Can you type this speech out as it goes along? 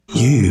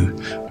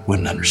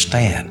wouldn't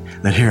understand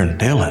that here in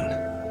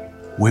Dillon,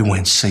 we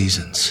win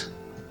seasons.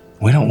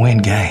 We don't win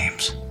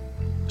games.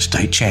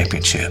 State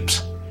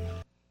championships.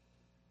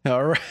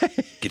 All right.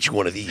 Get you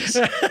one of these.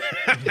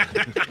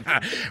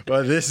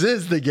 Well, this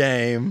is the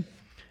game,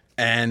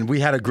 and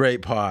we had a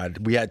great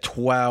pod. We had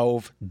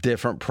 12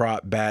 different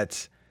prop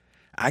bets.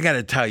 I got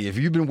to tell you, if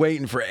you've been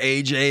waiting for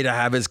AJ to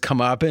have his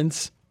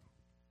comeuppance,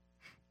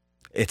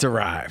 it's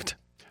arrived.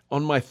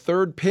 On my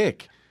third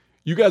pick,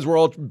 you guys were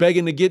all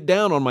begging to get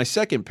down on my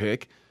second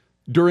pick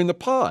during the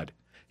pod.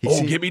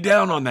 Get me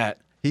down on that.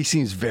 He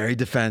seems very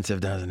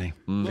defensive, doesn't he?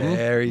 Mm-hmm.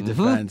 Very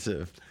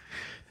defensive.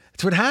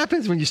 It's what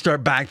happens when you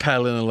start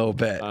backpedaling a little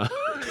bit. All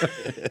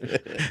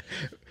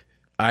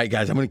right,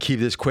 guys, I'm going to keep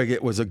this quick.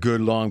 It was a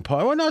good long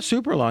pod. Well, not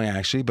super long,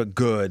 actually, but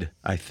good,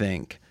 I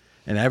think.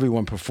 And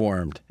everyone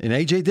performed. And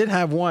AJ did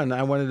have one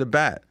I wanted to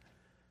bet.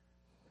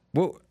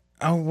 They'll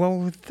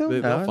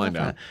find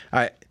out. All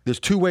right, there's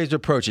two ways to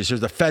approach this.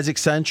 There's the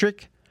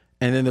Fezzik-centric,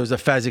 and then there's the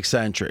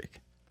Fezzik-centric.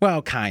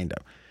 Well, kind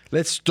of.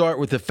 Let's start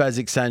with the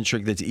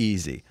Fezzik-centric that's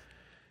easy.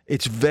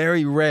 It's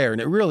very rare, and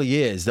it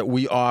really is, that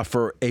we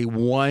offer a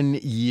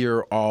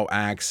 1-year all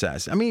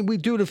access. I mean, we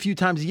do it a few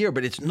times a year,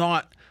 but it's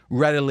not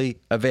readily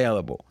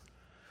available.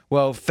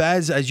 Well,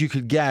 Fez, as you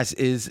could guess,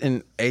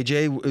 and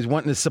AJ is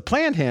wanting to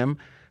supplant him,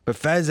 but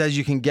Fez, as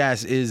you can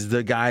guess, is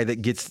the guy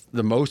that gets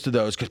the most of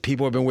those because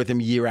people have been with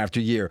him year after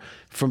year.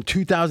 From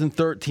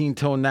 2013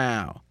 till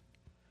now,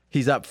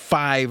 he's up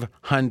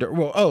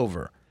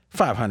over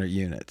 500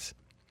 units.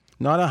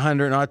 Not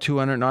 100, not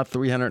 200, not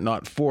 300,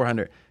 not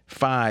 400,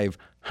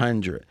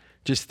 500.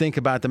 Just think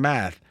about the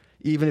math.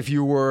 Even if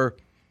you were,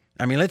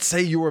 let's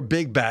say you were a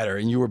big bettor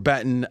and you were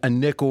betting a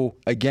nickel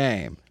a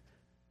game.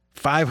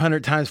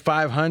 500 times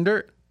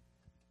 500?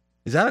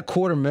 Is that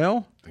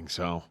 $250,000? I think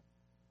so.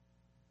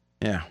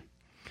 Yeah.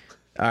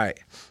 All right.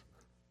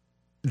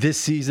 This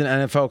season,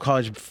 NFL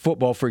college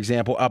football, for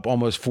example, up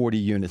almost 40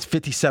 units,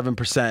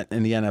 57%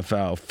 in the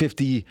NFL,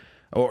 50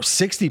 or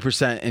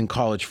 60% in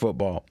college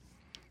football.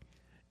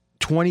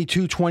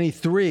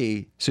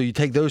 22-23, so you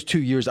take those 2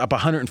 years, up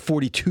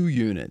 142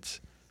 units.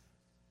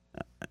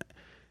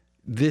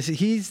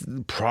 He's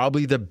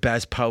probably the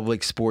best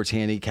public sports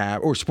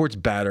handicap or sports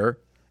bettor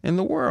in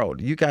the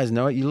world. You guys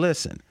know it. You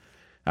listen.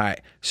 All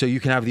right, so you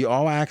can have the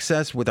all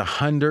access with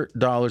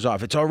 $100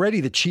 off. It's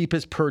already the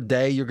cheapest per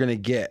day you're going to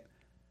get.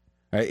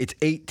 All right, it's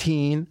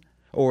 $18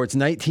 or it's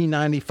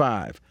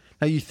 $19.95.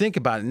 Now you think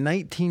about it,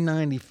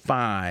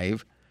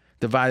 $19.95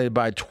 divided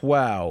by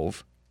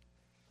 12,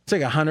 it's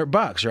like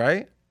 $100,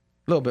 right? A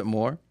little bit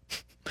more.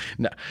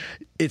 No,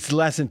 it's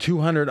less than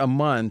 $200 a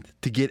month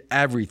to get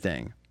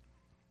everything.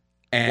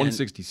 And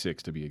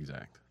 $166 to be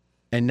exact.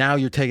 And now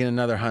you're taking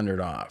another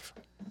 $100 off.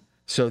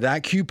 So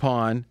that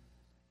coupon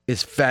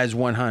is Fez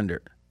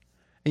 100.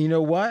 And you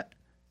know what?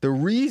 The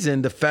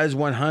reason the Fez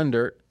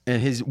 100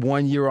 and his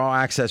 1 year all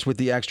access with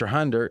the extra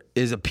 100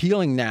 is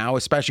appealing now,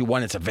 especially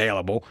when it's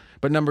available.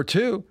 But number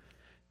two,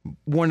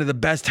 one of the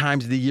best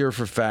times of the year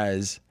for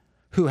Fez,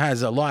 who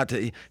has a lot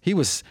to, he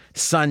was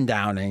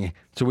sundowning,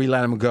 so we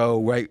let him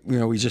go right,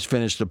 we just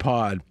finished the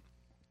pod.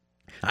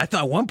 I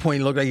thought at one point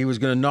he looked like he was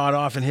going to nod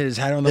off and hit his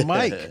head on the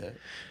mic.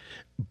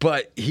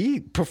 But he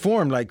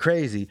performed like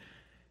crazy.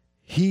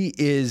 He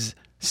is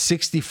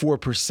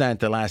 64%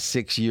 the last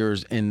 6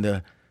 years in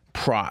the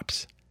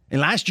props. And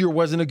last year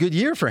wasn't a good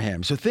year for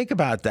him. So think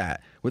about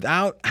that.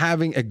 Without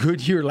having a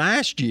good year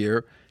last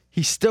year,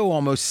 he's still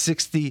almost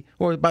 60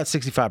 or about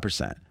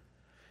 65%.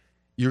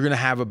 You're going to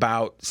have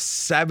about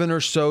 7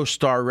 or so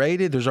star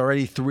rated. There's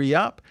already 3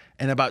 up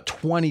and about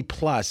 20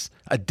 plus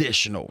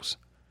additionals.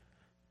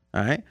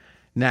 All right.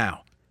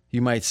 Now,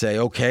 you might say,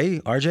 okay,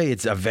 RJ,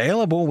 it's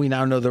available. We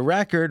now know the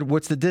record.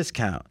 What's the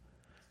discount?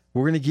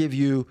 We're going to give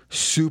you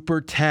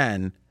Super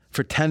 10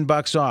 for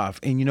 $10 off.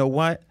 And you know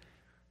what?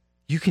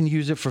 You can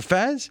use it for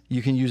Fez.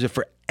 You can use it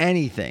for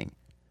anything.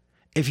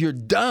 If you're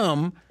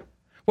dumb,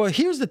 well,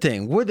 here's the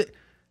thing.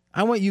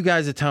 I want you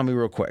guys to tell me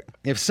real quick.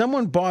 If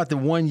someone bought the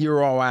 1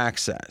 year all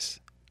access,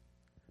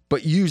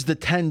 but used the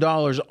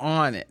 $10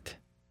 on it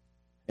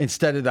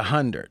instead of the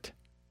 100,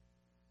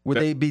 would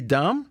they be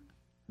dumb?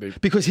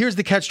 Because here's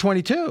the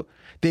catch-22.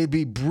 They'd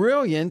be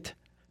brilliant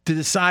to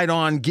decide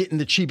on getting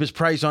the cheapest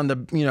price on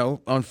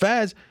on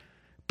Fez,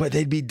 but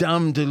they'd be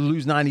dumb to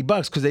lose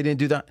 $90 because they didn't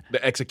do that.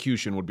 The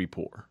execution would be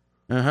poor.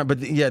 But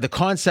the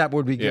concept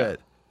would be good.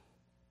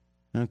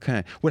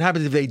 Okay. What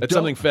happens if they That's don't?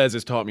 something Fez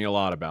has taught me a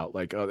lot about.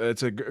 Like,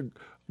 it's a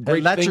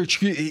great thing.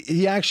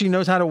 He actually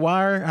knows how to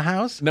wire a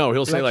house? No,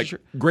 he'll say,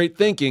 great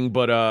thinking,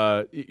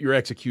 but your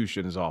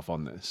execution is off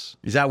on this.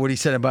 Is that what he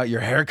said about your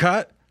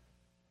haircut?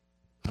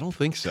 I don't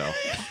think so.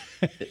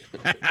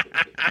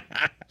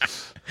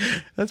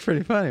 That's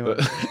pretty funny.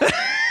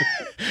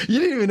 You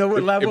didn't even know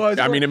what level I was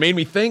working. It made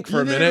me think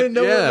for a minute. You didn't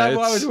even know what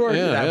level I was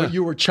working at, but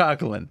you were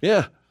chuckling.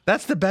 Yeah.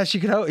 That's the best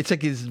you could hope. It's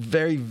like his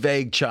very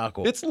vague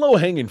chuckle. It's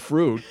low-hanging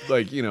fruit,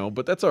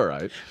 but that's all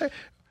right.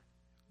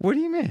 What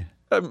do you mean?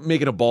 I'm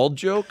making a bald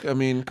joke? I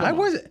mean, come on.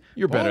 wasn't.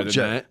 You're better than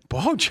that.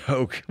 Bald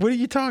joke? What are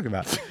you talking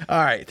about?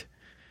 All right.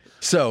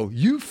 So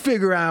you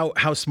figure out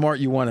how smart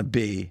you want to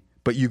be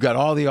But you got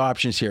all the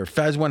options here.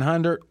 Fez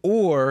 100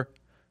 or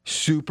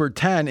Super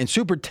 10. And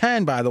Super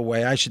 10, by the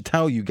way, I should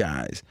tell you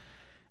guys,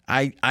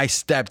 I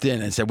stepped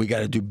in and said, we got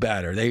to do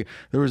better. There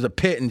was a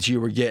pittance you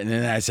were getting,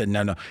 and I said,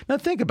 no. Now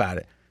think about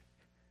it.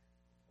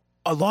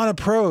 A lot of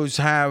pros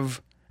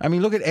have, I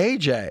mean, look at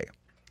AJ.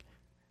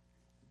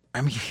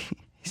 I mean,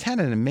 he's had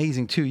an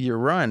amazing 2-year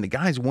run. The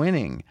guy's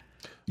winning.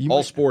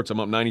 All sports, I'm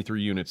up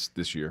 93 units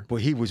this year. Well,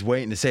 he was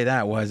waiting to say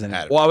that, wasn't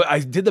it? Well, I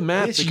did the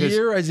math. This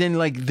year, as in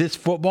like this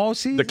football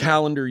season? The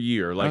calendar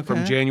year, like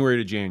from January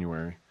to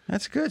January.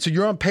 That's good. So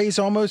you're on pace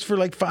almost for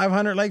like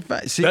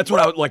 500. See, that's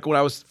what I like. When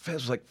I was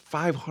like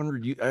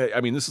 500.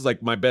 I mean, this is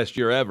like my best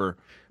year ever.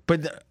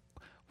 But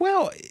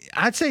well,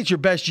 I'd say it's your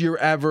best year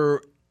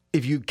ever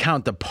if you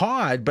count the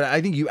pod. But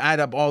I think you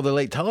add up all the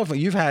late telephone.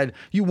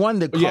 You won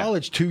the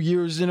college 2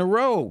 years in a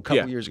row, a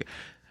couple years ago.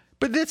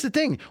 But that's the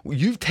thing.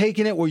 You've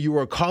taken it where you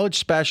were a college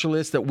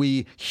specialist that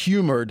we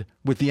humored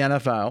with the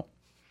NFL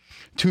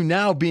to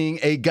now being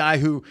a guy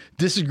who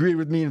disagreed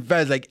with me and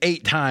Fez like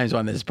 8 times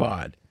on this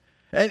pod.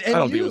 And I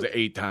don't think it was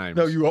 8 times.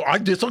 No, I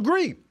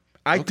disagree.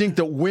 I think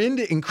the wind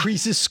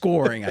increases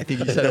scoring. I think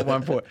you said at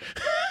one point.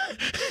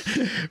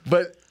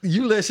 But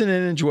you listen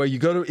and enjoy. You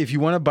go to, if you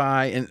want to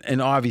buy,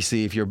 and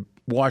obviously if you're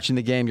watching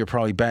the game, you're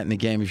probably betting the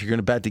game. If you're going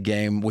to bet the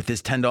game with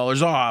this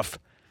 $10 off,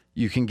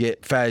 you can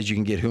get Fez, you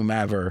can get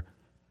whomever.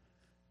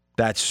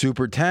 That's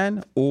Super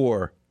 10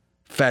 or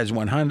Fez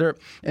 100.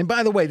 And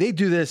by the way, they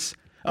do this.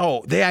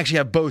 Oh, they actually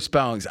have both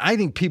spellings. I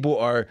think people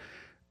are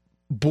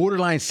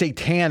borderline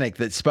satanic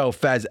that spell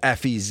Fez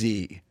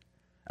F-E-Z.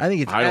 I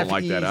think it's I don't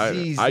like that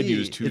either. I'd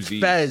use 2 It's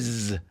Z's.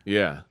 Fez.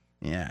 Yeah.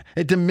 Yeah.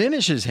 It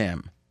diminishes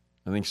him.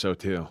 I think so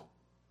too.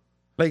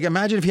 Like,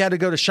 imagine if he had to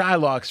go to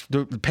Shylock's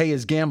to pay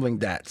his gambling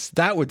debts.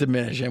 That would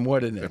diminish him,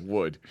 wouldn't it? It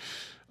would.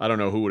 I don't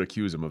know who would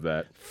accuse him of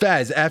that.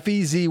 Fez,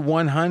 F-E-Z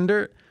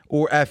 100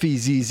 or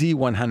F-E-Z-Z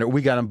 100.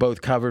 We got them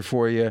both covered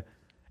for you.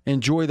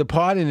 Enjoy the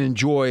pod and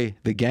enjoy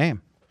the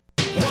game.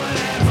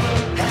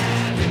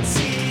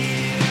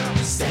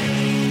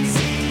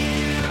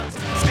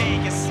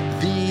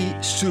 The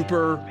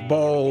Super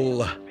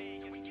Bowl.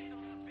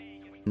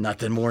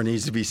 Nothing more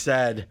needs to be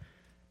said.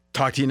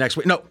 Talk to you next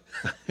week. No.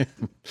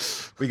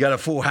 We got a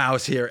full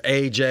house here.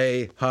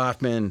 AJ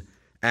Hoffman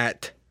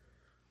at,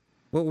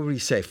 what would we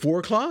say, 4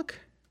 o'clock?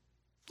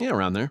 Yeah,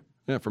 around there.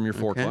 Yeah, from your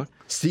 4 o'clock.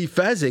 Steve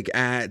Fezzik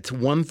at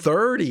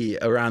 1:30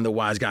 around the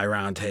Wise Guy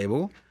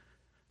Roundtable.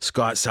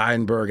 Scott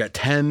Seidenberg at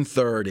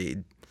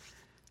 10:30.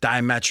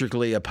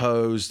 Diametrically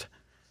opposed.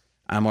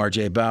 I'm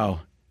RJ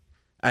Bell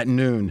at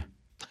noon.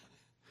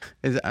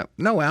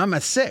 No, I'm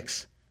at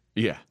 6.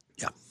 Yeah.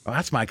 Oh,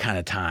 that's my kind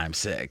of time,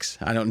 6.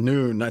 I don't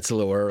noon. That's a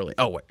little early.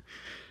 Oh, wait.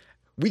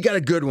 We got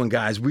a good one,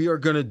 guys. We are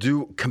going to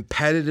do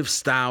competitive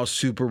style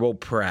Super Bowl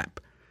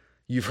prep.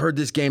 You've heard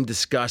this game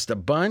discussed a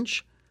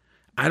bunch.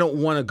 I don't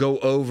want to go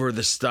over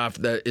the stuff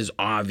that is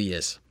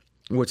obvious.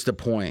 What's the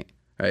point,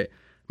 right?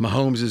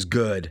 Mahomes is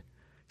good.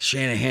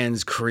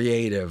 Shanahan's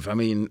creative. I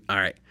mean, all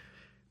right.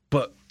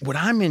 But what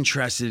I'm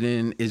interested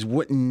in is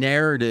what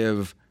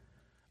narrative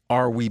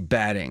are we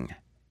betting?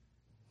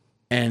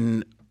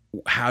 And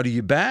how do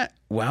you bet?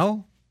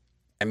 Well,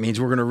 it means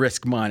we're going to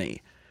risk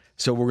money.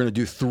 So we're going to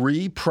do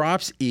 3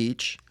 props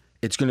each.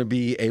 It's going to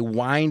be a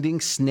winding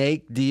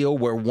snake deal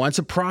where once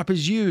a prop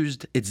is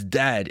used, it's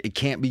dead. It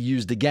can't be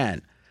used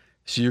again.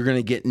 So you're going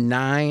to get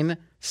 9,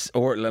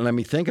 or let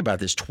me think about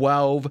this,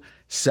 12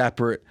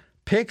 separate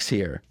picks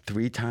here.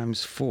 3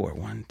 times 4.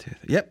 1, 2,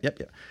 3.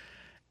 Yep.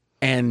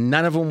 And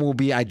none of them will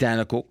be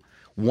identical.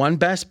 One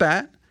best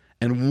bet.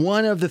 And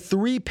one of the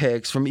 3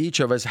 picks from each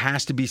of us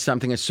has to be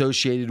something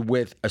associated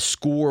with a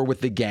score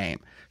with the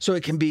game. So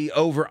it can be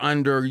over,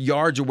 under,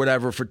 yards or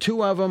whatever for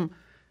 2 of them,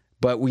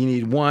 but we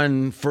need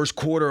 1 first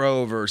quarter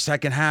over,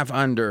 second half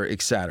under,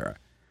 etc.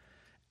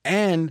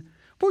 And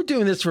we're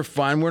doing this for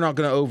fun. We're not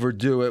going to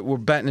overdo it. We're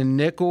betting a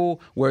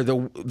nickel where the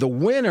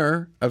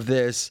winner of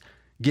this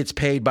gets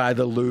paid by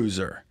the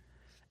loser.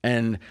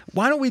 And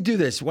why don't we do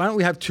this? Why don't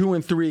we have 2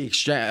 and 3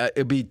 exchange?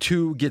 It'd be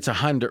 2 gets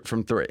 100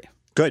 from 3.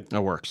 Good.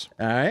 That works.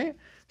 All right.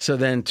 So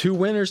then 2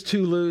 winners,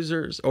 2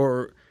 losers,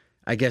 or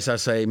I guess I'll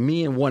say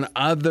me and 1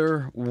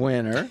 other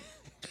winner.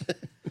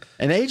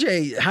 And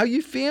AJ, how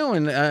you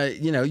feeling?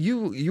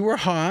 You were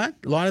hot.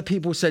 A lot of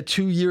people said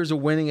 2 years of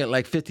winning at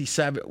like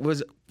 57,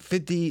 was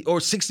 50 or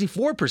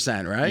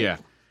 64%, right? Yeah.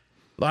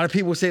 A lot of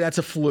people say that's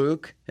a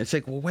fluke. It's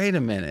like, well, wait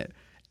a minute.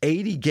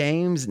 80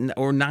 games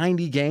or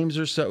 90 games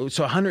or so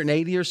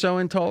 180 or so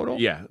in total?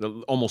 Yeah,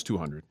 almost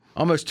 200.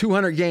 Almost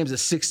 200 games at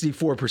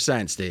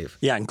 64%, Steve.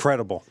 Yeah,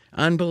 incredible.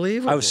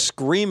 Unbelievable. I was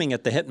screaming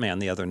at the hitman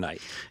the other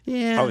night.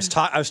 Yeah. I was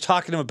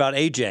talking to him about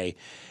AJ,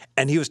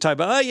 and he was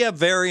talking about,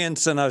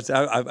 variance, and I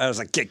was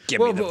like, give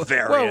me the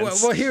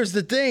variance. Well, here's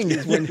the thing.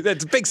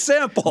 That's a big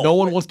sample. No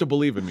one wants to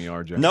believe in me,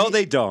 RJ. No,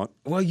 they don't.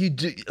 Well, you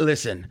do.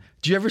 Listen,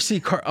 do you ever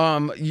see,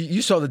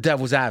 you saw The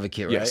Devil's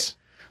Advocate, right? Yes.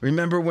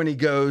 Remember when he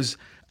goes,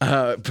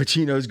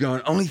 Pacino's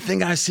going, only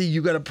thing I see,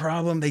 you got a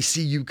problem, they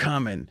see you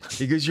coming.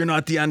 He goes, you're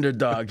not the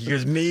underdog. He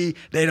goes, me,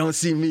 they don't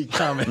see me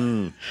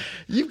coming.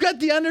 You've got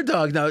the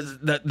underdog. Now,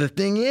 the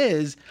thing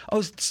is,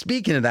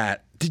 speaking of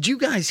that, did you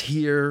guys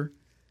hear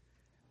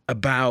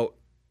about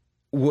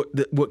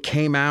what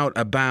came out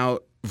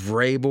about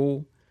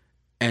Vrabel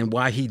and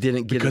why he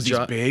didn't get because a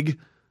job? He's big?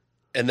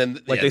 And then,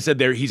 they said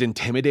there, he's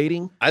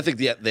intimidating. I think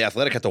the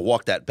Athletic had to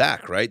walk that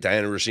back, right?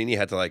 Diana Rossini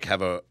had to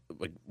have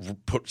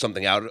put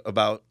something out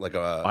about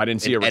I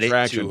didn't see a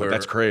retraction, but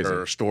that's crazy.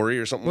 Her story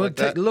or something like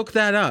that. Look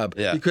that up,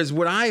 Yeah. because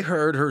what I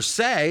heard her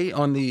say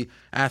on the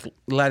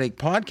Athletic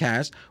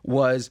podcast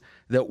was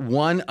that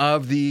one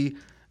of the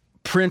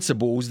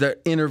principals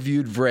that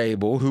interviewed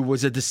Vrabel, who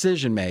was a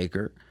decision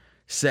maker,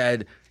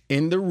 said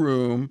in the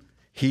room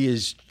he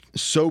is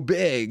so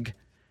big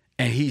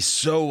and he's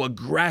so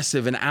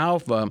aggressive and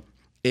alpha.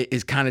 It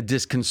is kind of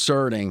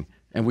disconcerting,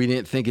 and we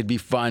didn't think it'd be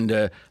fun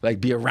to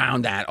be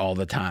around that all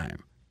the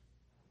time.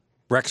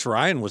 Rex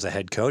Ryan was a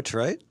head coach,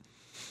 right?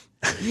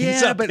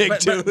 Yeah, but I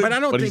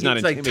don't think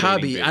it's like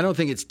Tubby. big. I don't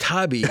think it's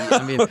Tubby.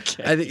 I mean,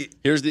 Okay. I think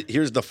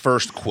Here's the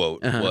first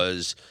quote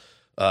was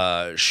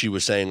she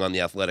was saying on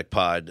the Athletic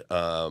pod,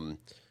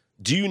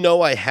 do you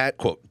know I had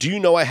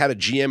a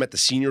GM at the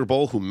Senior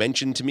Bowl who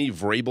mentioned to me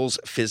Vrabel's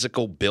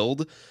physical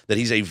build, that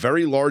he's a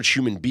very large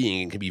human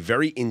being and can be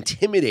very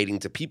intimidating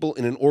to people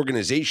in an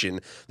organization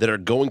that are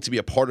going to be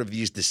a part of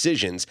these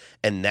decisions,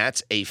 and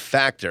that's a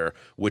factor,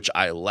 which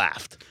I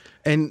laughed.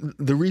 And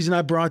the reason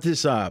I brought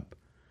this up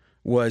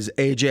was,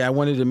 AJ, I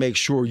wanted to make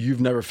sure you've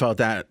never felt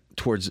that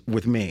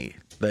with me,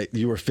 that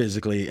you were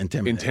physically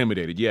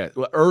intimidated. Yeah.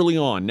 Well, early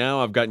on,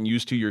 now I've gotten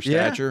used to your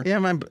stature.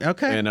 Yeah,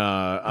 okay. And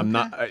I'm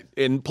not.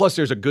 And plus,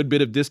 there's a good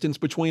bit of distance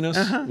between us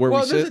where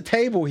we sit. There's a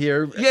table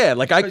here. Yeah,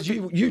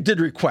 you did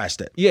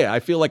request it. Yeah, I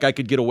feel like I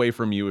could get away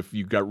from you if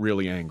you got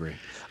really angry.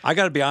 I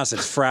got to be honest,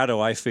 it's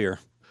Fratto I fear.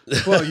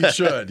 Well, you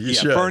should. You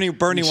should.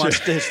 Bernie wants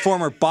his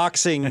former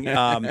boxing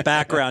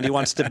background. He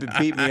wants to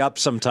beat me up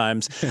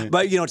sometimes.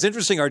 But, it's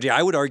interesting, RJ.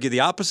 I would argue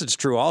the opposite's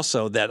true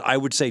also, that I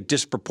would say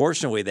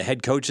disproportionately the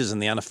head coaches in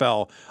the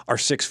NFL are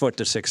 6 foot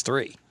to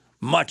 6'3".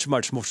 Much,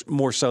 much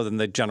more so than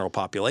the general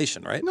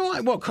population, right?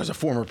 No, because of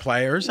former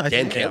players.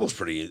 Dan Campbell's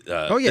pretty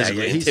he's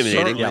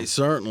intimidating.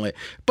 Certainly.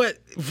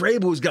 But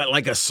Vrabel's got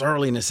a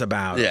surliness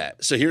about it. Yeah,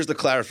 so here's the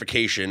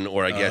clarification,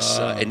 or I guess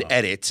an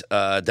edit.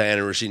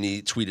 Diana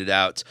Rossini tweeted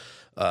out,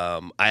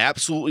 I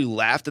absolutely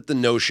laughed at the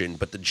notion,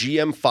 but the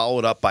GM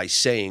followed up by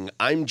saying,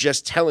 I'm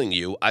just telling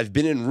you, I've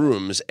been in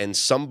rooms and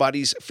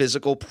somebody's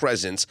physical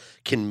presence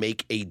can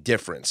make a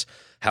difference.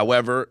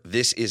 However,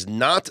 this is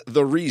not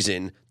the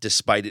reason,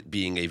 despite it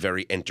being a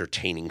very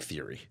entertaining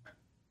theory.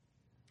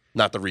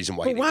 Not the reason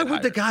why. But why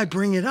would the guy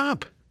bring it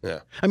up? Yeah.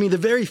 I mean, the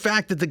very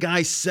fact that the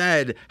guy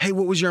said, hey,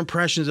 what was your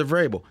impressions of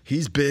Vrabel?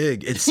 He's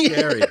big. It's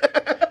scary.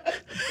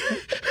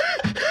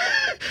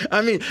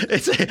 I mean,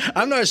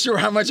 I'm not sure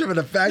how much of an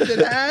effect it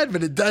had,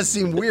 but it does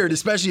seem weird,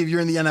 especially if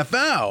you're in the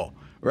NFL,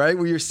 right?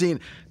 Where you're seeing,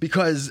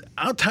 because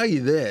I'll tell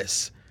you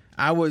this,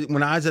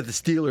 when I was at the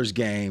Steelers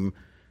game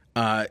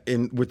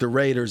with the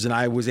Raiders, and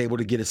I was able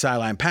to get a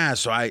sideline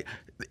pass. So I've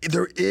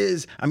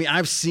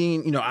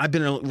seen, I've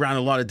been around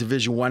a lot of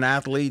Division I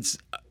athletes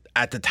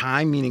at the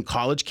time, meaning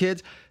college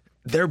kids.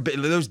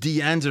 Those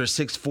DNs that are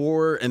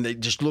 6'4", and they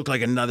just look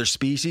like another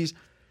species.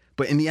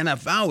 But in the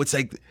NFL, it's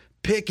like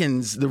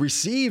Pickens, the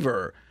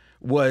receiver,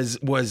 was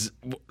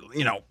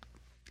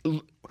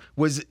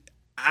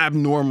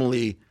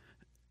abnormally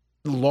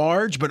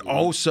large, but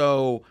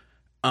also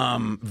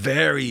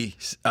very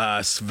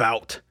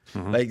svelte.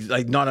 Mm-hmm.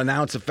 Like not an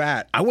ounce of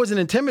fat. I wasn't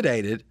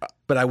intimidated,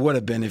 but I would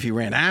have been if he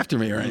ran after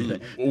me or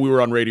anything. We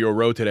were on Radio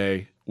Row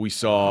today. We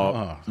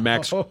saw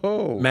Max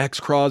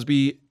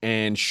Crosby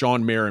and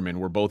Sean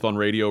Merriman were both on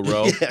Radio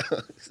Row. Yeah.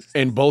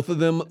 And both of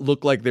them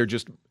look like they're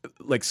just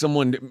like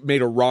someone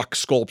made a rock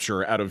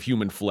sculpture out of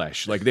human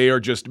flesh. Like they are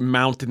just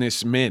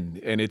mountainous men.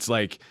 And it's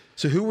like...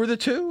 So who were the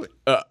two?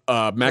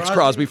 Max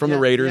Crosby from the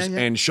Raiders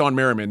and Sean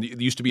Merriman. He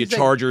used to be a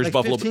Chargers,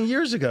 Buffalo. 15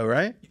 years ago,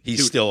 right?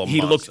 He's still a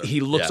monster.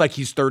 He looks like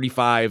he's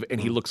 35, and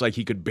he looks like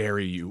he could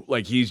bury you.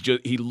 Like he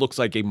looks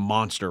like a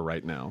monster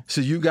right now.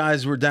 So you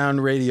guys were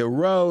down Radio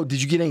Row.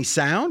 Did you get any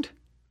sound?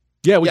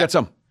 Yeah, we got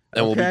some.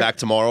 And we'll be back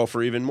tomorrow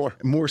for even more.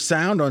 More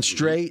sound on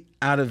Straight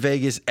Out of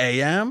Vegas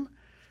AM.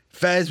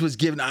 Fez was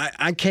given.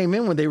 I came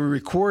in when they were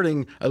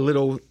recording a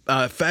little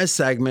Fez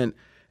segment.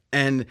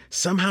 And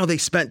somehow they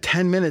spent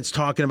 10 minutes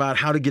talking about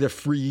how to get a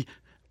free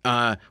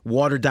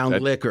watered down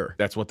liquor.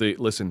 That's what the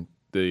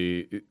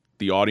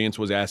audience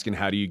was asking.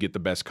 How do you get the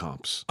best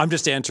comps? I'm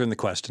just answering the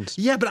questions.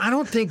 Yeah, but I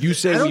don't think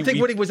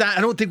what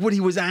he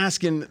was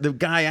asking. The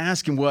guy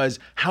asking was,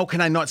 how can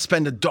I not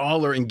spend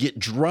 $1 and get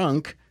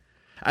drunk?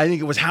 I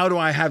think it was, how do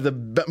I have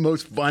the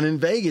most fun in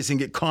Vegas and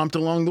get comped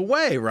along the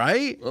way,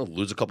 right? Well,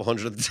 lose a couple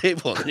hundred at the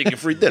table and you get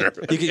free dinner.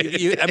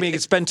 You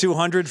could spend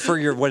 $200 for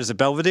your,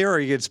 Belvedere, or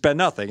you could spend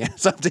nothing.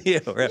 It's up to you.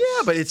 Right?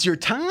 Yeah, but it's your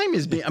time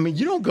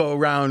you don't go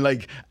around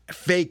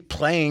fake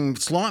playing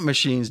slot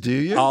machines, do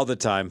you? All the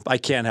time. I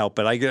can't help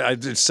it.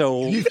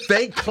 You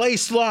fake play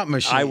slot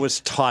machines. I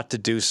was taught to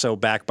do so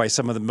back by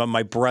some of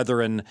my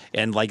brethren,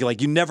 and like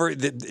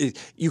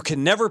you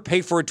can never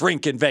pay for a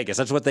drink in Vegas.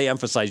 That's what they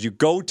emphasize. You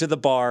go to the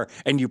bar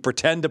and you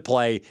pretend to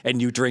play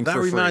and you drink for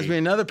free. That reminds me of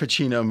another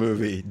Pacino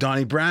movie,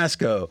 Donnie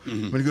Brasco.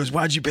 When he goes,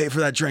 "Why'd you pay for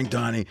that drink,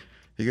 Donnie?"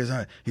 He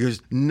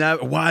goes,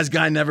 wise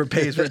guy never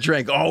pays for a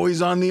drink.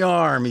 Always on the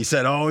arm. He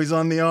said, always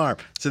on the arm.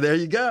 So there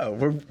you go.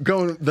 We're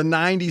going the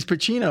 90s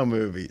Pacino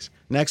movies.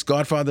 Next,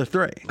 Godfather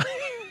 3.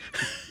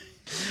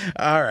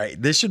 All right.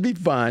 This should be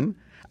fun.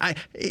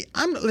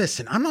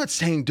 Listen, I'm not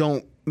saying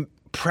don't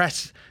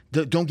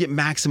get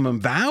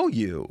maximum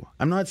value.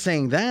 I'm not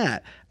saying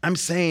that. I'm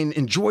saying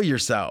enjoy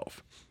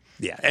yourself.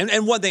 Yeah,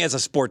 and one thing as a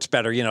sports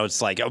bettor,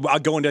 it's like I'll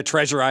go into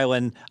Treasure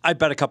Island, I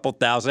bet a couple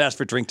thousand, ask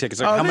for drink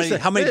tickets. Like,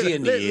 how many do you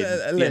need?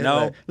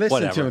 Listen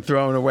whatever. to him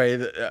throwing away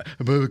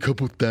about a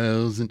couple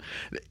thousand.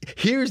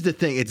 Here's the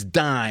thing: it's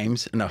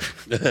dimes. No,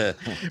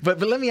 but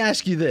let me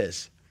ask you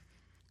this: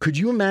 could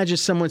you imagine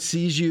someone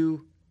sees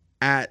you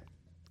at,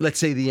 let's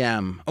say, the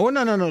M? Oh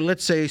no,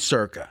 let's say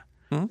Circa.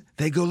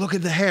 They go, look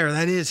at the hair.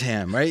 That is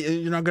him, right?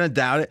 You're not going to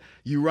doubt it.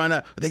 You run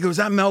up. They go, is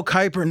that Mel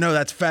Kiper? No,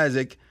 that's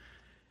Fezzik.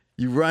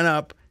 You run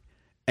up.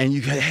 And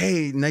you go,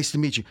 hey, nice to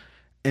meet you.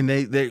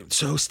 And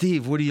so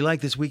Steve, what do you like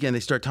this weekend? They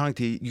start talking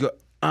to you. You go,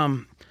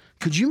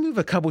 could you move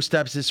a couple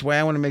steps this way?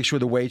 I want to make sure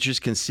the waitress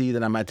can see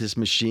that I'm at this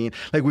machine.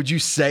 Like, would you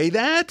say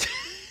that?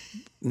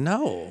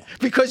 No.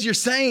 Because you're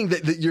saying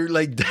that you're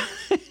like,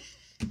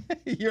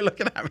 you're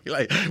looking at me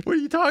like, what are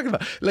you talking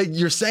about? Like,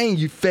 you're saying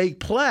you fake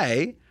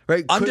play.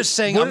 Right? I'm just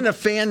saying. Wouldn't a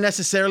fan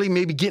necessarily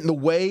maybe get in the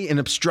way and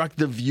obstruct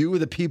the view of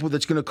the people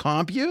that's going to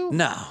comp you?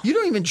 No. You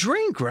don't even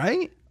drink,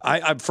 right?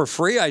 I for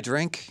free, I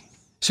drink.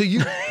 So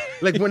you,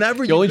 like,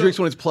 whenever he only drinks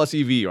when it's plus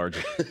EV,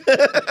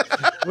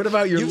 RJ. What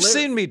about your? You've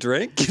seen me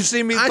drink. You've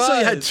seen me. I saw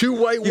you had 2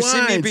 white wines. You've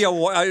seen me be a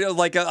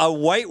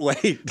white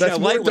weight. That's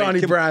more lightweight.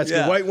 Donnie Brasco.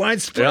 Yeah. White wine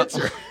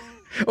spritzer.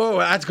 Yep. Oh,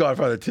 that's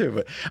Godfather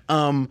too.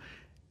 But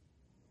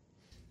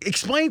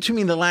explain to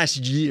me in the last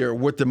year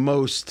what the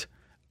most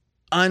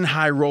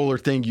unhigh roller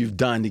thing you've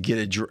done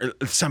to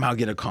somehow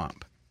get a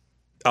comp.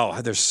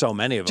 Oh, there's so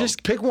many of them.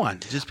 Just pick one.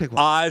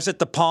 I was at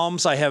the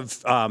Palms.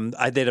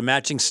 I did a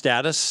matching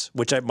status,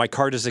 which my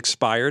card is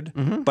expired.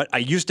 But I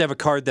used to have a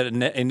card that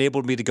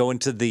enabled me to go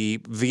into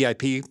the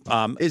VIP.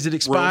 Is it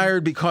expired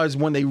room. Because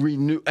when they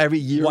renew every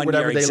year,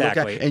 whatever they look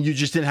at, and you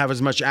just didn't have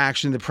as much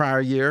action the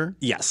prior year?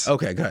 Yes.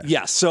 Okay, good.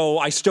 Yeah. So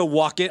I still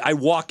walk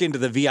into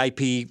the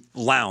VIP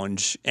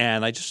lounge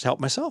and I just help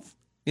myself.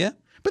 Yeah.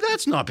 But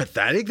that's not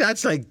pathetic.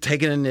 That's like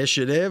taking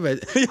initiative. Okay.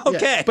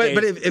 Yeah.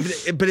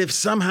 But if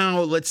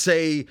somehow, let's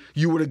say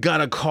you would have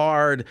got a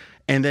card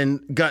and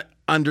then got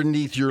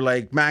underneath your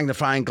like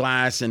magnifying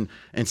glass and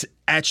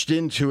etched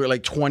into it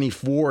like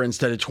 24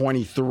 instead of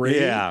 23.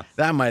 Yeah.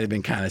 That might have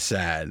been kind of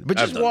sad. But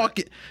just walk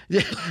it.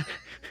 Yeah.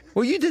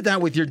 Well, you did that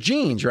with your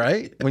jeans,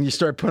 right? When you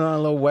started putting on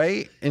a little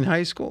weight in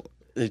high school.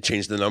 They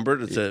changed the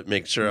number to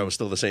make sure I was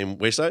still the same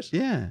waist size?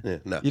 Yeah.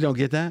 No. You don't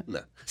get that?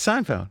 No.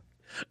 Seinfeld.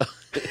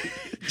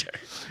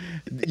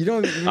 You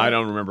don't. I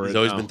don't remember. He's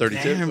always been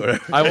 32.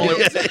 I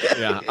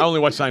only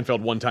watched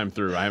Seinfeld one time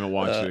through. I haven't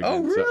watched it again.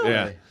 Oh, really? So,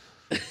 yeah.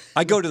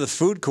 I go to the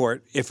food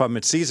court if I'm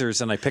at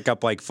Caesars and I pick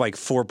up like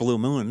 4 Blue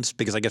Moons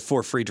because I get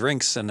 4 free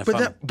drinks. And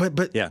But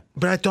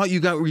I thought you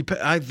got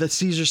the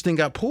Caesars thing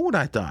got pulled.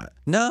 I thought.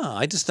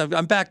 No,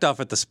 I'm backed off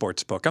at the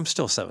sports book. I'm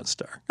still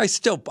 7-star. I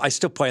still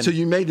play. So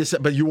you made this,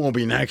 but you won't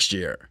be next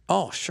year.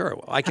 Oh, sure.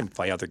 Well, I can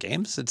play other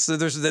games. So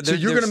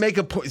you're going to make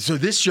a point. So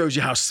this shows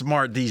you how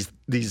smart these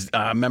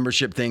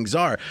membership things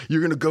are.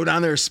 You're going to go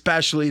down there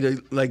especially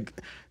to like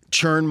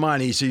churn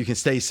money so you can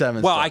stay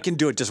 7-star. Well, I can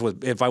do it just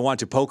with if I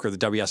want to poker the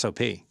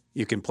WSOP.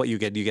 You can play. You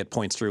get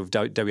points through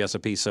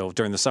WSOP. So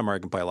during the summer, I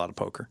can play a lot of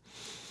poker.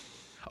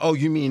 Oh,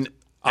 you mean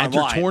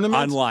enter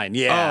tournaments? Online,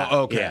 yeah. Oh,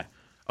 okay. Yeah.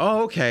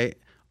 Oh, okay.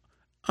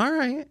 All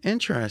right.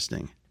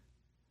 Interesting.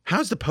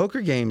 How's the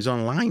poker games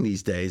online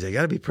these days? They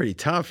got to be pretty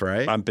tough,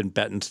 right? I've been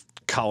betting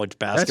college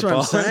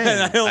basketball. That's what I'm saying.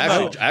 I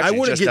don't know. I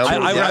wouldn't get too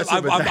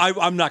aggressive.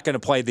 I'm not going to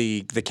play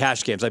the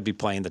cash games. I'd be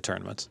playing the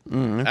tournaments.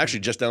 Mm-hmm. Actually,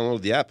 just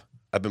downloaded the app.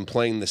 I've been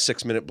playing the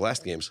 6-minute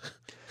blast games.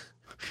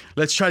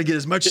 Let's try to get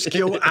as much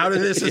skill out of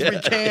this as we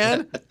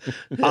can.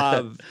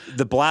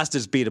 The blast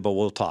is beatable.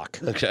 We'll talk.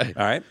 Okay.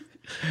 All right.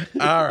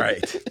 All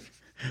right.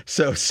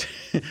 So,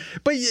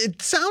 but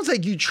it sounds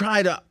like you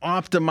try to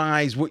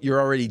optimize what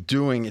you're already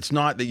doing. It's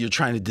not that you're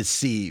trying to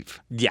deceive.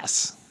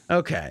 Yes.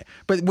 Okay.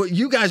 But what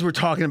you guys were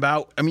talking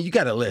about, I mean, you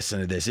got to listen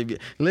to this. If you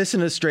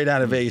listen to Straight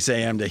Out of Ace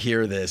AM to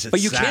hear this. It's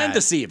but you sad. can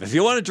deceive. If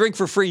you want to drink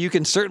for free, you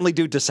can certainly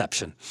do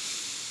deception.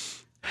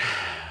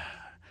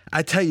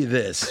 I tell you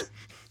this.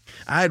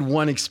 I had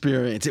one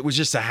experience. It was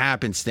just a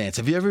happenstance.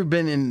 Have you ever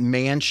been in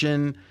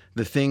Mansion,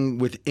 the thing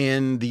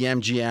within the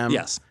MGM?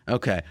 Yes.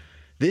 Okay.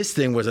 This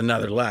thing was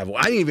another level.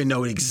 I didn't even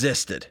know it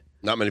existed.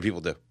 Not many people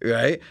do.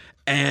 Right?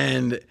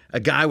 And a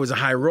guy was a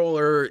high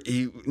roller.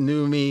 He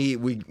knew me.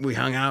 We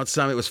hung out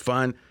some. It was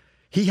fun.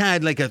 He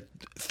had like a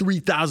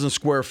 3,000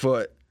 square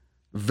foot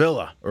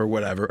villa or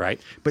whatever. Right.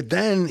 But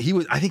then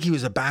I think he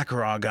was a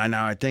Baccarat guy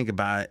now I think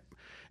about it.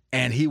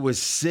 And he was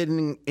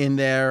sitting in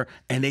there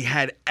and they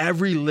had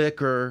every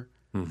liquor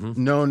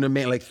known to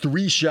man, like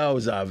 3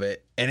 shows of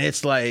it. And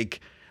it's like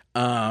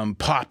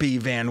Poppy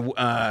Van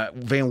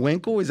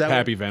Winkle. Is that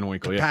Pappy Van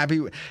Winkle, yeah.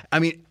 Pappy, I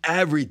mean,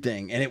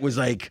 everything. And it was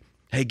like,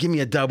 hey, give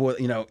me a double,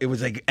 it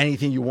was like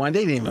anything you want.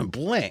 They didn't even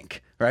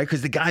blink, right?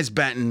 Because the guy's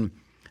betting,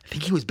 I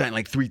think he was betting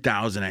like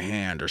 3,000 a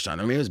hand or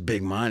something. I mean, it was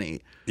big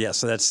money. Yeah,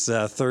 so that's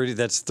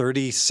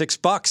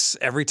 $36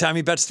 every time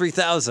he bets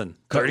 3,000.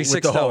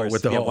 $36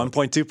 with the whole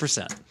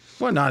 1.2%.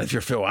 Well, not if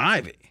you're Phil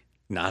Ivey.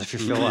 Not if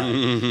you're Phil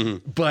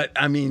Ivey. But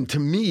I mean, to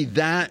me,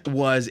 that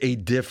was a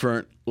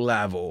different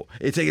level.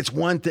 It's like it's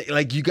one thing.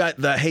 Like you got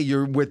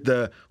you're with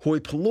the hoi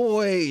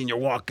polloi and you're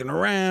walking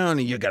around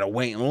and you got to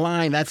wait in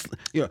line. That's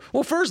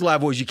well, first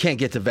level is you can't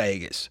get to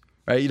Vegas,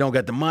 right? You don't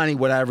got the money,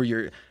 whatever.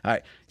 All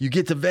right. You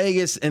get to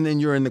Vegas and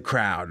then you're in the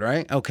crowd,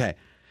 right? Okay.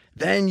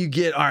 Then you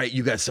get, all right,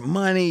 you got some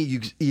money,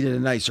 you eat at a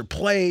nicer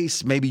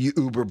place, maybe you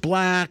Uber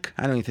Black.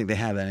 I don't even think they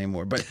have that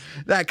anymore, but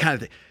that kind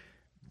of thing.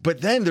 But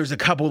then there's a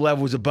couple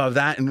levels above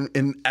that,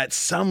 and at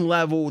some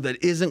level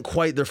that isn't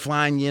quite, they're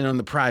flying you in on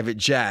the private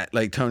jet,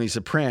 like Tony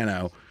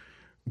Soprano,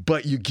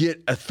 but you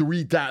get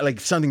like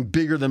something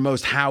bigger than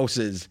most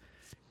houses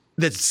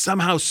that's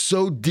somehow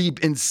so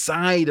deep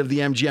inside of the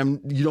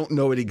MGM, you don't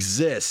know it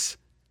exists.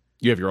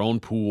 You have your own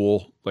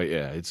pool. Like,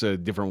 yeah, it's a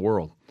different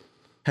world.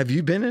 Have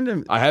you been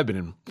into? I have been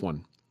in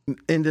one.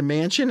 In the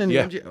mansion?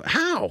 Yeah.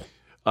 How?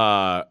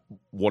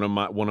 One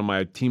of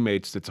my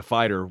teammates that's a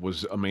fighter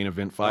was a main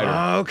event fighter.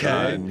 Oh,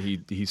 okay. And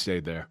he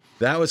stayed there.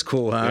 That was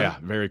cool, huh? Yeah,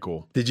 very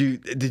cool. Did you?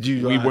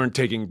 We weren't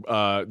taking.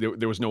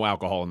 There was no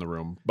alcohol in the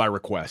room by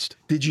request.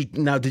 Did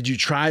you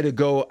try to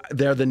go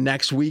there the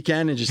next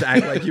weekend and just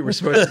act like you were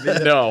supposed to be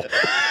there? No.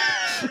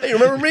 Hey,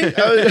 remember me?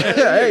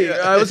 Hey,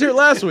 I was here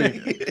last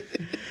week.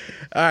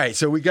 All right,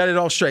 so we got it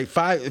all straight.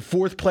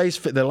 Fourth place,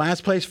 the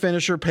last place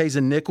finisher pays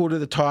a nickel to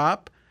the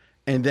top,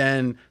 and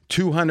then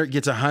 200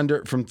 gets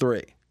 100 from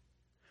 3.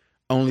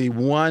 Only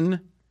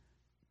one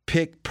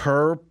pick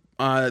per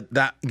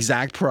that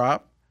exact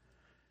prop.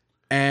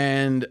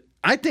 And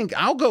I think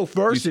I'll go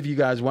first if you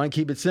guys want.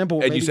 Keep it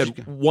simple. And Maybe you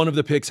said one of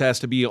the picks has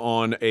to be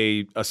on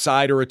a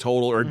side or a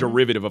total or a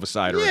derivative of a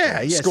side or a total.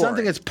 Yeah, Scoring.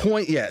 something that's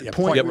point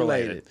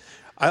related.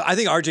 I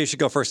think RJ should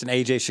go first and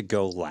AJ should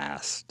go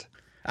last.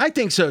 I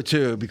think so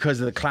too, because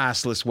of the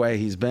classless way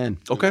he's been.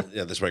 Okay.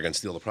 Yeah, this way I can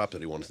steal the prop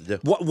that he wanted to do.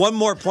 One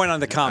more point on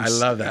the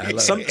comps. I love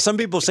that. Some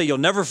people say you'll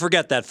never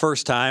forget that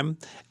first time.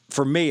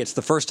 For me, it's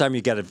the first time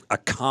you get a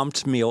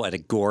comped meal at a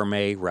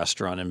gourmet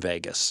restaurant in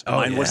Vegas.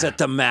 Mine was at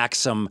the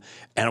Maxim,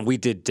 and we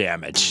did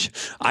damage.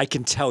 I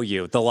can tell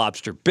you, the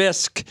lobster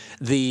bisque,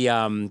 the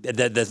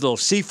little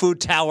seafood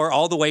tower,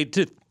 all the way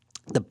to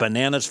the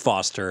Bananas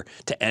Foster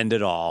to end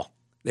it all.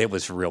 It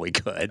was really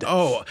good.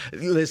 Oh,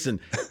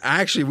 listen,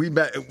 actually, we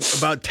met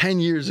about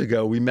 10 years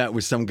ago. We met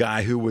with some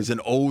guy who was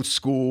an old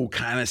school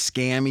kind of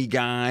scammy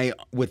guy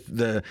with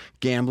the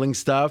gambling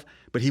stuff,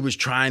 but he was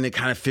trying to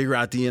kind of figure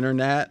out the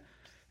internet.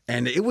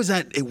 And it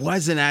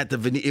wasn't at the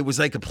Venetian. It was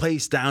like a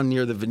place down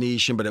near the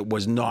Venetian, but it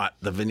was not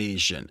the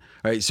Venetian,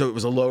 right? So it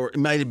was it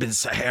might have been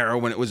Sahara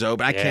when it was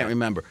open. I can't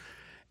remember.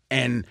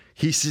 And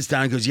he sits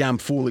down and goes, yeah, I'm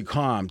fully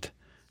comped,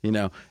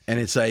 And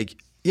it's like,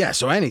 yeah,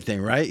 so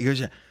anything, right? He goes,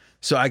 yeah.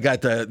 So I got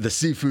the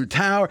seafood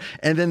tower,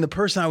 and then the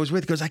person I was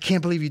with goes, I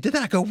can't believe you did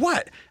that. I go,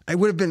 what? It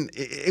would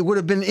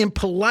have been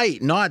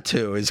impolite not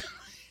to.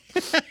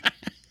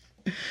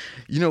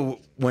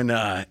 When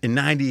in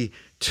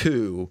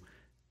 92,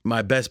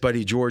 my best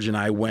buddy George and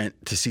I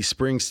went to see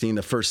Springsteen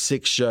the first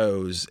 6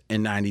 shows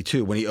in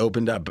 92 when he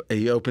opened up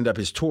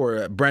his tour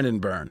at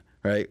Brendanburn,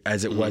 right?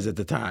 As it was at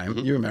the time.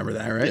 You remember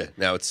that, right? Yeah.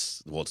 Now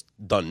it's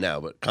done now,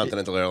 but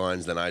Continental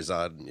Airlines, then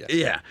Izod.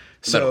 Yeah.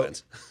 So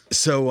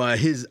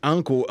his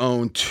uncle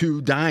owned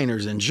 2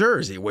 diners in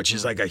Jersey, which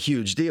is like a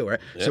huge deal, right?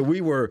 Yeah. So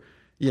we were,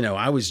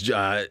 I was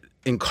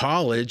in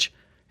college.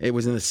 It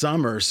was in the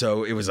summer,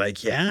 so it was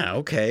like, yeah,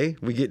 okay,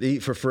 we get to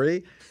eat for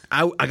free.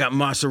 I got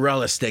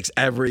mozzarella sticks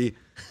every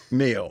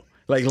meal,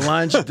 like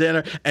lunch,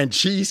 dinner, and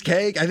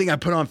cheesecake. I think I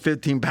put on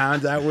 15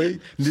 pounds that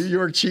week. New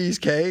York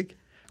cheesecake.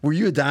 Were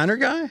you a diner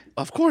guy?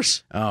 Of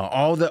course.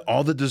 All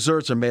the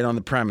desserts are made on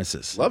the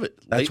premises. Love it.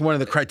 That's one of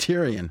the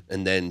criterion.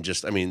 And then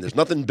there's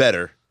nothing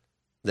better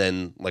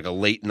than like a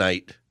late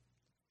night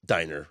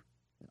diner.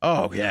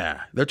 Oh,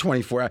 yeah. They're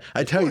 24 hours.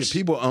 I tell you, the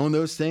people who own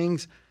those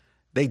things,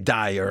 they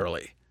die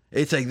early.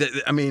 It's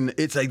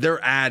like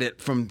they're at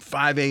it from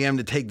 5 a.m.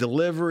 to take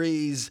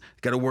deliveries.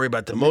 Got to worry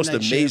about the most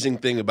amazing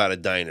thing about a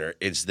diner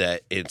is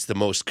that it's the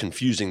most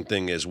confusing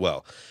thing as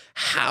well.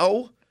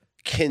 How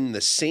can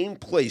the same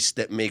place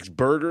that makes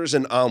burgers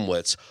and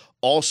omelets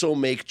also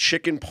make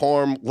chicken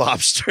parm,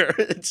 lobster,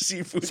 and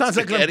seafood Sounds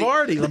spaghetti? Like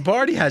Lombardi.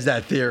 Lombardi has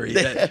that theory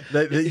that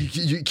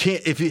you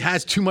can't, if it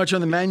has too much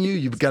on the menu,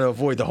 you've got to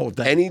avoid the whole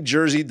thing. Any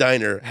Jersey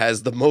diner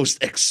has the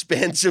most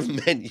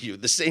expansive menu.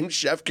 The same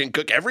chef can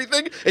cook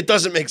everything. It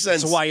doesn't make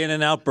sense. That's why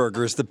In-N-Out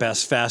Burger is the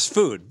best fast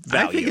food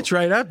value. I think it's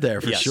right up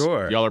there for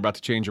sure. Y'all are about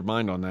to change your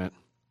mind on that.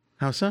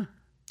 How so?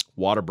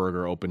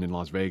 Whataburger opened in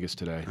Las Vegas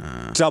today.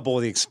 Double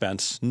the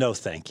expense. No,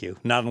 thank you.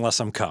 Not unless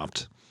I'm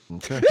comped.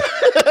 Okay.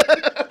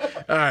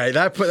 All right,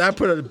 I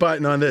put a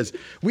button on this.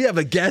 We have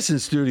a guest in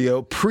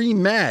studio,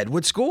 pre-med.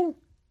 What school?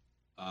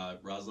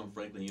 Rosalind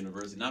Franklin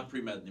University. Not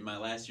pre-med. In my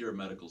last year of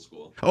medical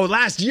school. Oh,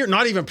 last year.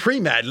 Not even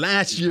pre-med.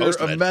 Last year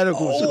Post-med. of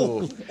medical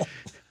school.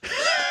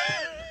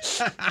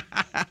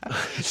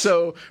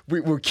 So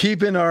we're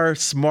keeping our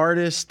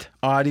smartest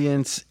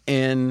audience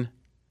in.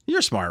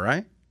 You're smart,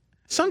 right?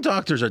 Some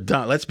doctors are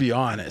dumb. Let's be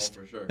honest.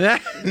 For sure.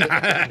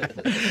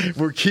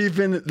 We're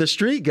keeping the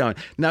streak going.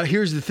 Now,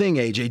 here's the thing,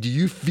 AJ. Do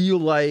you feel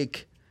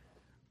like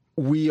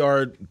we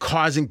are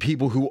causing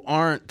people who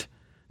aren't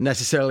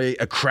necessarily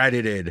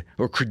accredited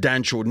or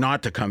credentialed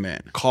not to come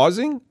in?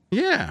 Causing?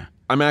 Yeah.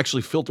 I'm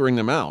actually filtering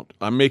them out.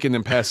 I'm making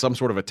them pass some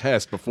sort of a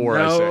test before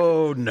I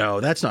say. No,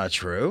 that's not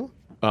true.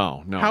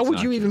 Oh, no. How it's would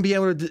not you true. even be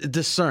able to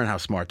discern how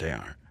smart they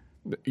are?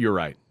 You're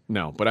right.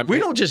 No, but We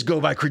don't just go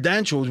by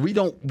credentials. We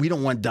don't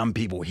want dumb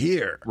people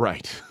here.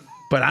 Right.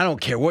 But I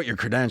don't care what your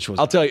credentials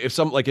I'll are. tell you, if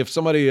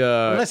somebody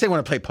Unless they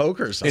want to play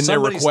poker or something. in their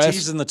Somebody's request,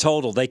 teasing the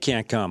total. They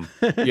can't come.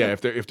 yeah,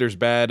 if there's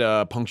bad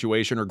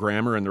punctuation or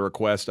grammar in the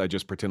request, I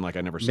just pretend like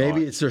I never saw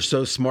Maybe it. it's they're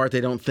so smart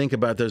they don't think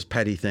about those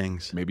petty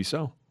things. Maybe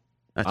so.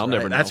 That's I'll what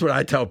never know. That's what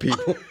I tell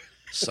people.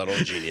 Subtle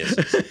genius.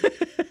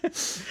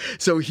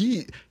 So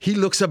he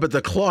looks up at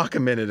the clock a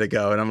minute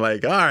ago, and I'm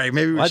like, all right,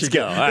 maybe we Let's should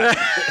go. All right.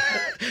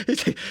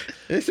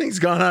 This thing's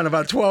gone on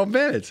about 12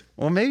 minutes.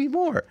 Well, maybe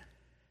more.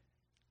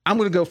 I'm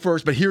going to go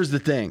first, but here's the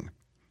thing.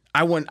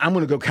 I'm going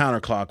to go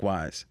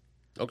counterclockwise.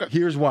 Okay.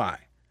 Here's why.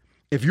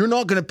 If you're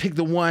not going to pick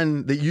the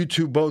one that you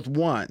two both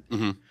want,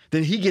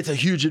 then he gets a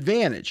huge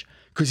advantage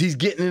because he's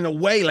getting in a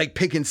way like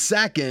picking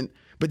second,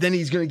 but then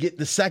he's going to get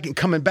the second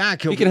coming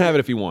back. He can have it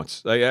if he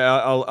wants.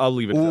 I'll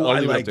leave it. Ooh, I'll I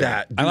leave it like up to him.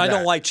 that. And I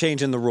don't like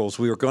changing the rules.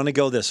 We were going to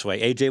go this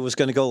way. AJ was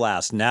going to go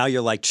last. Now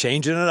you're like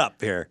changing it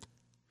up here.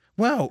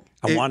 Well,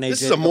 I want AJ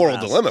This is to a go moral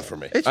last. dilemma for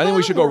me. it's I think not we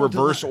a should go moral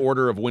reverse dilemma.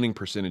 order of winning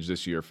percentage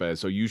this year, Fez.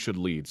 So you should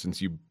lead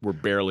since you were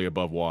barely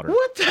above water.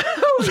 What the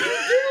hell are you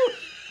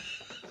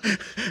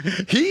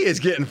doing? He is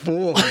getting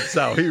full of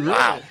himself. He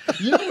really.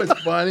 You know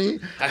what's funny?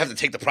 I have to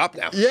take the prop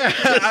now. Yeah,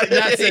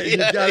 that's it. You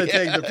got to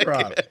take the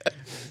prop.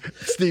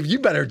 Steve, you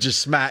better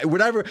just smack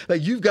whatever.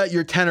 Like you've got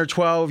your 10 or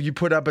 12 you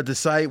put up at the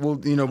site. Well,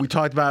 we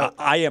talked about.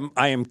 I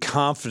am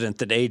confident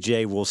that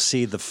AJ will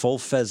see the full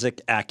Fezzik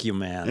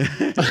acumen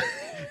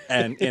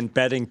and in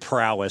betting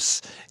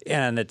prowess,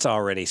 and it's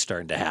already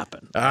starting to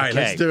happen. All right,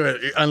 let's do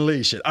it.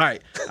 Unleash it. All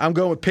right, I'm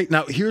going with pick.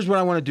 Now, here's what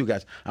I want to do,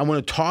 guys. I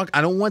want to talk.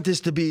 I don't want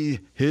this to be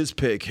his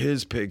pick,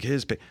 his pick,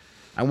 his pick.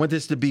 I want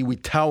this to be we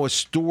tell a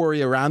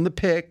story around the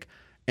pick,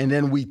 and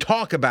then we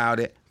talk about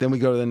it. Then we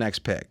go to the next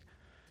pick.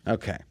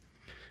 Okay.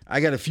 I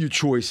got a few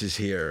choices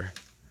here.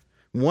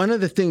 One of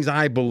the things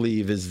I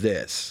believe is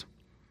this.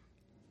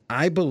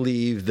 I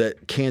believe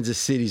that Kansas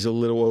City's a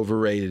little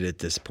overrated at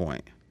this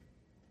point.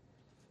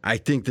 I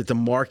think that the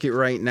market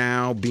right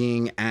now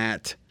being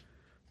at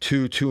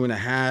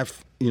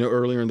 2.5,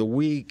 earlier in the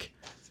week,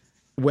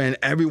 when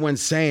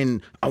everyone's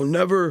saying, I'll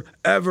never,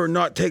 ever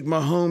not take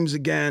Mahomes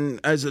again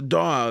as a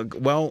dog.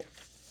 Well,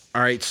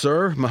 all right,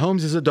 sir,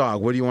 Mahomes is a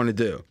dog. What do you want to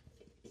do?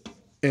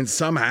 And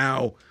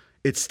somehow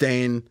it's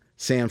staying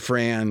San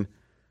Fran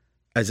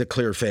as a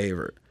clear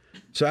favorite.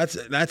 So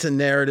that's a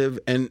narrative.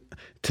 And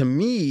to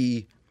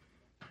me,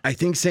 I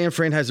think San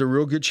Fran has a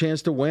real good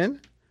chance to win.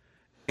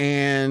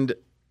 And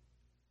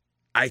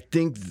I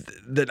think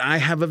that I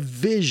have a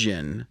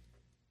vision.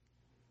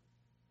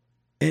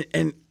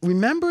 And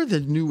remember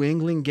the New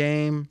England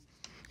game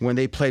when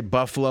they played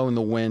Buffalo in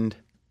the wind?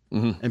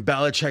 Mm-hmm. And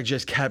Belichick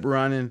just kept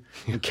running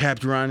and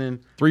kept running.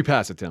 3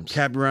 pass attempts.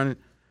 Kept running.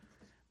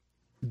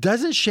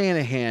 Doesn't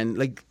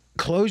Shanahan,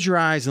 close your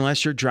eyes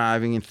unless you're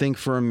driving and think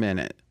for a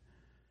minute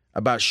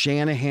about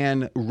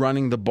Shanahan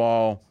running the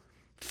ball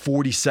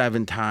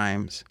 47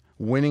 times,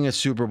 winning a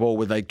Super Bowl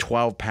with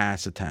 12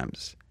 pass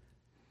attempts.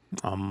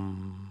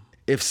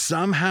 If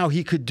somehow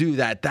he could do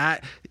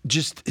that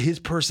just his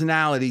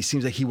personality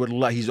seems like he would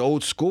like. He's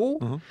old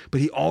school,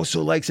 but he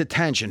also likes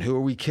attention. Who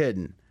are we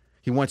kidding?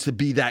 He wants to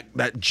be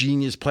that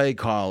genius play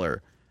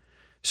caller.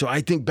 So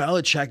I think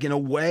Belichick, in a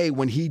way,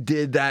 when he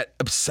did that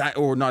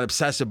not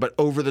obsessive, but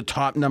over the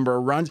top number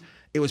of runs,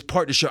 it was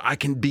part to show I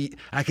can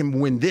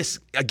win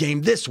a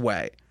game this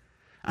way.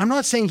 I'm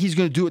not saying he's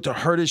going to do it to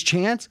hurt his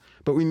chance,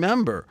 but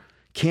remember,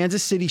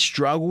 Kansas City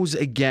struggles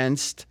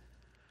against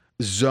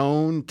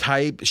zone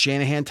type,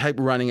 Shanahan type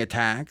running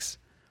attacks.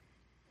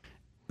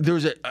 We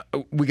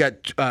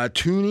got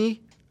Tooney,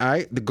 all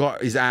right, the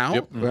guard is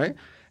out, right?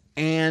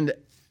 And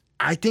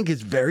I think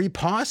it's very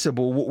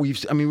possible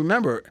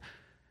remember,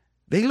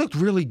 they looked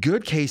really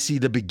good, KC,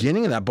 the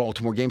beginning of that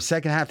Baltimore game.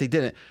 Second half, they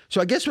didn't.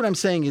 So I guess what I'm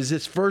saying is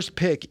this first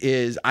pick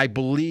is I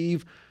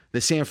believe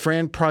that San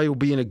Fran probably will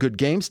be in a good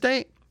game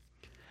state.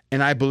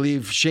 And I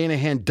believe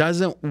Shanahan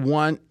doesn't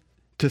want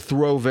to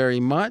throw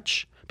very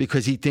much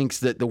because he thinks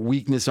that the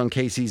weakness on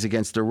KC is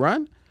against the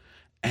run.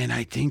 And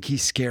I think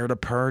he's scared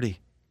of Purdy.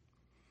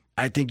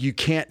 I think you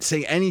can't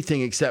say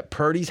anything except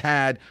Purdy's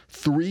had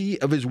 3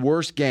 of his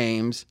worst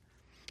games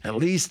at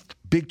least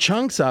big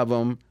chunks of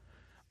them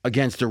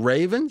against the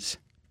Ravens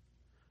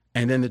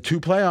and then the 2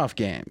 playoff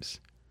games.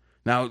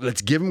 Now,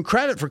 let's give him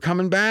credit for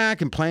coming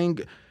back and playing.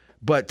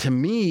 But to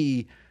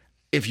me,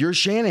 if you're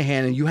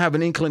Shanahan and you have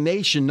an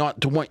inclination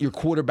not to want your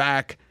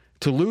quarterback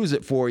to lose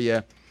it for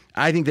you,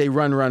 I think they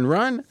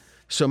run.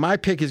 So my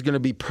pick is going to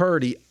be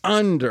Purdy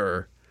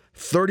under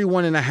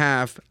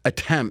 31.5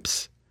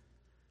 attempts.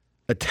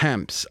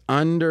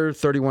 Under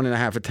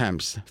 31.5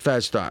 attempts.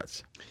 Fez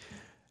thoughts?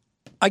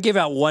 I gave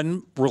out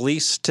one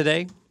release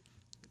today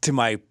to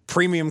my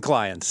premium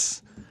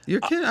clients.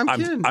 You're kidding? I'm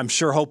kidding. I'm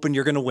sure hoping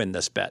you're going to win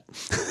this bet.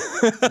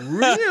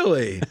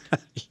 Really?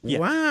 Yeah.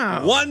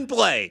 Wow. One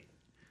play.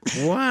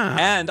 Wow.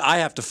 And I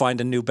have to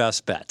find a new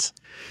best bet.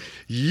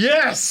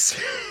 Yes.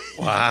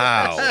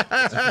 Wow.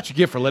 That's what you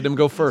get for letting him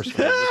go first.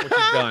 Man. Look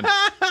what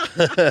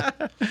you've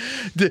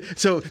done.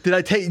 So did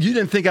I take? You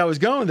didn't think I was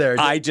going there?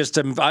 I just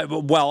am. I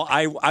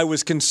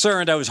was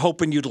concerned. I was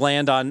hoping you'd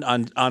land on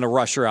a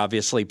rusher,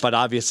 obviously, but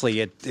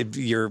obviously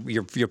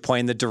you're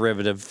playing the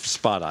derivative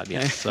spot on.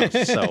 Yes.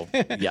 So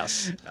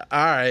yes.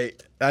 All right.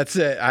 That's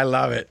it. I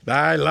love it.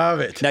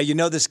 Now, you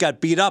know this got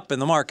beat up in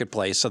the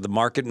marketplace, so the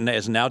market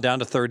is now down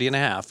to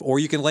 30.5, or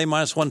you can lay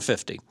minus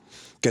 150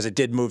 because it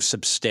did move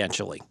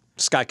substantially.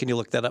 Scott, can you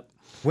look that up?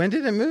 When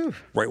did it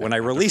move? Right when I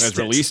released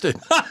it. Released it.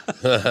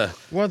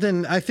 Well,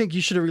 then I think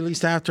you should have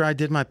released after I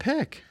did my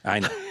pick. I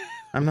know.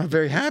 I'm not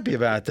very happy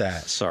about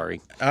that.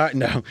 Sorry.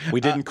 No.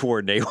 We didn't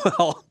coordinate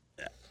well.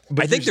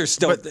 I think there's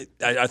still a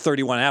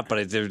 31.5,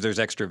 but there's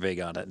extra vig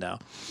on it now.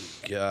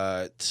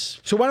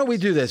 So why don't we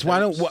do this? Why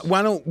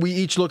don't we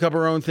each look up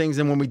our own things,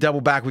 and when we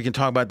double back, we can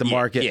talk about the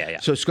market. Yeah.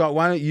 So Scott,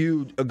 why don't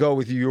you go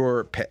with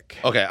your pick?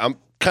 Okay, I'm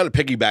kind of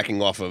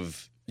piggybacking off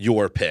of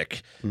your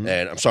pick, and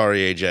I'm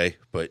sorry, AJ,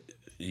 but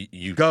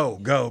you go.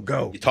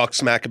 You talk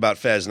smack about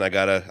Fez, and I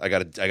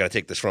gotta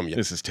take this from you.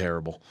 This is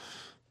terrible.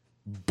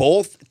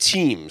 Both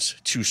teams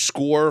to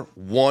score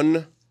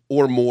 1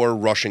 or more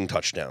rushing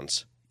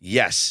touchdowns.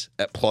 Yes,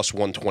 at plus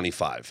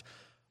 125.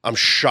 I'm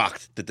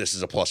shocked that this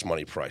is a plus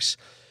money price.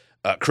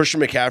 Christian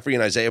McCaffrey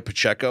and Isaiah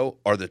Pacheco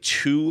are the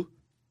 2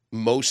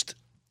 most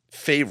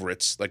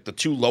favorites, like the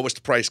 2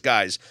 lowest priced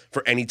guys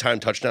for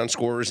anytime touchdown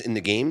scorers in the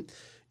game.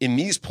 In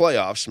these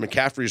playoffs,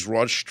 McCaffrey's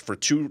rushed for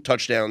 2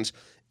 touchdowns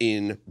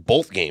in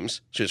both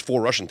games. So he has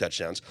 4 rushing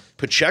touchdowns.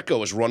 Pacheco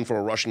has run for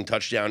a rushing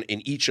touchdown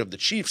in each of the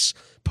Chiefs'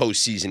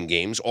 postseason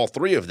games, all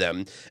 3 of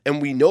them. And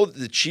we know that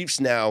the Chiefs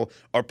now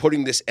are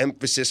putting this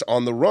emphasis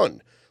on the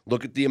run.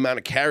 Look at the amount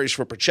of carries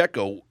for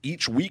Pacheco.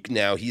 Each week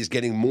now, he's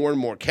getting more and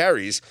more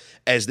carries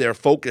as they're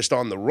focused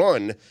on the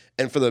run.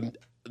 And for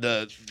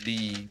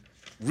the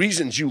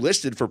reasons you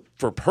listed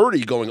for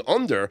Purdy going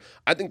under,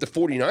 I think the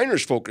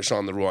 49ers focus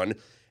on the run.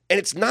 And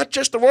it's not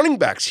just the running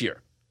backs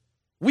here.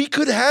 We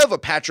could have a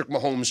Patrick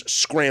Mahomes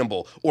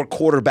scramble or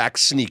quarterback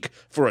sneak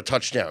for a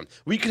touchdown.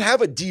 We could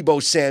have a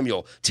Deebo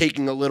Samuel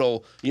taking a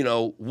little,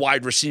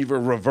 wide receiver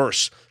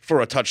reverse for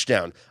a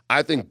touchdown.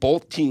 I think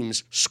both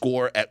teams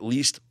score at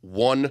least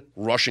 1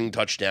 rushing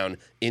touchdown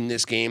in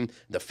this game.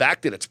 The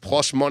fact that it's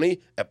plus money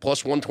at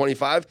plus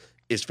 125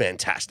 is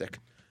fantastic.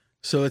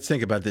 So let's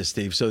think about this,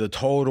 Steve. So the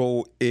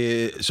total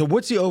is – so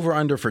what's the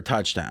over-under for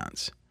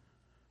touchdowns?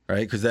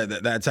 Right, because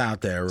that's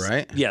out there,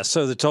 right? Yeah,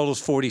 so the total's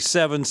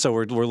 47, so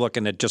we're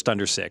looking at just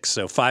under 6.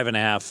 So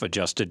 5.5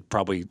 adjusted,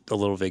 probably a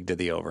little vig to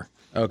the over.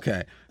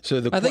 Okay. So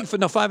I think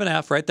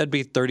 5.5, right? That'd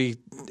be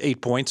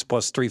 38 points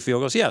plus 3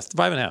 field goals. Yeah,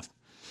 5.5.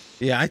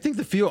 Yeah, I think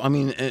the field. I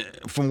mean,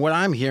 from what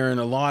I'm hearing,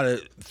 a lot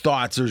of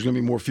thoughts there's going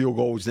to be more field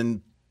goals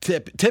than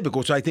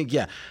typical. So I think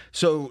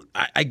So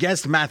I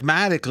guess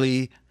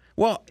mathematically,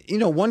 well,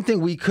 one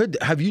thing we could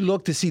have you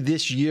looked to see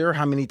this year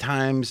how many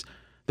times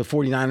the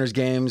 49ers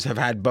games have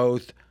had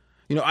both.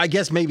 I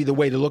guess maybe the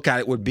way to look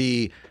at it would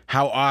be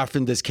how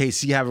often does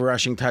KC have a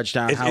rushing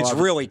touchdown? It's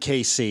really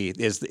KC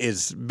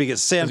is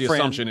because San Fran. The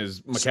assumption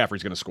is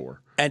McCaffrey's going to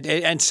score,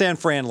 and San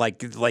Fran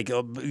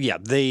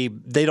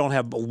they don't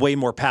have way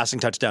more passing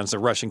touchdowns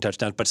than rushing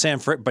touchdowns, but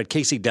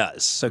KC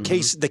does. So the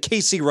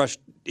KC rush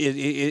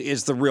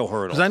is the real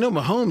hurdle. Because I know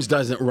Mahomes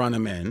doesn't run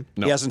him in.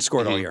 No. He hasn't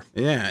scored all year.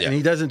 Yeah, and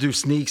he doesn't do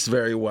sneaks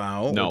very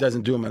well. No. He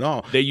doesn't do them at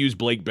all. They use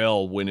Blake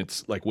Bell when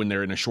it's like when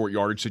they're in a short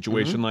yardage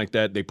situation like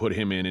that. They put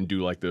him in and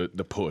do like the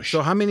push.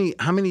 So how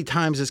many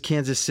times has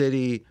Kansas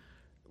City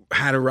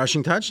had a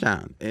rushing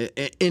touchdown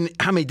in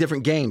how many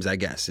different games? I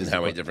guess in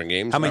how many different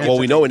games? How many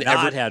we know in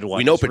every had one.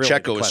 We know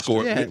Pacheco has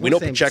scored. Yeah, we know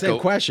same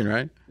question,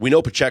 right? We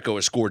know Pacheco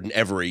has scored in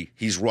every.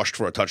 He's rushed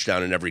for a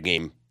touchdown in every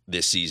game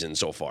this season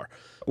so far.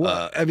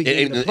 Well, in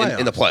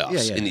the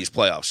playoffs, in these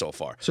playoffs so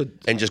far. So,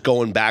 and just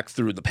going back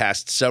through the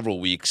past several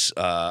weeks,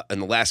 in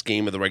the last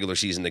game of the regular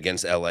season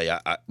against LA,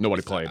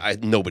 nobody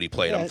played. Nobody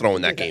played. I'm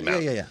throwing that game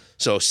out. Yeah.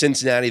 So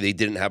Cincinnati, they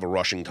didn't have a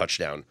rushing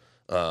touchdown.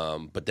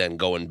 But then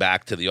going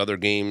back to the other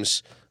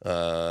games,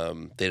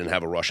 they didn't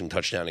have a rushing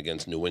touchdown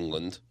against New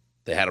England.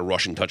 They had a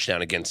rushing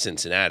touchdown against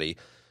Cincinnati.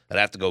 I'd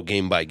have to go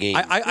game by game.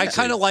 I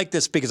kind of like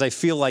this because I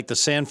feel like the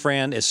San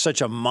Fran is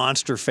such a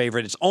monster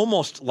favorite. It's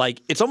almost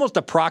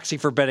a proxy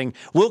for betting.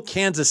 Will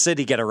Kansas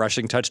City get a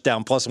rushing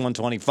touchdown plus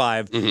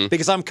 125?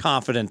 Because I'm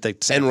confident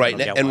that San Fran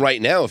will get one.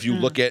 Right now, if you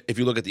look at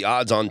the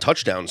odds on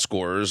touchdown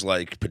scorers,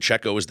 like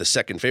Pacheco is the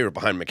second favorite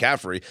behind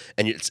McCaffrey,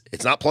 and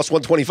it's not plus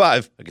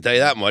 125. I can tell you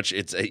that much.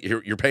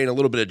 You're paying a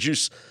little bit of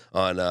juice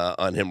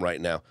on him right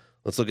now.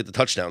 Let's look at the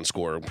touchdown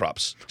score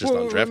props just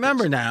on DraftKings.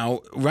 Remember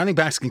now, running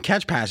backs can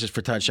catch passes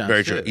for touchdowns.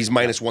 Very true. He's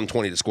minus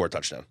 120 to score a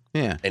touchdown.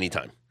 Yeah.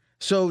 Anytime.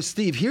 So,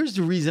 Steve, here's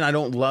the reason I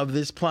don't love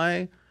this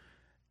play.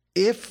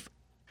 If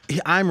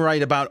I'm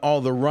right about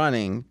all the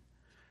running,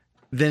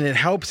 then it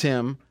helps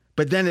him,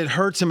 but then it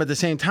hurts him at the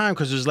same time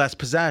because there's less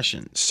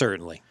possessions.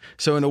 Certainly.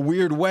 So in a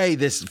weird way,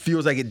 this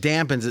feels like it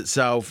dampens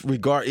itself.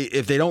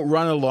 If they don't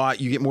run a lot,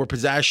 you get more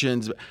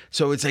possessions.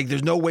 So it's like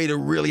there's no way to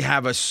really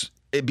have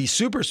it'd be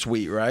super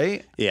sweet,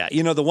 right? Yeah.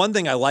 The one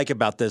thing I like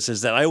about this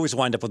is that I always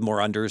wind up with more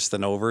unders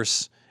than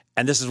overs.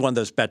 And this is one of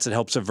those bets that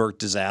helps avert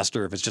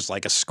disaster if it's just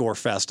like a score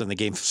fest and the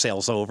game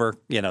sails over.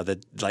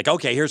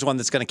 Okay, here's one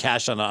that's going to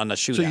cash on a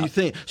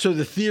shootout. So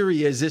the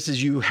theory is this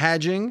is you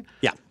hedging.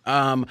 Yeah.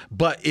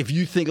 But if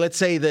you think, let's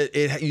say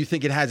that you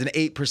think it has an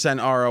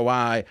 8%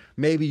 ROI,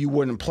 maybe you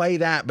wouldn't play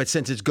that. But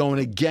since it's going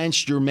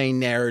against your main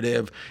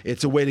narrative,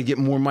 it's a way to get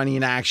more money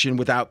in action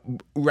without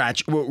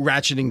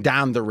ratcheting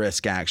down the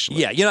risk.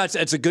 Actually, yeah,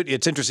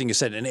 it's interesting you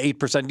said an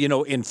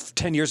 8%. In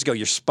 10 years ago,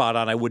 you're spot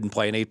on. I wouldn't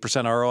play an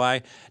 8%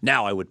 ROI.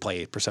 Now I would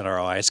play 8%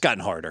 ROI. It's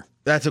gotten harder.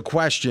 That's a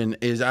question.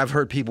 I've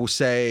heard people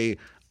say.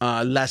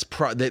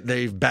 That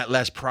they've bet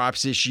less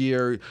props this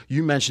year.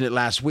 You mentioned it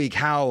last week.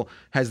 How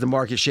has the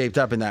market shaped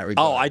up in that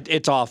regard?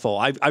 It's awful.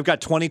 I've got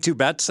 22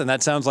 bets, and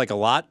that sounds like a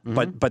lot,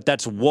 but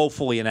that's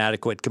woefully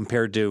inadequate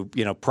compared to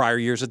prior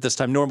years at this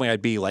time. Normally,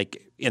 I'd be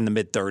like in the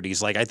mid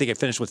 30s. Like I think I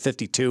finished with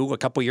 52 a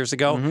couple years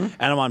ago, and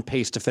I'm on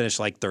pace to finish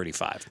like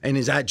 35. And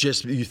is that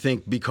just you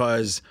think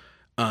because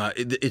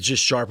it's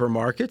just sharper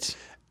markets?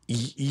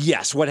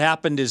 Yes. What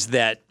happened is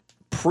that.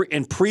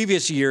 In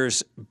previous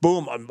years,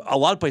 boom, a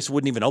lot of places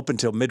wouldn't even open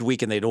until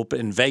midweek, and they'd open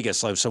in Vegas.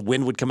 So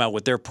Wynn would come out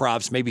with their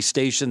props, maybe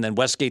Station, then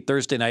Westgate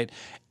Thursday night.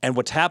 And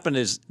what's happened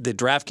is the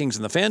DraftKings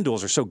and the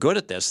FanDuels are so good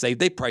at this. They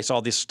price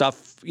all this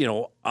stuff,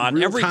 on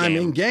real every time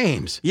game. In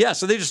games. Yeah,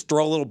 so they just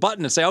throw a little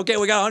button and say, okay,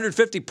 we got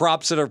 150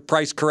 props that are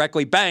priced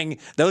correctly. Bang,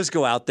 those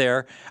go out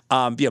there,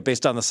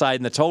 based on the side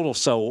and the total.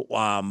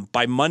 So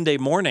by Monday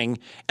morning,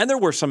 and there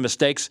were some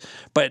mistakes,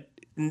 but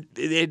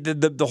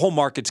the whole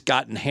market's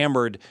gotten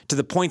hammered to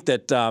the point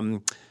that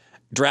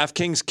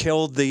DraftKings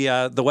killed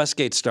the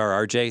Westgate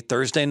Star, RJ.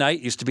 Thursday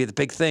night used to be the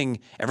big thing.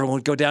 Everyone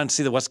would go down and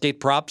see the Westgate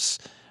props.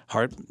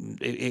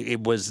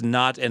 It was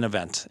not an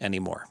event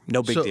anymore.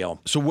 No big deal.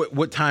 So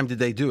what time did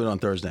they do it on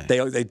Thursday?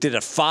 They did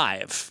it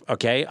 5.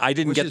 Okay, I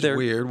didn't get there.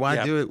 Which is weird.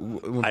 Why do it?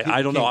 When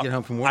I don't know. Get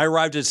home from work? I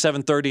arrived at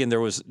 7:30 and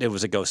it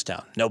was a ghost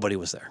town. Nobody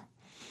was there.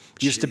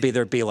 Used to be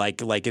there'd be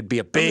like it'd be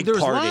a big there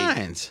was party.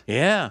 Lines.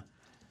 Yeah.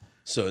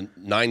 So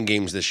 9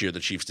 games this year,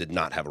 the Chiefs did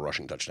not have a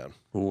rushing touchdown.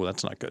 Ooh,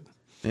 that's not good.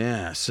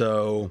 Yeah.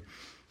 So,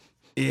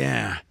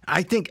 yeah,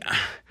 I think.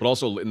 But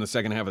also in the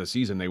second half of the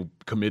season, they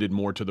committed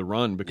more to the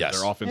run because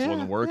their offense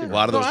wasn't working. A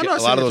lot of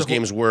those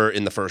games were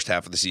in the first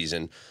half of the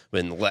season.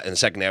 But in the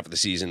second half of the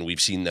season,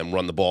 we've seen them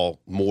run the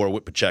ball more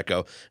with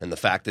Pacheco, and the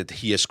fact that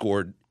he has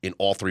scored in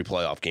all 3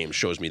 playoff games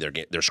shows me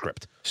their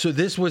script. So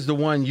this was the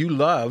one you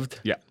loved.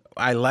 Yeah,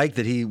 I like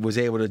that he was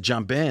able to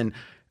jump in.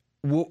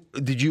 Well,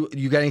 did you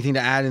got anything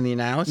to add in the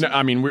analysis? No,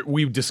 I mean,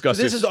 we've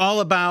discussed this is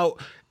all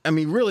about. I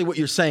mean, really, what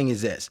you're saying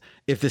is this: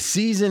 if the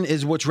season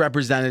is what's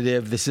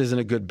representative, this isn't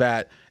a good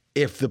bet.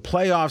 If the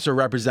playoffs are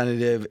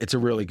representative, it's a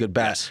really good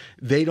bet. Yes.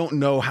 They don't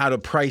know how to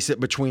price it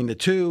between the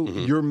two.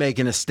 You're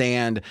making a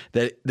stand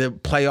that the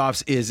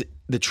playoffs is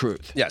the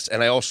truth. Yes,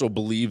 and I also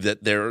believe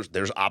that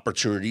there's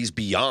opportunities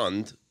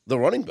beyond the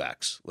running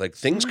backs. Like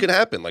things could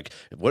happen. Like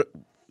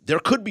there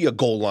could be a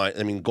goal line.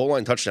 I mean, goal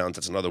line touchdowns,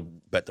 that's another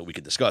bet that we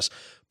could discuss.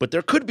 But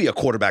there could be a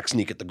quarterback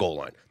sneak at the goal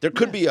line. There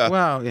could be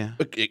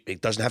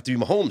it doesn't have to be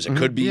Mahomes. It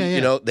could be,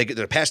 they get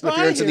their pass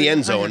interference in the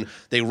end zone.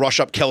 They rush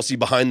up Kelsey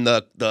behind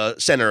the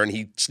center and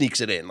he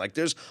sneaks it in. Like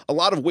there's a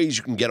lot of ways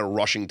you can get a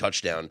rushing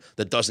touchdown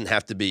that doesn't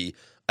have to be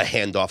a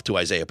handoff to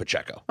Isaiah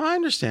Pacheco. I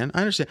understand.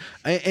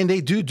 And they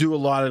do a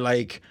lot of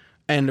like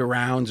end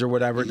arounds or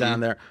whatever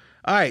down there.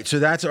 All right, so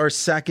that's our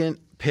second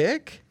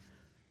pick.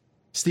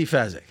 Steve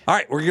Fezzik. All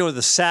right, we're going to go to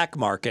the sack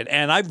market.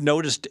 And I've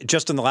noticed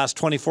just in the last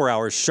 24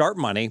 hours, sharp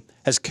money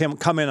has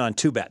come in on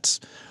 2 bets.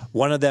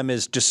 One of them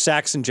is just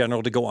sacks in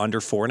general to go under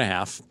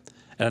 4.5.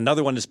 And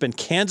another one has been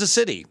Kansas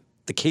City,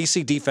 the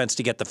KC defense,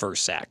 to get the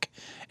first sack.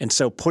 And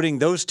so putting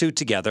those two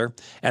together,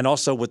 and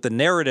also with the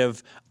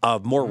narrative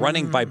of more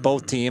running by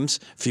both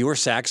teams, fewer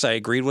sacks, I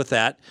agreed with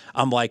that.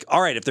 I'm like,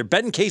 all right, if they're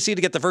betting KC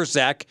to get the first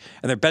sack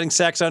and they're betting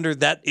sacks under,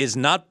 that is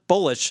not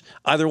bullish,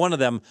 either one of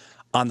them,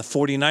 on the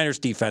 49ers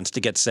defense to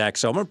get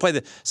sacks. So I'm going to play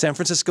the San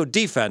Francisco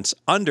defense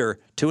under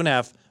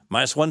 2.5,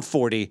 minus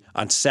 140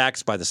 on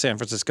sacks by the San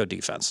Francisco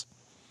defense.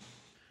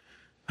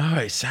 All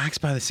right, sacks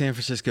by the San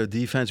Francisco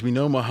defense. We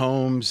know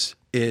Mahomes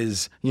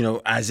is,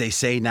 as they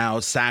say now,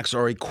 sacks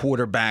are a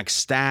quarterback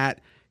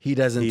stat. He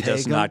doesn't He take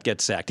does them. not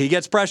get sacked. He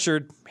gets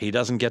pressured. He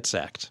doesn't get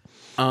sacked.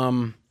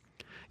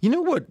 You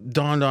know what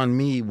dawned on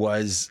me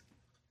was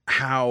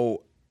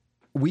how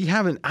I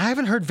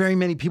haven't heard very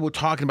many people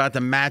talking about the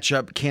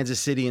matchup Kansas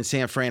City and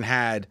San Fran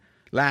had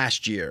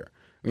last year.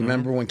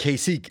 Remember when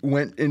KC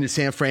went into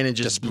San Fran and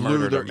just blew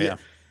murdered their, them,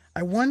 yeah.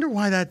 I wonder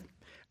why that,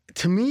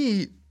 to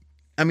me,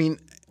 I mean,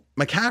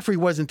 McCaffrey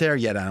wasn't there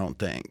yet, I don't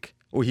think.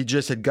 Or he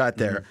just had got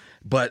there.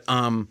 But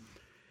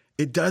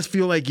it does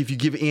feel like if you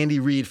give Andy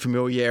Reid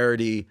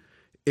familiarity,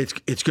 it's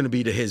going to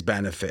be to his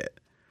benefit.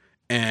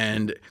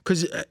 And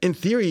because in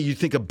theory, you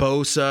think of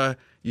Bosa,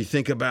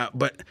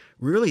 but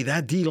really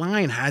that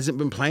D-line hasn't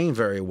been playing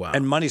very well.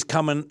 And money's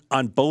coming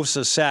on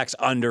Bosa's sacks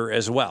under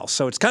as well.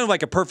 So it's kind of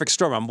like a perfect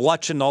storm. I'm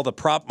watching all the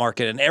prop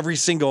market, and every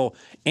single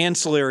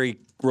ancillary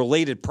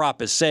related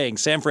prop is saying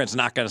San Fran's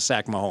not going to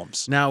sack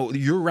Mahomes. Now,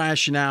 your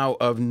rationale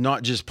of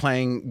not just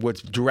playing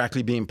what's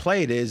directly being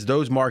played is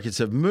those markets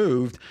have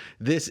moved.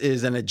 This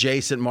is an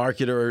adjacent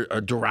market or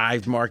a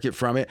derived market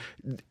from it.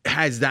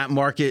 Has that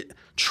market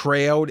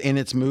trailed in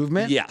its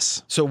movement?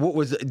 Yes. So what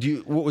was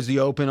the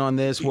open on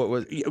this? What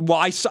was?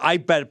 Well, I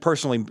bet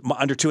personally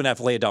under 2.5,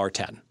 lay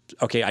 $1.10.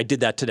 Okay, I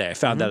did that today. I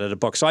found that at a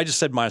book. So I just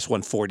said minus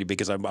 140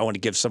 because I want to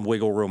give some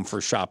wiggle room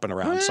for shopping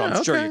around. So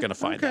I'm sure you're going to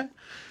find that.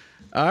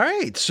 All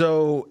right.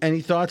 So,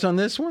 any thoughts on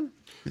this one?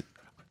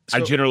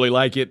 I generally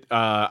like it.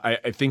 I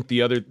think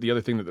the other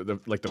thing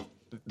that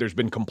there's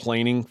been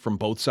complaining from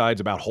both sides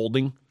about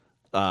holding.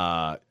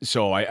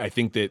 So I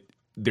think that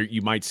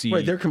you might see.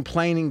 Wait, they're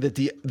complaining that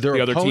the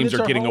other teams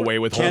are getting away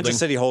with holding. Kansas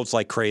City holds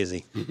like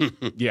crazy.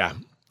 Yeah.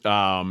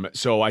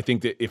 So I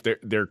think that if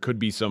there could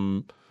be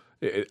some.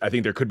 I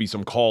think there could be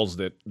some calls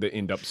that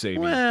end up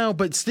saving. Well,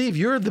 but Steve,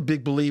 you're the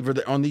big believer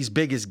that on these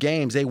biggest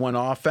games, they want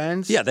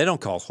offense. Yeah, they don't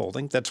call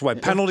holding. That's why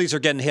penalties are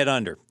getting hit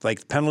under.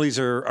 Like penalties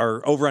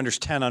are over-unders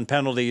 10 on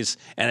penalties,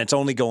 and it's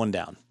only going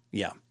down.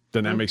 Yeah.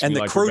 Then that makes And me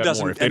the like crew to bet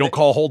doesn't- more. If they and don't the-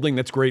 call holding,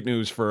 that's great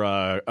news for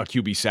a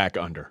QB sack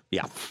under.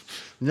 Yeah.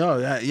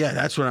 No,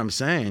 that's what I'm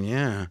saying.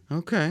 Yeah.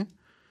 Okay.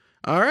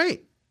 All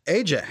right.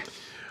 AJ.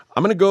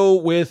 I'm going to go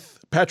with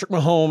Patrick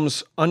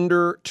Mahomes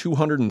under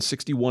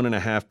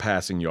 261.5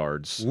 passing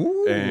yards.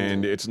 Ooh.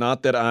 And it's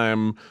not that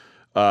I'm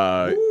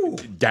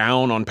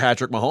down on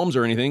Patrick Mahomes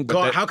or anything. But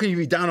God, how can you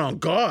be down on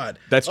God?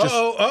 That's just-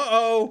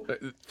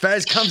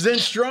 Fez comes in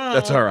strong.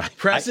 That's all right.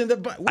 Pressing the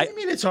button. What do you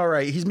mean it's all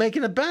right? He's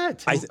making a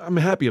bet. I'm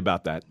happy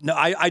about that. No,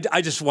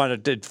 I just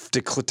wanted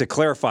to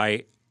clarify.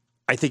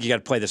 I think you got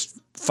to play this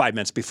 5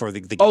 minutes before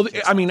the game. Oh,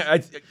 I mean,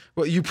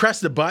 Well, you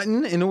press the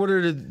button in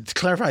order to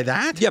clarify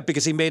that? Yeah,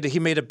 because he made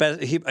a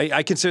bet.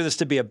 I consider this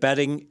to be a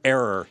betting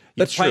error.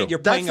 That's true. You're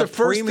playing That's a the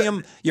first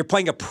premium. You're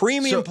playing a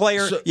premium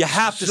player. You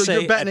have to so say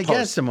you're betting at post.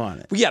 against him on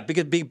it. Yeah,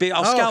 because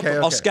I'll scalp him. okay.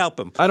 I'll scalp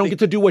him. I don't get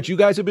to do what you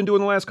guys have been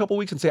doing the last couple of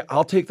weeks and say,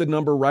 I'll take the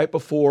number right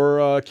before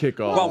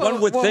kickoff. Well,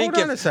 one would well, think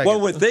hold on a second.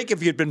 one would think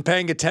if you'd been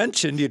paying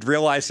attention, you'd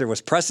realize there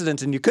was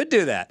precedent and you could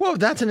do that. Well,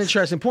 that's an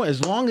interesting point.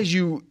 As long as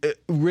you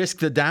risk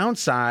the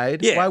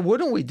downside, Yeah. why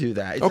wouldn't we do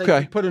that? It's Okay.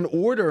 like you put an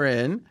order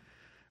in,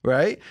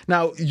 right?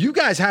 Now, you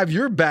guys have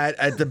your bet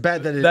at the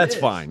bet that it That's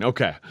is. fine.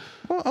 Okay.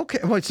 Well, okay.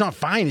 Well, it's not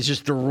fine. It's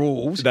just the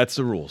rules. That's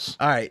the rules.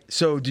 All right.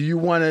 So do you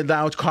want to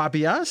now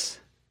copy us?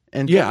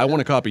 And Yeah, I want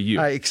to copy you.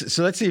 All right.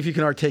 So let's see if you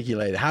can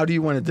articulate it. How do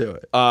you want to do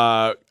it?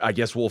 I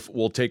guess we'll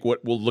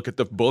look at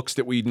the books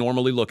that we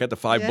normally look at, the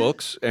 5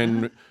 books,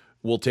 and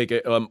we'll take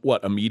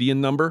a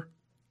median number.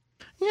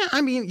 Yeah,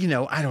 I mean,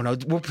 I don't know.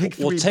 We'll pick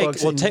 3 We'll take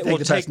books. we'll and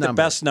take the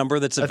best number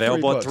that's At 3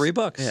 available books. at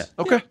 $3. Yeah.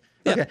 Okay.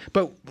 Okay,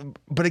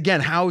 but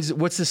again,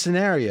 what's the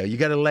scenario? You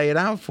got to lay it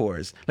out for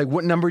us. Like,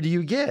 what number do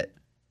you get?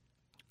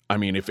 I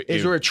mean, if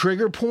Is there a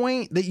trigger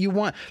point that you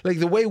want? Like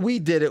the way we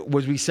did it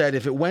was we said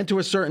if it went to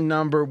a certain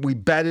number, we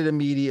bet it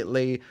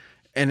immediately,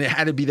 and it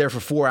had to be there for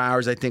 4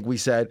 hours, I think we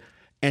said.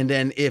 And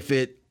then if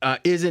it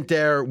isn't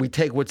there, we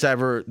take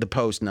whatever the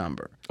post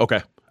number.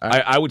 Okay.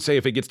 I would say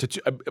if it gets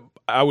to,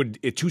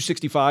 at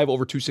 265,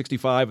 over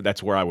 265,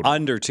 that's where I would.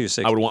 Under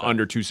 265. I would want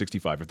under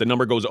 265. If the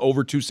number goes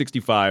over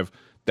 265,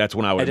 that's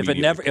when I would. And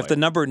if the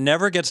number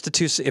never gets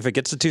to if it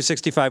gets to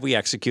 265, we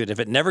execute.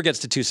 If it never gets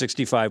to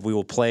 265, we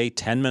will play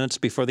 10 minutes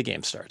before the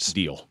game starts.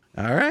 Deal.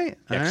 All right.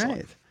 Excellent. All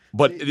right.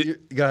 But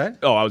Go ahead.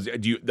 oh, I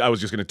was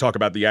just going to talk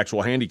about the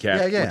actual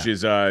handicap, Yeah. which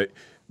is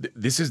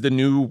this is the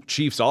new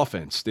Chiefs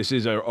offense. This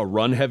is a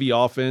run-heavy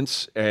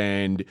offense,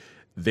 and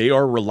they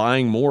are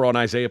relying more on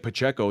Isaiah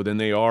Pacheco than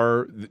they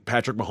are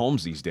Patrick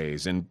Mahomes these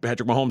days. And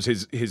Patrick Mahomes,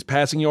 his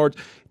passing yards,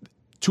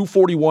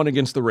 241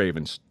 against the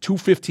Ravens,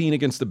 215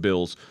 against the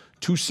Bills,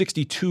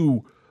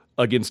 262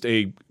 against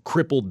a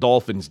crippled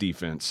Dolphins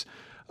defense.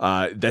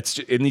 That's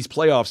in these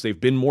playoffs. They've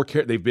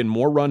been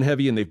more run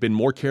heavy, and they've been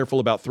more careful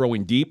about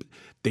throwing deep.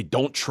 They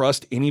don't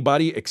trust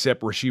anybody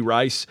except Rashee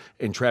Rice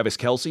and Travis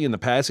Kelce in the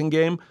passing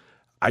game.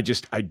 I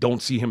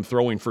don't see him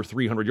throwing for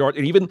 300 yards.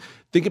 And even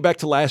thinking back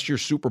to last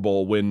year's Super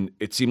Bowl when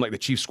it seemed like the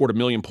Chiefs scored 1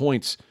 million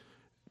points,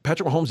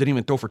 Patrick Mahomes didn't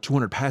even throw for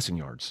 200 passing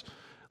yards.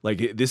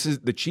 Like this is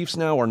the Chiefs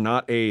now are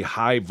not a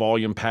high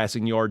volume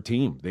passing yard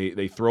team.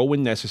 They throw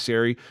when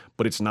necessary,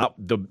 but it's not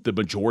the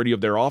majority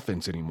of their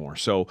offense anymore.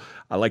 So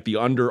I like the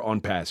under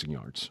on passing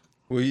yards.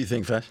 What do you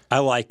think, Fez? I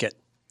like it.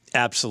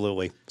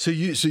 Absolutely. So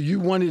you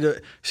wanted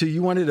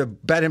to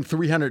bet him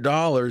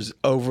 $300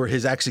 over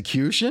his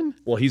execution?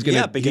 Well,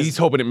 he's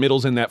hoping it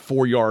middles in that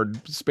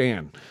 4-yard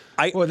span.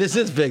 Well, this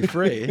is big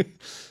free.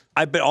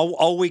 I've been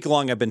all week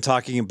long. I've been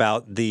talking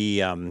about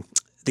the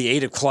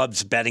 8 of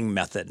clubs betting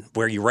method,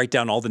 where you write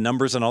down all the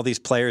numbers on all these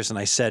players, and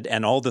I said,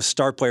 and all the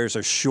star players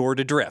are sure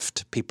to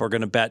drift. People are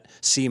going to bet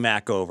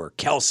C-Mac over,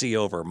 Kelsey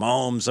over,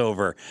 Mahomes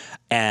over,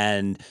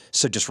 and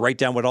so just write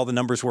down what all the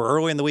numbers were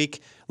early in the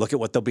week. Look at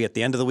what they'll be at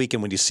the end of the week,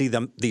 and when you see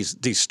them,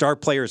 these star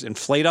players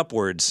inflate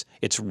upwards,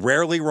 it's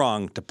rarely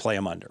wrong to play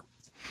them under.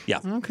 Yeah.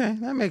 Okay,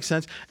 that makes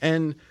sense.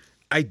 And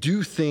I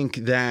do think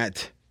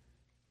that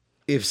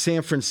if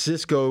San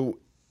Francisco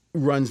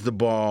runs the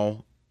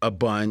ball a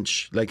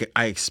bunch, like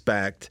I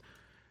expect,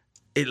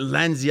 it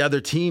lends the other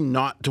team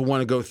not to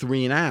want to go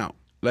 3 and out.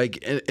 Like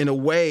in a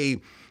way,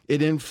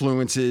 it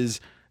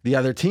influences the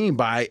other team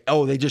by,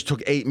 they just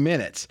took 8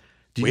 minutes.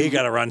 We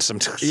got to run some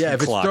Yeah,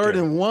 if it's clock 3rd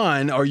here. and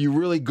 1, are you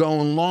really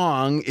going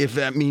long if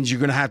that means you're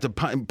going to have to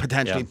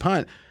potentially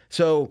punt?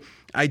 So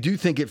I do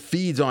think it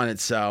feeds on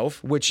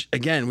itself, which,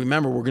 again,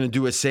 remember, we're going to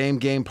do a same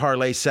game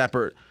parlay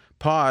separate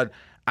pod.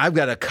 I've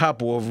got a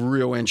couple of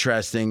real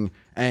interesting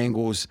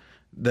angles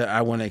that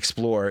I want to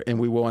explore, and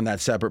we will in that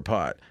separate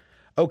pod.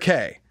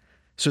 Okay,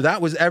 so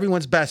that was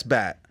everyone's best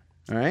bet,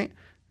 all right?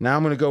 Now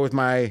I'm going to go with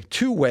my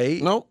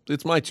 2-weight. No,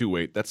 it's my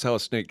 2-weight. That's how a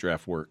snake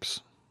draft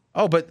works.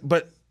 Oh, but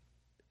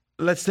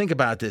let's think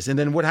about this. And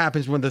then what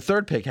happens when the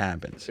 3rd pick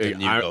happens?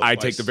 I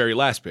take the very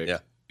last pick. Yeah.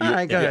 All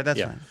right, go ahead.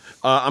 That's fine.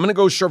 I'm going to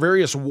go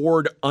Charvarius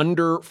Ward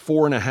under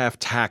 4.5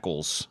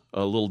 tackles,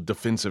 a little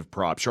defensive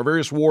prop.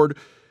 Charvarius Ward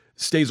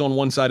stays on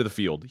one side of the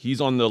field. He's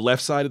on the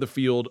left side of the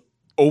field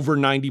over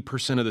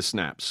 90% of the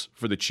snaps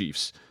for the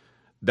Chiefs.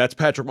 That's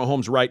Patrick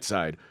Mahomes' right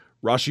side.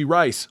 Rashee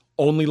Rice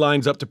only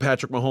lines up to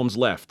Patrick Mahomes'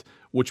 left,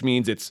 which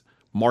means it's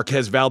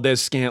Marquez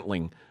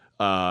Valdez-Scantling,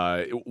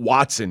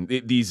 Watson.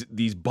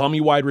 These bummy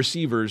wide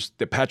receivers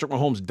that Patrick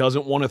Mahomes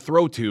doesn't want to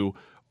throw to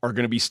are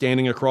going to be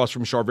standing across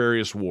from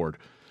Charvarius Ward.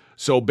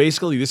 So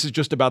basically, this is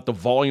just about the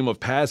volume of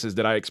passes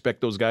that I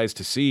expect those guys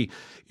to see.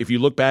 If you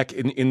look back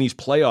in these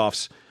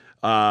playoffs,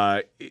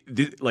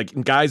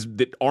 like guys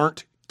that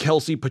aren't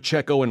Kelsey,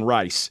 Pacheco, and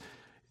Rice,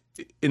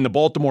 in the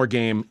Baltimore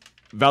game,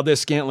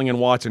 Valdez-Scantling and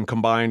Watson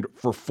combined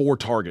for 4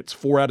 targets.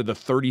 4 out of the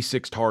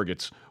 36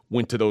 targets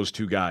went to those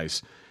 2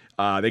 guys.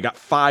 They got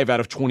 5 out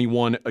of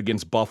 21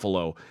 against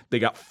Buffalo. They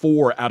got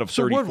 4 out of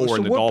 34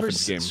 in the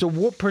Dolphins game. So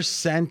what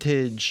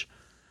percentage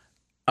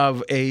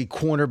of a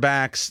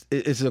cornerback's,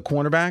 is it a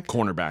cornerback?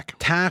 Cornerback.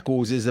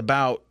 Tackles is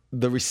about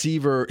the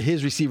receiver,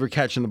 his receiver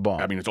catching the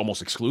ball. I mean, it's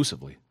almost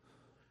exclusively.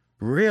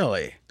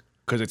 Really?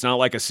 Because it's not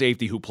like a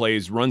safety who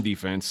plays run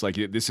defense. Like,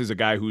 this is a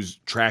guy who's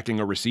tracking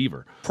a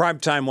receiver.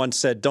 Primetime once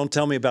said, "Don't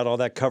tell me about all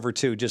that cover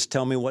 2. Just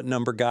tell me what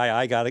number guy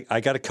I got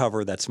to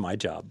cover. That's my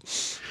job."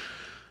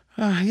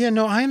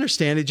 I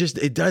understand.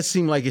 It does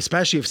seem like,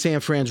 especially if San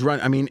Fran's run.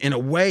 I mean, in a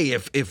way,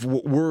 if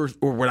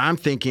what I'm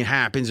thinking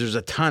happens, there's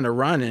a ton of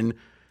running,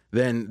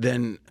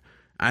 then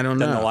I don't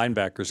know. Then the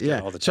linebackers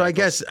get all the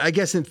tackles. So I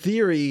guess in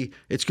theory,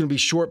 it's going to be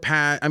short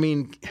pass. I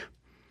mean.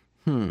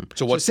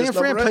 So what's San this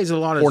Fran number plays at? a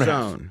lot of 4.5.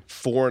 zone.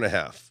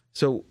 4.5.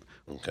 So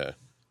Okay.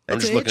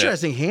 it's an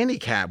interesting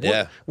handicap.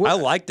 Yeah. I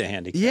like the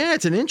handicap. Yeah,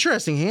 it's an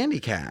interesting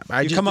handicap.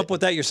 You come up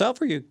with that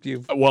yourself, or you?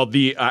 Well,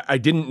 I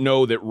didn't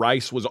know that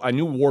Rice was. I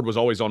knew Ward was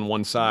always on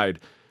one side.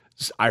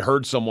 I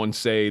heard someone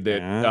say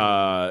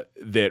that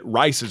that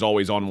Rice is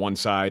always on one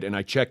side, and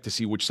I checked to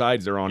see which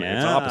sides they're on, and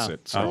it's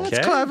opposite. So It's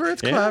clever.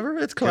 It's clever.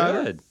 It's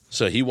clever. Good.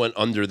 So he went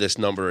under this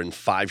number in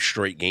 5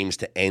 straight games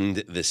to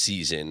end the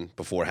season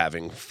before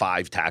having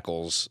 5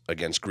 tackles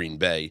against Green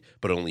Bay,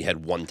 but only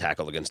had 1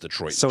 tackle against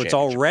Detroit. So it's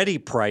already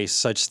priced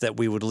such that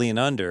we would lean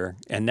under,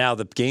 and now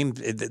the game,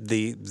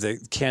 the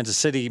Kansas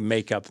City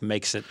makeup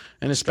makes it,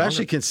 And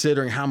especially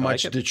considering how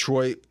much it.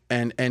 Detroit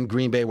and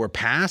Green Bay were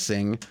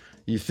passing,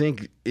 you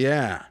think,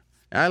 I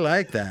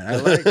like that. I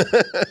like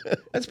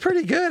That's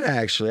pretty good,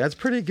 actually. That's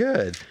pretty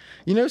good.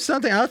 You know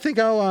something? I think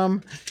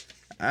I'll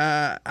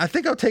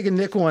take a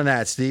nickel on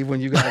that, Steve,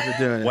 when you guys are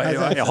doing it.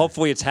 Well,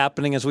 hopefully it's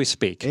happening as we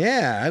speak.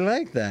 Yeah, I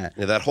like that.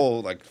 Yeah, that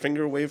whole like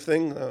finger wave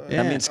thing.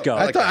 That means go.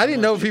 I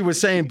didn't know if he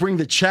was saying bring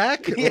the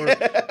check. Or...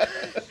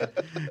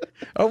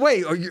 Oh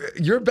wait,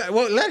 you're bad.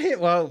 Well, let him.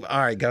 Well, all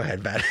right, go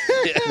ahead, bad.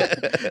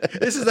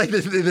 This is like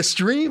the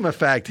stream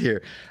effect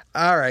here.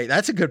 All right,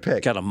 that's a good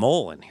pick. Got a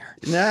mole in here.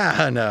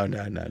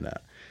 No.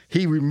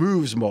 He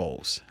removes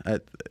moles.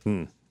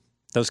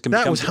 Those can.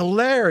 That was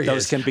hilarious.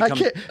 Those can become.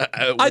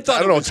 I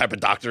don't know what type of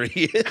doctor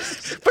he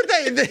is. But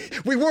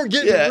we weren't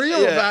getting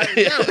real about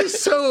it. That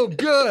was so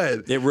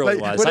good. It really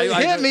was. When it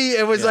hit me,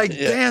 it was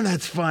damn,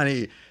 that's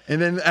funny. And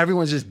then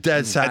everyone's just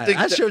dead silent.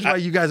 That shows why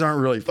you guys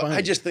aren't really funny.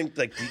 I just think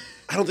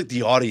I don't think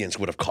the audience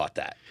would have caught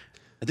that.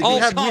 I think we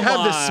have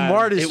the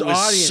smartest it was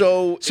audience.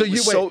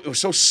 it was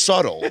so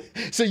subtle.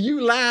 So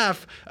you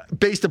laugh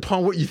based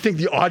upon what you think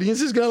the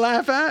audience is going to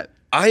laugh at?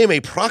 I am a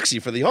proxy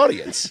for the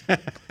audience. All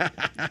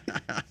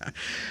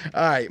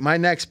right, my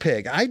next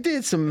pick. I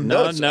did some.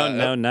 No,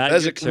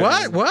 not your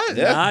turn. What?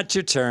 Yeah. Not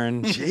your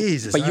turn.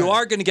 Jesus. But you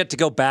are going to get to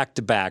go back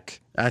to back.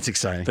 That's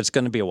exciting. But it's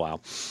going to be a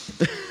while.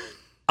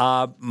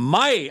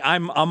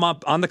 I'm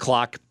up on the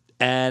clock,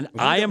 and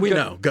I'm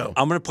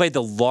going to play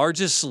the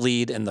largest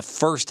lead in the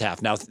first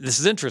half. Now, this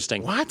is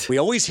interesting. What? We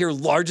always hear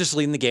largest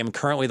lead in the game.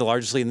 Currently, the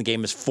largest lead in the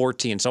game is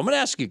 14. So I'm going to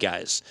ask you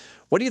guys,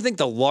 what do you think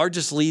the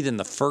largest lead in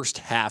the first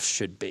half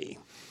should be?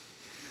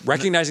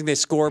 Recognizing they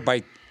score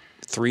by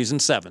 3s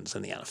and 7s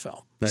in the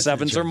NFL.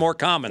 7s are more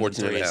common than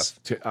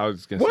 3s. I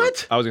was going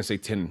to say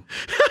 10.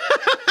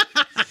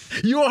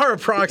 You are a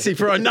proxy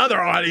for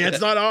another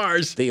audience, not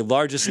ours. The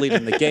largest lead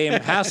in the game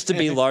has to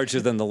be larger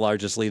than the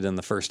largest lead in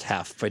the first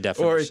half by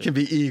definition. Or it can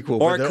be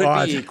equal. Or it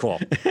could be equal.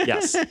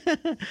 Yes.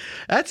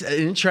 That's an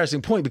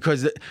interesting point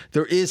because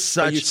there is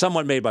such. You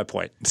somewhat made my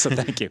point, so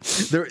thank you.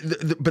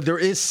 But there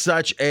is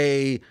such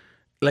a,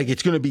 like,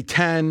 it's going to be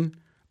 10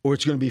 or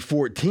it's going to be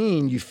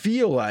 14. You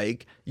feel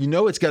like,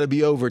 it's got to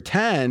be over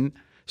 10.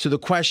 So the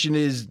question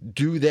is,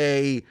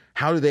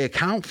 how do they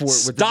account for it?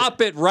 Stop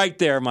it right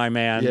there, my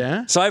man.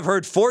 Yeah? So I've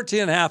heard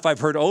 14 and a half, I've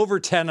heard over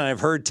 10, and I've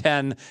heard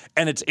 10,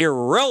 and it's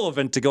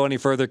irrelevant to go any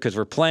further because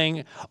we're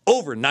playing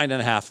over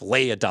 9.5,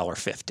 lay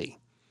 $1.50.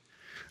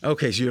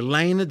 Okay, so you're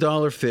laying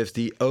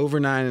 $1.50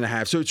 over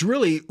 9.5. So it's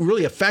really,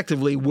 really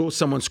effectively, will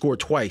someone score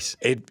twice?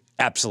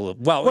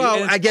 Absolutely. Well,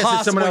 I guess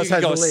if someone else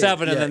has go the lead.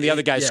 7 and then the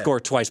other guy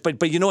score twice.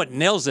 But you know what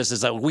nails this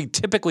is that we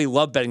typically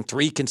love betting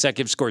 3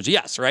 consecutive scores.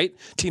 Yes, right?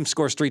 Team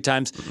scores 3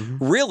 times.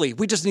 Mm-hmm. Really,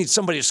 we just need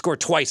somebody to score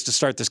twice to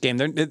start this game.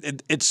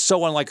 It's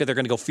so unlikely they're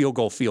going to go field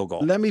goal.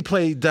 Let me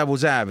play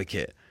devil's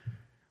advocate.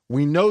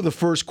 We know the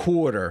first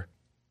quarter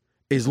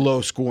is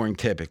low scoring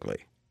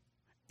typically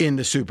in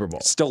the Super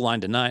Bowl. Still line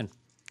to 9.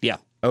 Yeah.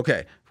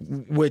 Okay,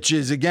 which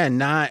is, again,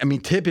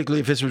 typically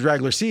if this was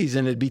regular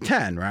season, it'd be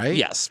 10, right?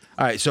 Yes.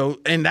 All right, so,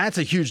 and that's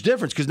a huge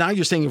difference because now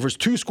you're saying if there's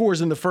 2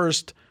 scores in the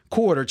first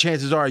quarter,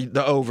 chances are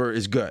the over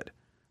is good,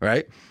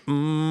 right?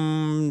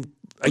 Yes,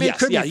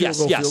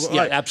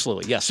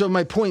 absolutely, yes. So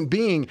my point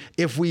being,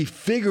 if we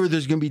figure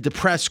there's going to be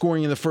depressed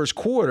scoring in the first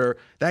quarter,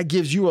 that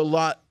gives you a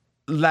lot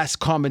less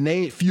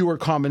fewer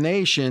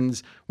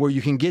combinations where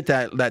you can get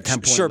that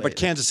 10-point Sure, lead. but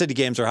Kansas City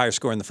games are higher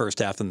scoring in the first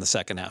half than the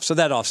second half, so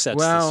that offsets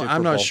the Super Bowl.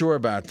 I'm not sure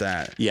about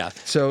that. Yeah.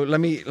 So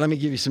let me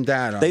give you some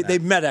data on that.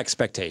 They've met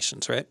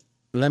expectations, right?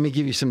 Let me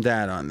give you some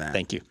data on that.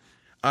 Thank you.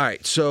 All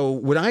right, so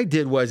what I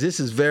did was,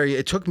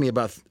 it took me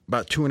about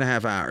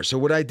 2.5 hours. So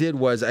what I did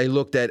was I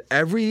looked at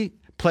every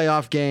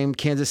playoff game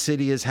Kansas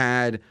City has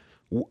had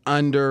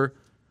under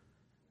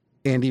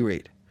Andy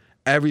Reid.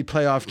 Every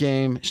playoff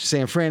game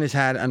San Fran has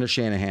had under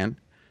Shanahan.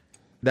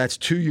 That's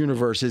 2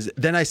 universes.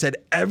 Then I said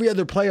every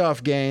other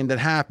playoff game that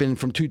happened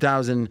from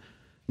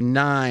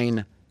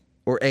 2009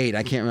 or 8,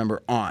 I can't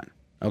remember, on.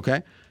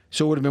 Okay?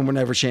 So it would have been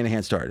whenever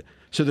Shanahan started.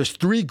 So there's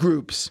 3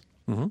 groups.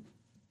 Mm-hmm. All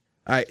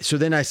right, so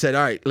then I said,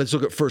 all right, let's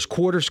look at first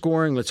quarter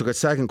scoring. Let's look at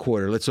second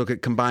quarter. Let's look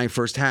at combined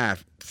first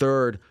half,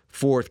 third,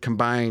 fourth,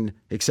 combined,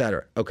 et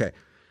cetera. Okay,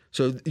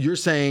 so you're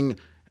saying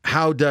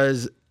how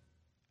does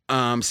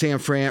San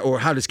Fran or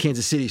how does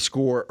Kansas City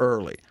score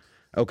early?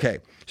 Okay,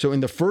 so in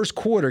the first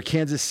quarter,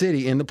 Kansas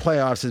City in the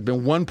playoffs has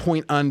been 1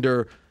 point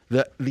under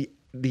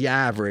the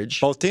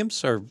average. Both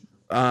teams, or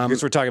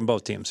because we're talking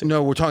both teams?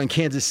 No, we're talking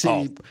Kansas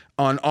City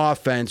on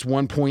offense,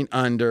 1 point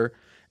under,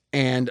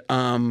 and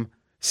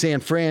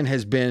San Fran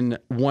has been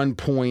 1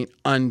 point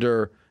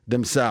under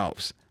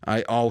themselves.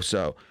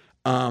 Also.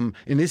 And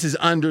this is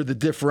under the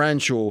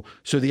differential,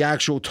 so the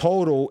actual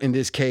total in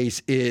this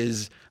case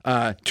is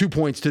 2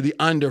 points to the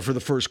under for the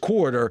first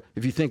quarter,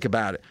 if you think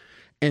about it.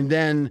 And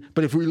then,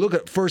 but if we look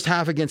at first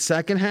half against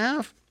second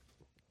half,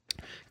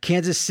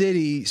 Kansas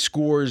City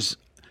scores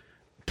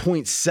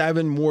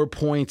 0.7 more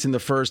points in the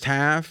first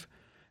half,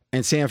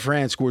 and San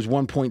Fran scores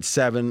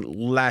 1.7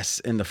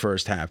 less in the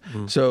first half.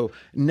 Mm. So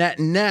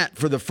net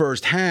for the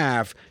first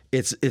half,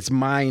 it's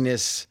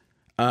minus.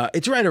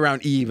 It's right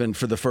around even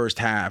for the first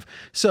half.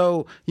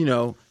 So,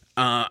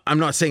 I'm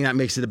not saying that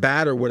makes it a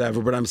bad or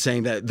whatever, but I'm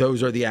saying that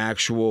those are the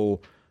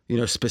actual,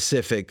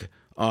 specific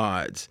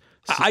odds.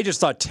 I just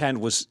thought 10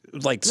 was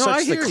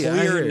such the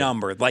clear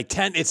number. Like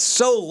 10, it's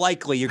so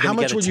likely you're going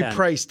to get a 10. How much would you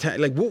price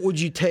 10? Like, what would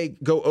you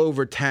go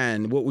over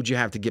 10? What would you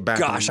have to get back?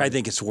 Gosh, I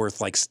think it's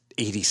worth like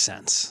 80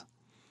 cents.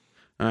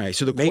 All right,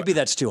 so maybe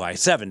that's too high.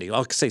 70.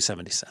 I'll say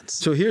 70 cents.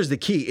 So here's the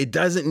key. It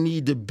doesn't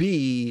need to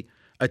be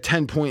a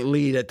 10-point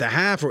lead at the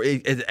half or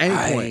at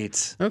any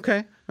point.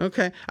 Okay.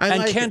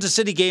 And Kansas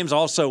City games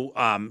also,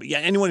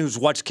 anyone who's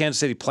watched Kansas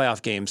City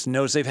playoff games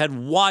knows they've had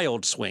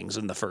wild swings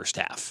in the first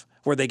half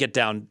where they get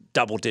down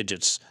double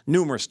digits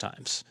numerous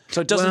times.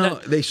 So it doesn't.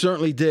 Well, they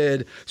certainly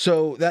did.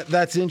 So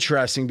that's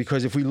interesting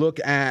because if we look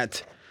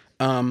at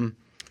Kansas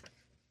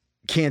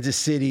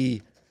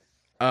City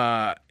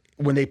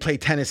when they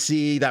played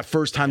Tennessee that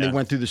first time they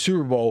went through the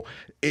Super Bowl,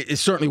 it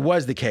certainly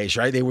was the case,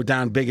 right? They were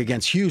down big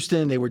against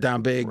Houston. They were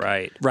down big.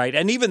 Right.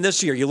 And even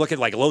this year, you look at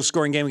like a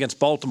low-scoring game against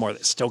Baltimore.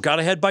 They still got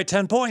ahead by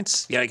 10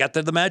 points. Yeah, I got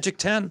the magic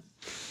 10.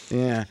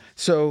 Yeah.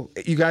 So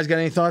you guys got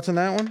any thoughts on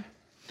that one?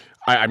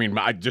 I mean,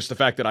 just the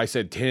fact that I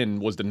said 10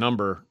 was the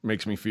number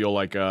makes me feel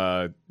like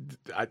I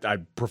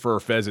prefer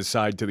Fez's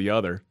side to the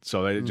other.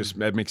 So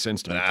that makes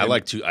sense to me. I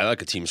like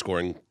a team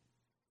scoring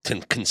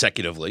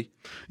consecutively.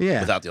 Yeah.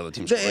 Without the other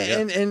team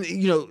scoring. And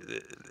you know,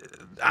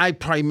 I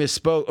probably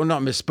misspoke, or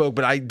not misspoke,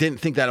 but I didn't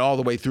think that all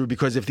the way through,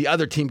 because if the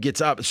other team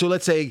gets up, so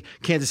let's say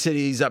Kansas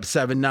City's up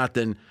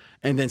 7-0,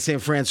 and then San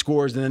Fran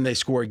scores, and then they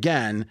score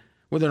again,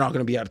 well, they're not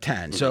going to be up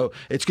 10. Mm-hmm. So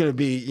it's going to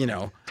be, you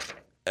know,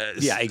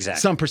 exactly.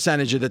 some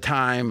percentage of the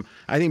time.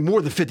 I think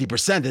more than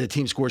 50% of the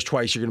team scores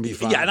twice, you're going to be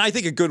fine. Yeah, and I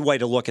think a good way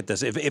to look at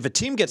this, if a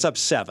team gets up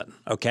 7,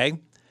 okay,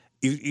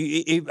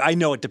 I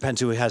know it depends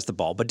who has the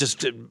ball, but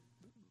just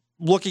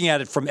looking at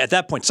it from at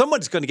that point,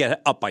 someone's going to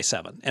get up by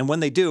 7. And when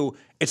they do,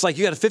 it's like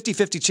you got a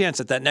 50-50 chance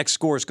that next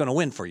score is going to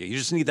win for you. You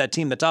just need that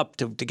team that's up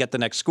to get the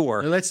next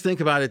score. Now, let's think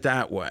about it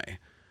that way.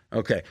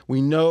 Okay,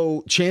 we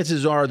know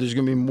chances are there's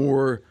going to be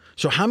more.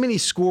 So how many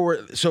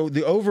score? So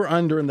the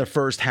over-under in the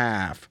first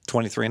half?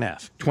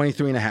 23.5.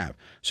 23.5.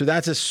 So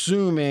that's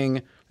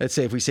assuming, let's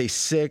say if we say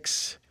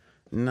 6,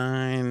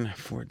 9,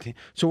 14.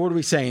 So what are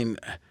we saying?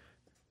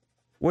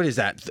 What is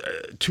that?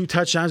 2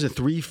 touchdowns and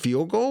 3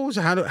 field goals?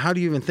 How do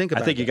you even think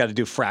about that? I think you got to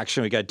do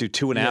fraction. We got to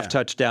do 2.5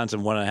 touchdowns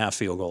and 1.5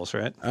 field goals,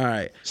 right? All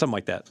right. Something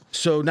like that.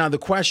 So now the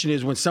question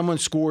is, when someone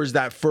scores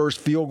that first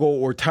field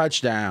goal or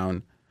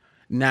touchdown,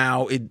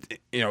 now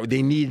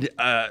they need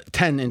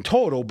 10 in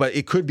total, but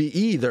it could be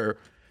either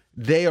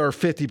they are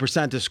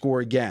 50% to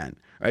score again,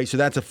 right? So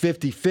that's a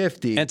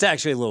 50-50. And it's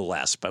actually a little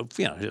less, but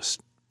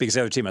just because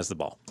the other team has the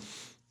ball.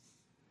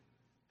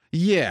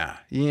 Yeah.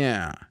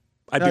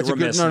 I'd be remiss not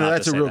to say that.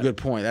 That's a real good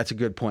point. That's a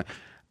good point.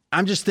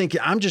 I'm just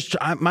thinking,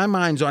 my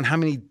mind's on how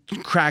many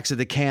cracks at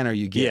the can are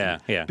you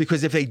getting? Yeah.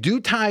 Because if they do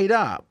tie it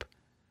up,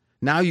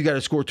 now you got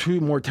to score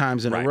 2 more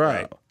times in a row.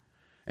 Right.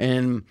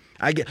 And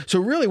so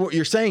really what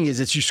you're saying is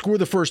it's you score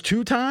the first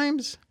 2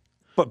 times?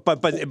 But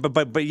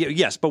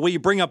yes, but what you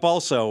bring up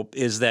also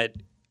is that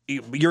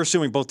you're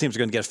assuming both teams are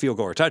going to get a field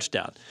goal or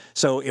touchdown.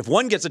 So if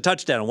one gets a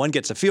touchdown and one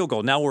gets a field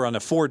goal, now we're on a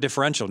 4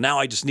 differential. Now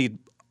I need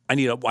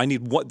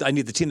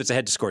the team that's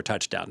ahead to score a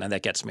touchdown, and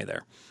that gets me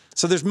there.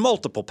 So there's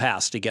multiple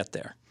paths to get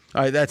there.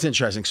 All right, that's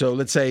interesting. So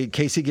let's say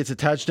KC gets a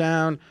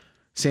touchdown,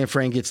 San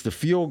Fran gets the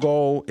field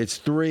goal, it's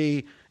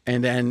 3,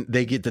 and then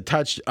they get the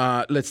touch.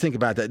 Let's think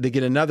about that. They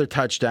get another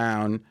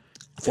touchdown,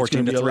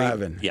 14 to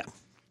 11. Yeah.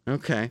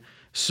 Okay.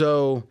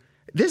 So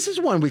this is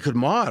one we could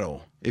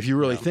model if you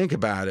really think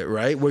about it,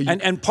 right? Where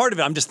and part of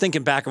it, I'm just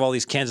thinking back of all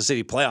these Kansas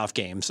City playoff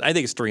games. I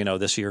think it's 3-0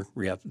 this year.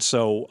 Yeah.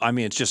 So I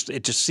mean, it just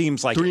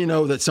seems like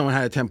 3-0 that someone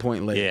had a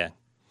 10-point lead. Yeah.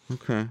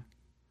 Okay.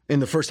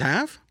 In the first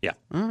half? Yeah.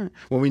 All right.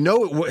 Well, we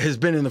know it has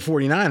been in the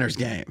 49ers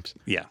games.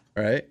 Yeah.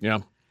 Right? Yeah.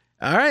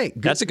 All right.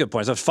 Good. That's a good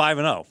point. So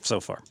 5-0 so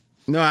far.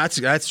 No,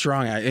 that's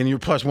strong. And you're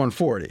plus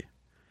 140.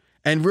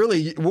 And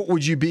really, what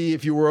would you be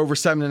if you were over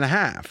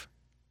 7.5?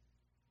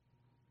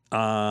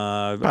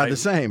 About the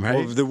same, right?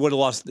 Well, they would have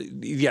lost.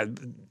 Yeah.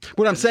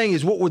 What I'm saying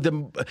is,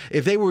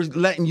 if they were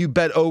letting you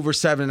bet over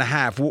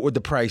 7.5, what would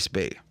the price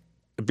be?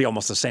 It'd be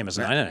almost the same as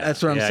 9.5.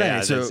 That's what I'm saying.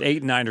 Yeah, so it's 8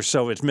 and 9 or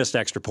so. It's missed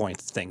extra point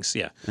things.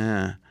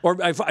 Yeah. Or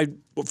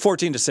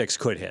 14 to 6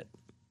 could hit.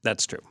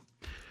 That's true.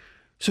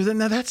 So then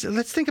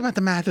let's think about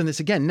the math on this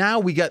again. Now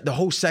we got the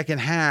whole second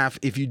half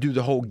if you do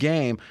the whole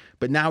game,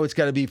 but now it's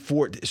got to be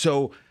 4.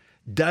 So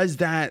does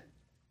that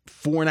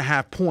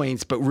 4.5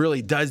 points, but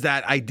really does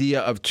that idea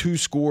of 2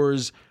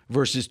 scores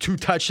versus 2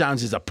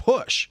 touchdowns is a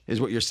push,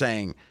 is what you're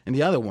saying in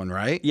the other one,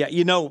 right? Yeah,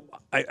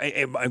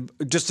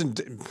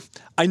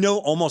 I know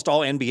almost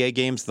all NBA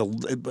games,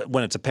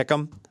 when it's a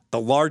pick'em,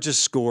 the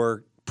largest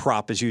score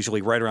prop is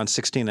usually right around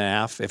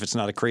 16.5 if it's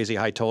not a crazy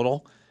high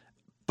total.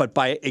 But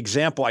by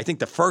example, I think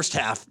the first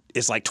half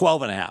is like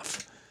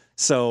 12.5.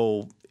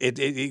 So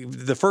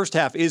the first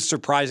half is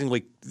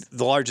surprisingly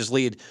the largest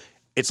lead.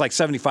 It's like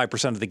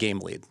 75% of the game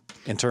lead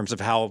in terms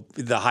of how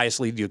the highest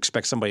lead you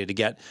expect somebody to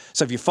get.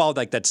 So if you followed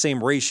like that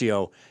same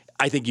ratio,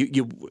 I think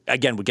you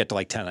again would get to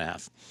like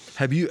 10.5.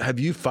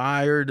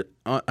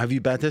 Have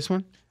you bet this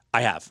one?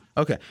 I have.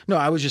 Okay. No,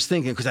 I was just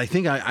thinking because I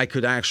think I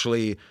could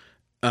actually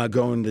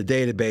go in the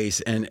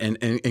database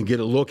and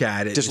get a look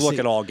at it. Just look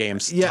at all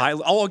games. Yeah.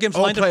 All games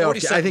lined at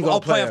 47. I think all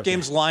playoff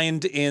games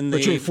lined in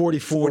between the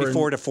 44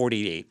 to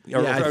 48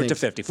 or to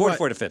 50.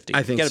 44 to 50.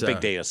 I think get a big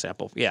data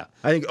sample. Yeah.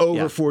 I think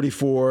over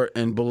 44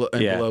 and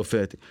below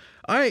 50.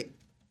 All right.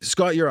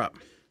 Scott, you're up.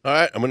 All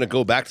right, I'm going to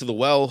go back to the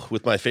well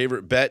with my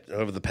favorite bet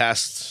over the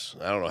past,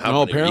 I don't know how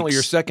many apparently weeks.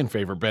 your second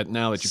favorite bet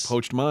now that you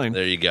poached mine.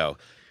 There you go.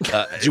 Do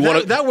you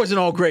want that wasn't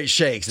all great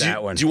shakes,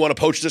 that one. Do you want to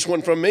poach this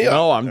one from me?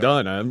 No, I'm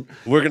done.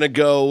 We're going to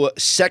go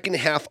second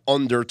half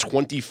under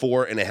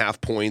 24.5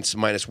 points,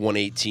 minus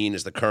 118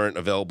 is the current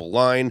available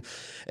line.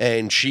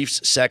 And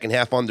Chiefs second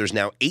half under is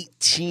now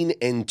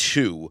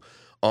 18-2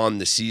 on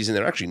the season.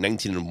 They're actually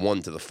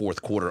 19-1 to the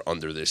fourth quarter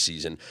under this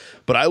season.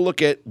 But I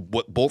look at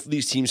what both of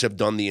these teams have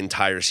done the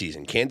entire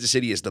season. Kansas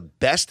City is the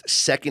best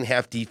second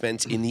half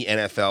defense in the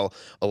NFL,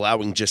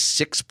 allowing just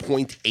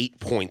 6.8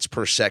 points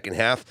per second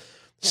half.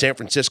 San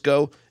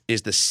Francisco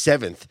is the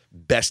seventh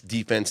best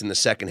defense in the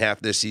second half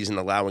this season,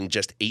 allowing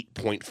just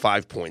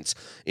 8.5 points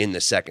in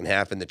the second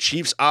half. And the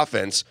Chiefs'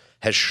 offense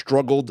has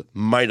struggled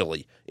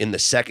mightily in the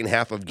second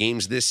half of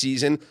games this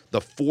season,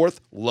 the fourth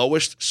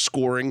lowest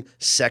scoring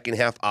second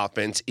half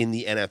offense in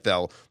the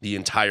NFL the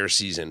entire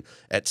season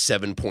at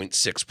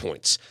 7.6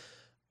 points.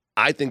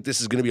 I think this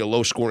is going to be a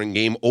low scoring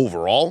game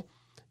overall,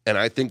 and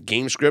I think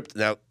game script,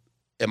 now,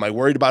 am I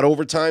worried about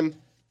overtime?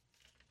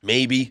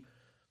 Maybe.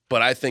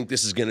 But I think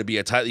this is going to be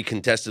a tightly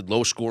contested,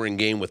 low-scoring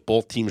game with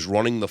both teams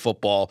running the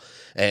football,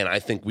 and I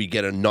think we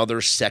get another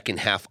second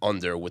half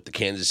under with the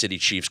Kansas City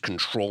Chiefs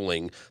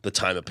controlling the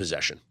time of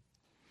possession.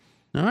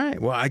 All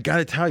right. Well, I got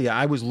to tell you,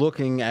 I was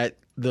looking at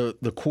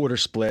the quarter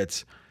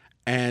splits,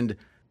 and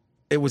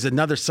it was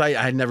another site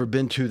I had never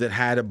been to that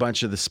had a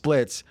bunch of the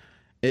splits.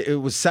 It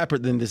was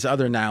separate than this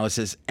other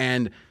analysis,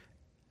 and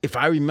if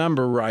I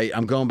remember right,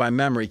 I'm going by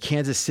memory,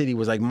 Kansas City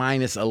was like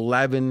minus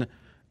 11.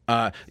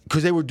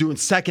 Because they were doing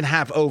second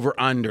half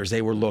over-unders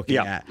they were looking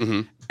at.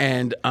 Mm-hmm.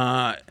 And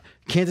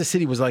Kansas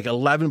City was like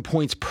 11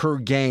 points per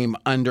game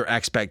under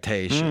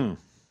expectation.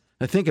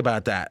 Now think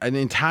about that. An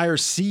entire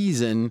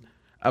season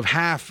of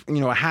half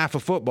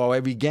of football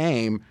every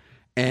game,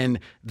 and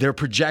they're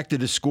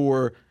projected to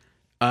score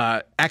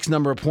X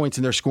number of points,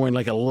 and they're scoring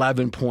like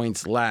 11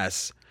 points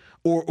less.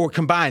 Or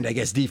combined, I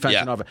guess, defense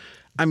and offense.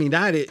 I mean,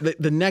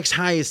 the next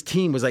highest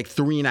team was like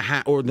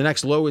 3.5, or the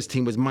next lowest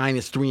team was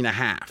minus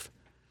 3.5.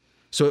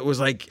 So it was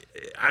like,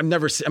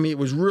 it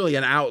was really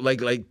an out,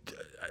 like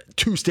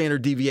 2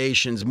 standard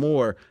deviations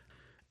more.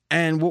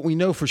 And what we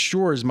know for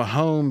sure is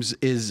Mahomes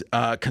is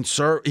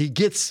he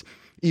gets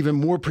even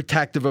more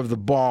protective of the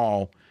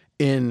ball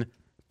in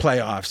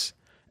playoffs.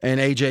 And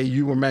AJ,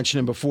 you were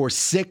mentioning before,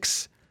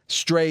 6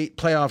 straight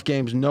playoff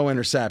games, no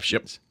interceptions.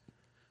 Yep.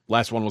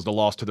 Last one was the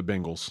loss to the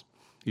Bengals.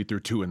 He threw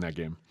 2 in that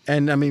game.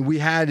 And I mean, we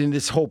had in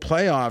this whole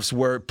playoffs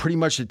where pretty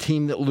much the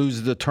team that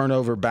loses the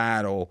turnover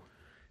battle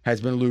has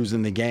been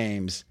losing the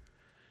games.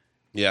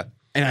 Yeah.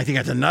 And I think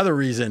that's another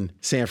reason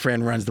San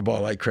Fran runs the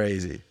ball like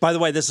crazy. By the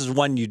way, this is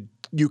one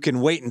you can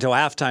wait until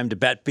halftime to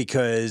bet,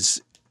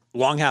 because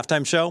long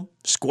halftime show,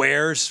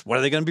 squares, what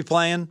are they going to be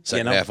playing?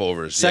 Second half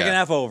overs. Second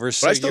half overs.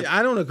 So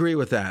I don't agree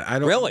with that. I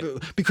don't Really?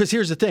 Because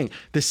here's the thing.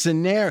 The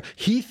scenario,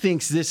 he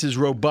thinks this is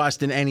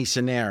robust in any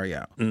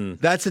scenario.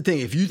 That's the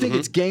thing. If you think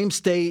it's game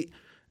state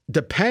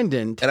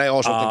dependent. And I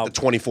also think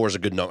the 24 is a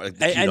good number.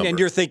 And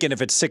you're thinking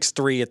if it's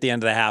 6-3 at the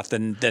end of the half,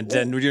 then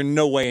you're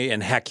no way in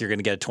heck you're going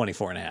to get a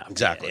 24.5.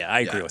 Exactly. Yeah,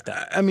 I agree with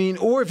that. I mean,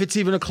 or if it's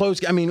even a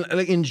close. I mean,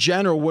 like in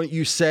general, wouldn't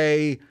you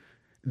say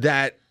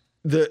that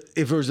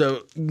if there's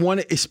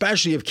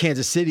especially if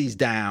Kansas City's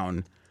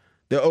down,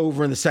 the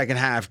over in the second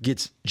half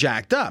gets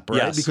jacked up, right?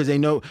 Yes. Because they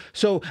know.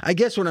 So I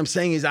guess what I'm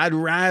saying is I'd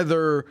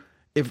rather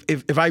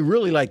if I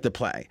really like the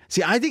play.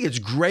 See, I think it's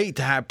great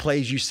to have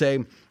plays you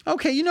say,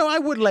 okay, I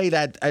would lay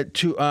that at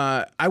 2.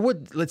 I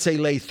would, let's say,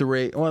 lay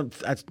 3. Well,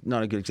 that's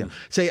not a good example.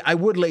 Say I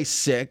would lay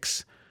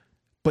 6,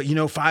 but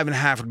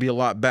 5.5 would be a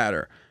lot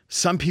better.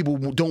 Some people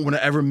don't want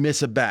to ever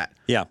miss a bet.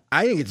 Yeah.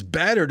 I think it's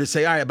better to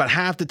say, all right, about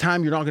half the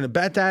time you're not going to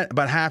bet that,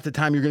 about half the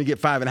time you're going to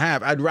get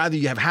 5.5. I'd rather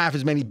you have half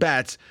as many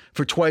bets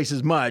for twice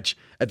as much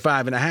at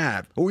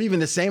 5.5, or even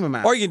the same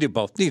amount. Or you can do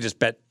both. You can just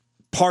bet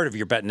part of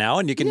your bet now,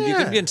 and you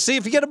can see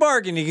if you get a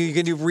bargain. You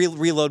can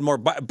reload more.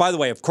 By the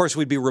way, of course,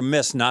 we'd be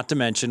remiss not to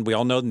mention, we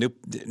all know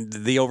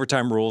the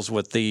overtime rules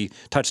with the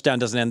touchdown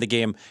doesn't end the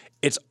game.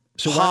 It's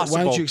possible.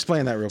 Why don't you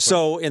explain that real quick?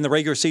 So in the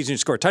regular season, you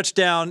score a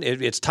touchdown.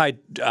 It's tied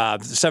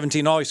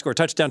 17-all. You score a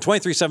touchdown,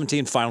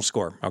 23-17, final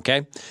score,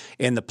 okay?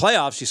 In the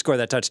playoffs, you score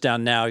that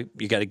touchdown now.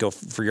 You got to go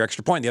for your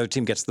extra point. The other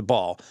team gets the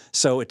ball.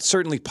 So it's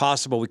certainly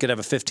possible we could have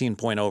a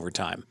 15-point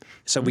overtime.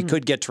 So we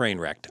could get train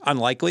wrecked.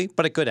 Unlikely,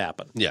 but it could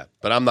happen. Yeah,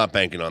 but I'm not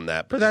banking on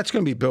that. But that's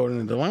going to be built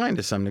into the line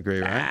to some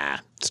degree, right?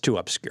 It's too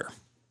obscure.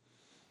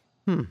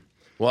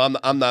 Well,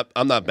 I'm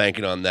not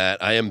banking on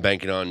that. I am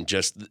banking on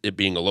just it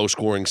being a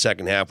low-scoring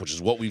second half, which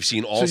is what we've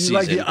seen all season. So you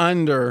like the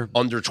under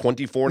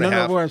 24.5.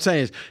 No, what I'm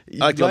saying is you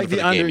like the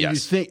under, under. game,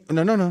 yes. You think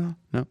no.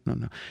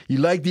 You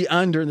like the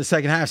under in the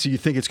second half, so you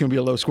think it's going to be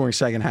a low-scoring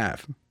second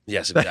half.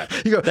 Yes,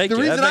 exactly. You go. The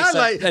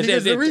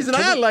reason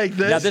I like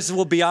this. Now this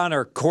will be on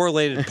our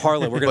correlated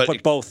parlay. We're going to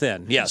put both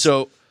in. Yes.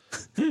 So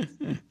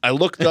I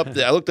looked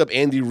up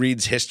Andy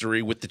Reid's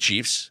history with the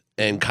Chiefs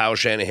and Kyle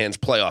Shanahan's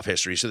playoff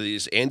history. So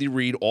these Andy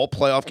Reid, all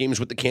playoff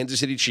games with the Kansas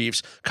City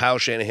Chiefs. Kyle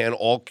Shanahan,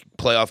 all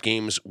playoff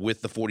games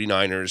with the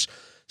 49ers.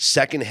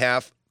 Second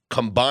half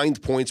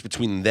combined points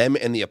between them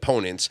and the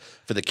opponents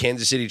for the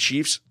Kansas City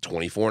Chiefs,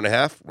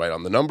 24.5, right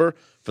on the number.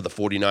 For the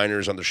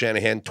 49ers under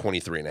Shanahan,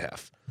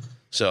 23.5.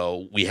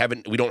 So we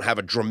don't have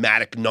a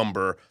dramatic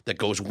number that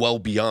goes well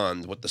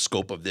beyond what the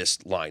scope of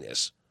this line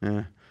is.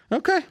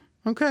 Okay.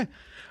 All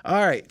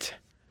right.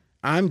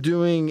 I'm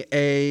doing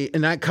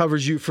and that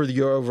covers you for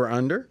the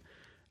over-under.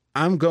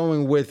 I'm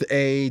going with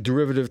a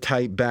derivative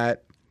type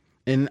bet.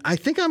 And I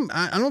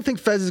don't think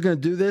Fez is going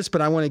to do this,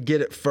 but I want to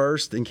get it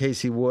first in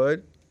case he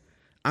would.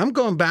 I'm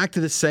going back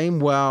to the same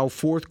well,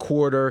 fourth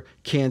quarter,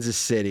 Kansas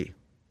City.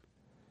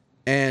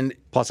 And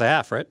plus a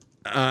half, right?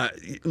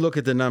 Look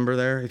at the number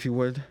there, if you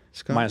would,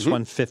 Scott. Minus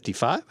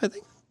 155, I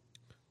think.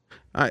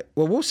 All right.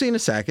 Well, we'll see in a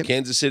second.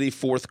 Kansas City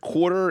fourth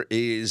quarter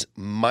is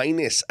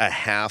minus a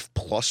half,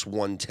 plus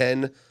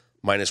 110,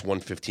 minus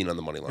 115 on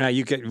the money line.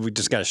 Now we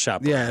just got to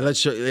shop. Yeah, let's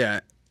show. Yeah,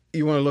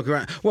 you want to look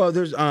around. Well,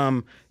 there's you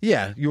want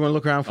to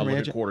look around for I'll me.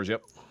 look at quarters.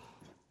 Yep.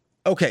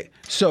 Okay,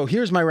 so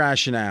here's my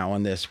rationale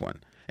on this one.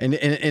 And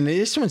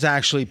this one's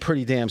actually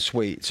pretty damn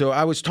sweet. So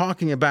I was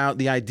talking about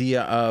the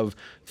idea of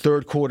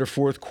third quarter,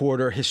 fourth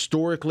quarter,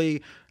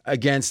 historically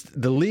against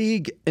the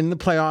league in the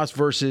playoffs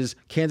versus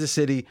Kansas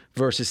City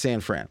versus San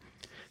Fran.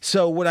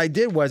 So what I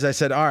did was I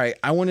said, all right,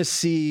 I want to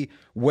see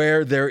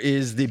where there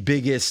is the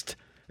biggest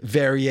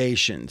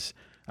variations,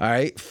 all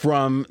right,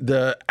 from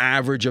the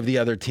average of the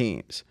other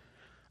teams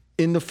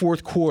in the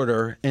fourth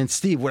quarter. And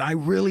Steve, what I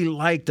really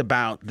liked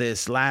about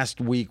this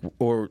last week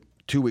or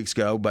 2 weeks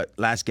ago, but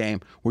last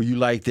game where you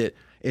liked it,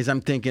 is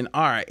I'm thinking,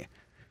 all right,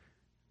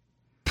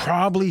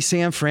 probably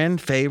San Fran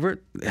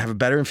favorite, have a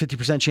better than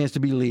 50% chance to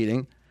be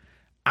leading.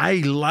 I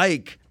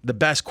like the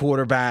best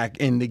quarterback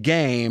in the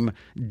game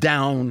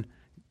down,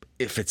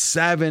 if it's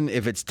 7,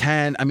 if it's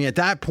 10. I mean, at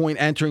that point,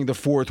 entering the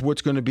fourth,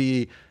 what's going to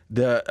be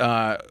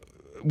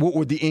what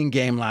would the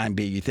in-game line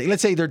be, you think?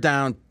 Let's say they're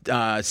down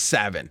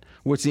 7.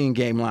 What's the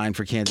in-game line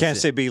for Kansas City?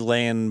 Kansas City be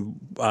laying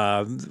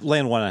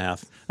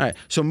 1.5. All right.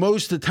 So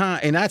most of the time,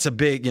 and that's a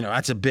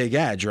big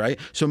edge, right?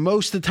 So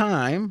most of the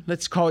time,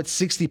 let's call it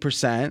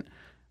 60%,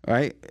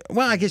 right?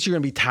 Well, I guess you're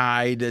going to be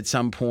tied at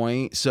some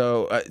point,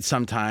 so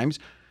sometimes.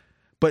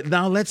 But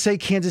now let's say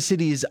Kansas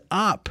City is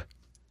up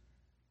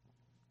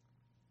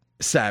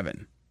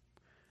 7.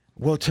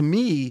 Well, to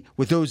me,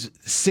 with those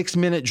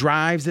 6-minute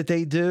drives that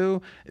they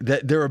do,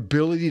 that their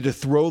ability to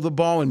throw the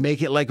ball and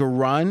make it like a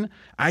run,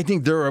 I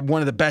think they're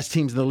one of the best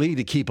teams in the league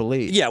to keep a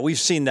lead. Yeah, we've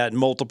seen that in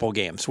multiple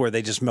games where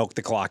they just milk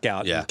the clock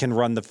out and can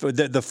run the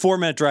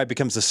 4-minute drive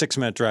becomes the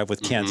 6-minute drive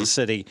with Kansas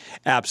City.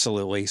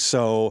 Absolutely.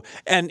 So,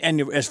 and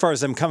as far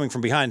as them coming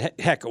from behind,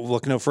 heck,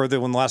 look no further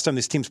than the last time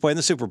these teams played in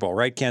the Super Bowl,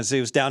 right? Kansas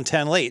City was down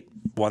 10 late,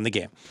 won the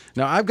game.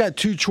 Now, I've got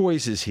 2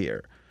 choices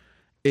here.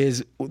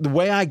 Is the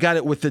way I got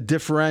it with the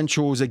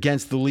differentials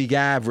against the league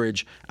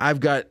average.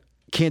 I've got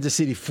Kansas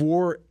City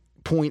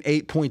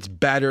 4.8 points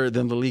better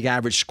than the league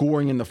average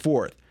scoring in the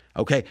fourth.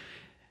 Okay.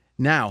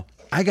 Now,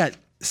 I got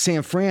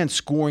San Fran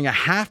scoring a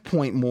half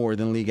point more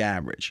than league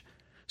average.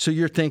 So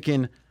you're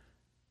thinking,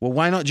 well,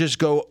 why not just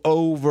go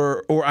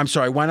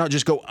why not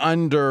just go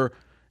under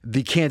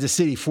the Kansas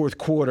City fourth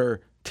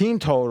quarter team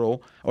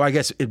total, or I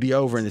guess it'd be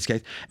over in this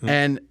case.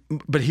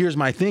 But here's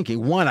my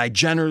thinking. 1, I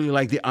generally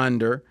like the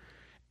under.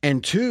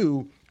 And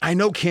 2, I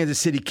know Kansas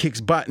City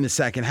kicks butt in the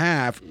second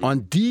half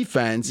on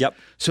defense. Yep.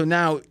 So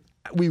now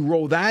we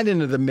roll that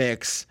into the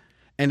mix,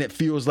 and it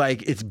feels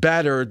like it's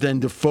better than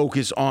to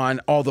focus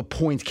on all the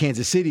points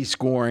Kansas City's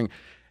scoring.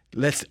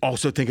 Let's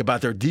also think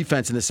about their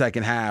defense in the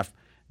second half.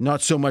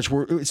 Not so much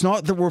it's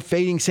not that we're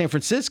fading San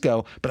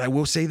Francisco, but I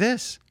will say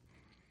this.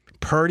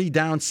 Purdy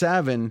down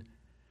 7.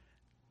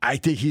 I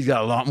think he's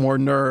got a lot more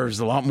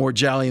nerves, a lot more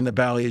jelly in the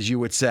belly, as you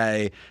would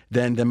say,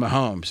 than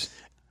Mahomes.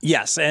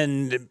 Yes,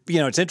 and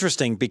it's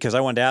interesting because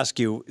I wanted to ask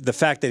you the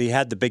fact that he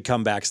had the big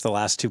comebacks the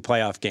last 2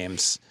 playoff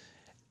games.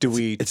 Do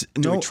we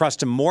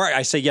trust him more?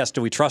 I say yes.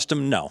 Do we trust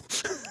him? No.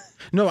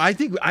 No, I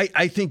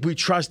think we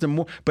trust him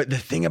more. But the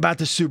thing about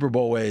the Super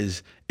Bowl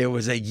is it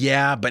was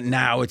but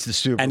now it's the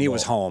Super Bowl. And he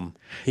was home.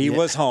 He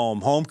was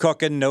home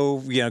cooking.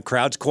 No,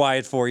 crowd's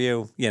quiet for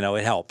you.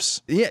 It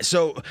helps. Yeah.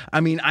 So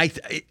I mean, I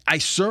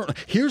certainly.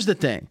 Here's the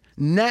thing.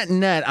 Net,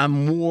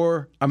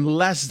 I'm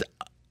less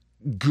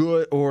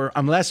good, or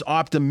I'm less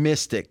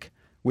optimistic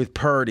with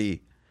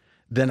Purdy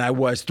than I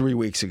was 3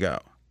 weeks ago.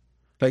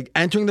 Like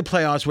entering the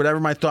playoffs,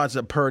 whatever my thoughts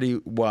of Purdy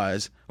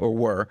was or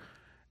were,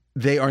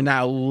 they are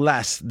now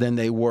less than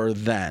they were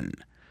then.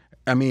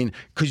 I mean,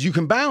 because you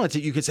can balance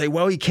it. You could say,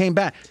 well, he came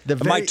back. I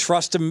might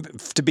trust him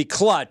to be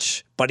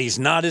clutch, but he's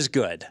not as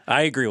good.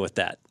 I agree with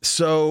that.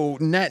 So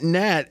net,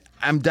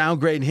 I'm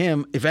downgrading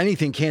him. If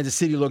anything, Kansas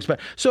City looks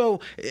better.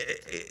 So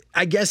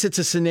I guess it's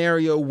a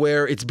scenario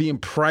where it's being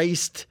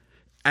priced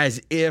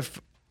as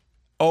if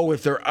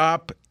they're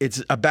up,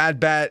 it's a bad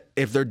bet.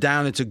 If they're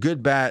down, it's a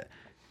good bet.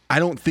 I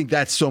don't think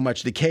that's so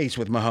much the case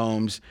with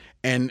Mahomes,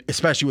 and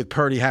especially with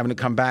Purdy having to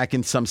come back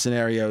in some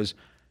scenarios.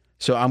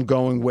 So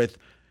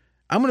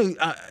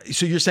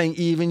so you're saying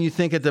even, you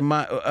think at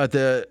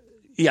the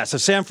Yeah, so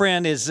San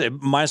Fran is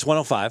minus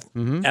 105,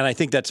 and I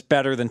think that's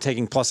better than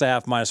taking plus a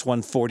half, minus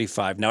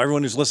 145. Now,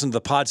 everyone who's listened to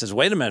the pod says,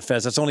 wait a minute,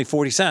 Fez, that's only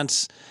 40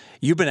 cents.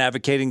 You've been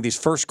advocating these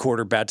first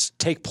quarter bets,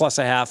 take plus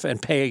a half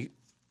and pay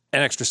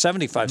an extra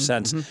 75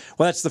 cents.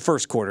 Well, that's the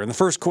first quarter. And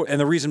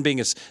the reason being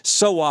is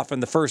so often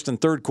the first and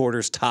third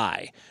quarters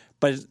tie.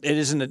 but it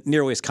isn't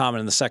nearly as common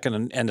in the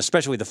second and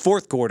especially the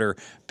fourth quarter,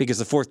 because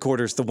the fourth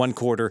quarter is the one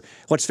quarter.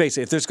 Let's face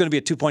it, if there's going to be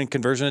a 2-point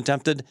conversion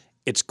attempted,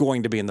 it's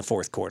going to be in the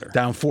fourth quarter.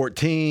 Down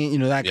 14,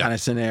 that kind of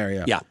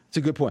scenario. Yeah. It's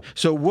a good point.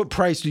 So what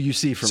price do you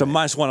see from So it?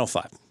 minus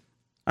 105.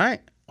 All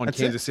right. On That's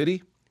Kansas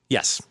City?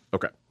 Yes.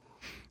 Okay.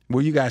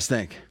 What do you guys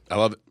think? I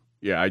love it.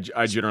 Yeah,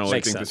 I generally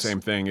Makes think sense. the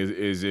same thing.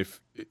 Is if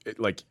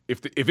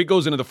it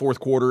goes into the fourth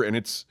quarter and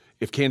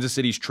if Kansas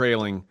City's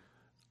trailing,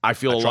 I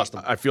feel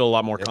a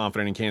lot more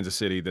confident in Kansas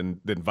City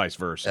than vice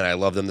versa. And I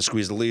love them to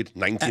squeeze the lead.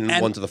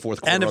 19-1 to the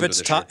fourth quarter. And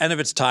if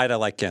it's tied, I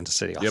like Kansas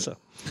City also.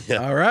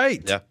 All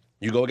right. Yeah.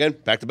 You go again,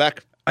 back to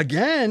back.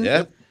 Again?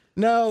 Yeah.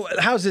 No,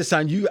 how's this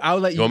on you? I'll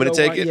let you. You want me to go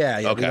take on. it? Yeah,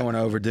 Okay. we don't want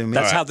to overdo me.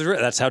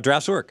 That's how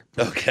drafts work.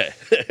 Okay.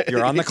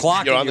 You're on the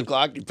clock. You're on the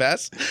clock. You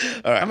pass.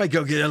 All right. I might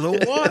go get a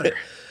little water.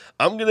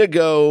 I'm going to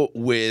go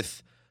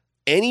with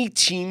any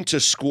team to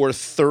score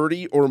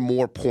 30 or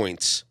more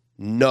points,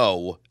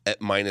 no,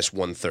 at minus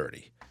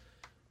 130.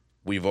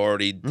 We've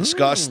already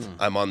discussed.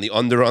 I'm on the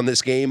under on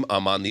this game.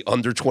 I'm on the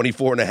under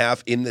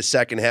 24.5 in the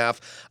second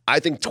half. I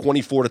think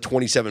 24 to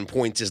 27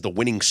 points is the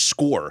winning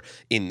score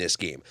in this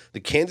game. The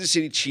Kansas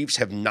City Chiefs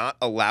have not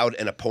allowed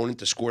an opponent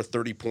to score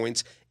 30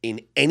 points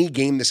in any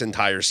game this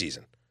entire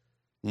season.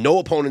 No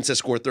opponents have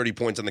scored 30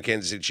 points on the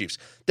Kansas City Chiefs.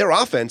 Their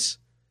offense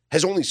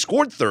has only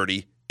scored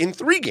 30 in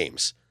 3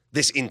 games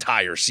this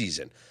entire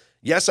season.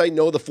 Yes, I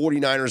know the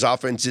 49ers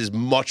offense is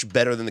much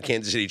better than the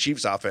Kansas City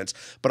Chiefs offense,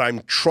 but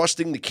I'm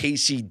trusting the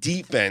KC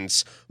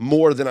defense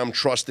more than I'm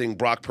trusting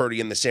Brock Purdy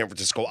and the San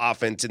Francisco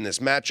offense in this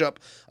matchup.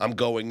 I'm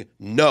going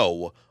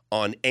no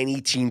on any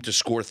team to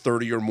score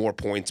 30 or more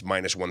points,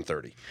 minus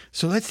 130.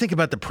 So let's think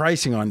about the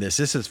pricing on this.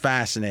 This is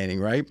fascinating,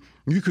 right?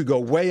 You could go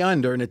way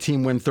under and a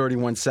team win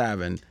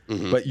 31-7,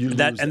 but you lose.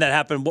 That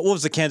happened. What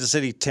was the Kansas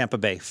City Tampa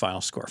Bay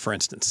final score, for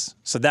instance?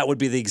 So that would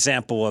be the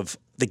example of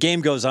the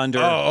game goes under,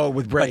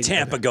 with Brady. but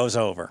Tampa goes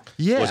over.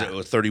 Yeah. Was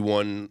it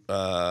 31?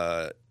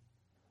 That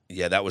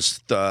was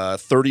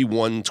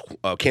 31.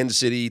 Kansas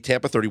City,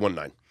 Tampa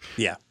 31-9.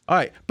 Yeah. All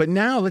right, but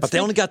now let's. But they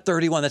only got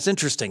 31. That's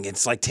interesting.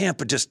 It's like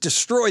Tampa just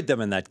destroyed them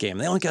in that game.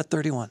 They only got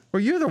 31. Well,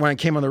 you're the one that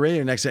came on the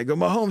radio next day and go,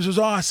 Mahomes was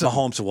awesome.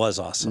 Mahomes was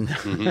awesome.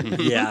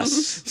 Yes.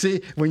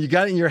 See, when you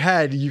got it in your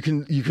head, you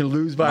can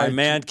lose by. My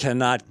man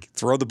cannot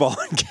throw the ball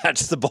and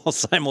catch the ball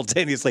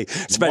simultaneously,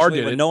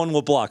 especially when no one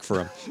will block for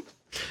him.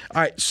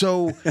 All right,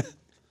 so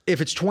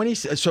if it's 20,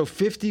 so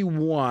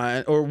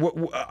 51,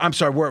 or I'm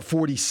sorry, we're at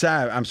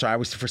 47. I'm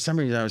sorry, for some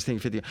reason I was thinking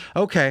 50.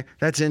 Okay,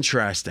 that's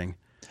interesting.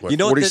 You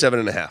know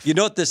 47.5. You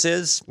know what this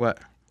is? What?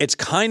 It's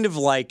kind of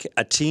like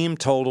a team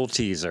total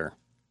teaser,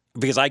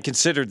 because I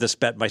considered this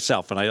bet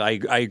myself, and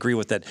I agree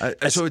with that.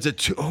 So it's a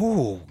 2.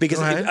 Oh, because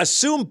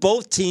assume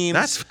both teams.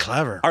 That's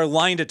clever. Are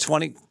lined at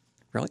 20.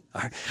 Really?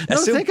 All right. No,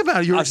 think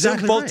about it. You're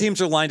exactly both right. teams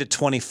are lined at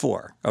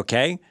 24.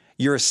 Okay.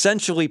 You're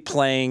essentially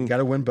playing. You got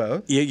to win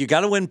both. You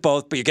got to win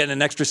both, but you're getting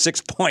an extra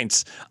 6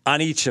 points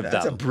on each of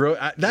them.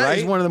 That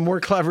is one of the more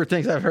clever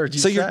things I've heard you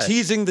say. So you're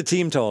teasing the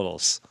team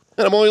totals.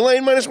 And I'm only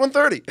laying minus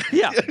 130.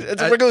 Yeah.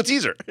 It's a regular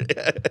teaser.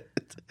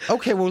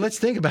 Okay, well, let's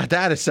think about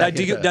that a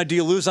second. Now, do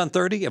you lose on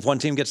 30 if one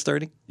team gets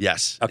 30?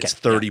 Yes. Okay. It's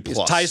 30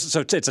 plus.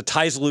 It's a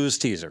ties-lose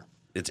teaser.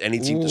 It's any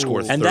team to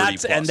score 30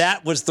 plus. And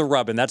that was the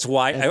rub, and that's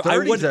why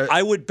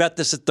I would bet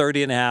this at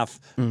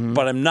 30.5,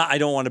 but I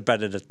don't want to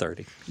bet it at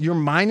 30. You're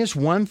minus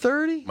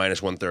 130?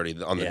 Minus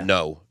 130 on the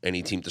no,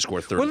 any team to score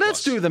 30 Well,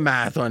 let's do the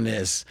math on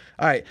this.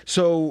 All right,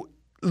 so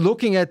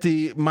looking at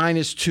the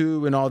minus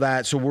 2 and all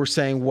that, so we're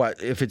saying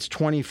what? If it's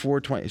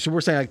 24-20, so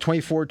we're saying like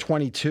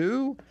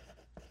 24-22?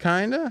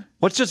 Kind of?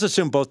 Let's just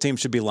assume both teams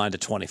should be lined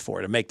at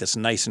 24 to make this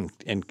nice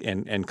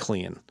and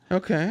clean.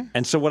 Okay.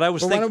 And so what I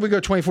was thinking... Why don't we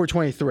go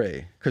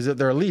 24-23? Because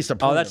they're at least a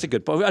point. Oh, that's a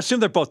good point. Assume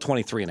they're both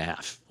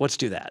 23.5. Let's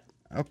do that.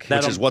 Okay.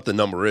 Which is what the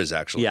number is,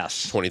 actually.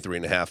 Yes.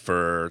 23.5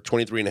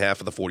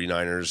 for the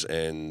 49ers,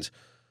 and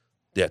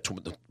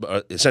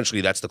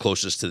essentially that's the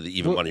closest to the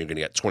even money you're going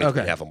to get,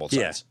 23.5 on both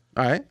sides.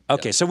 All right.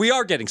 Okay, so we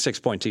are getting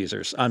 6-point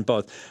teasers on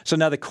both. So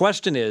now the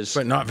question is...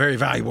 But not very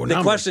valuable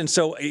The question,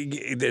 so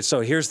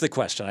here's the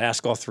question. I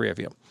ask all three of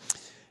you.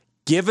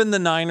 Given the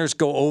Niners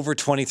go over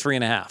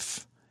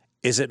 23.5,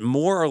 is it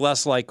more or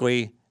less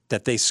likely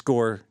that they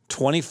score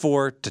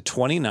 24 to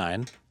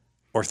 29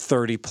 or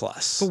 30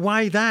 plus? But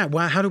why that?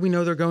 How do we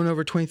know they're going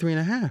over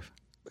 23.5?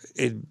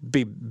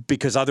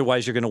 Because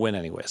otherwise you're going to win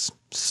anyways.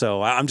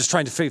 So I'm just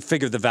trying to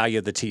figure the value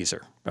of the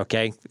teaser,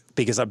 okay?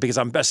 Because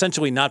I'm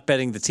essentially not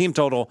betting the team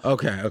total.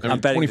 Okay. I'm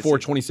betting 24,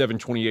 27,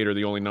 28 are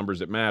the only numbers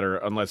that matter,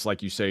 unless,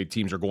 like you say,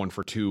 teams are going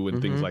for 2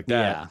 and things like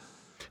that. Yeah.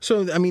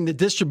 So, I mean, the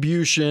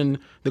distribution,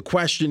 the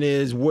question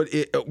is, when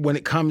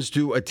it comes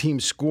to a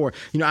team score,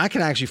 I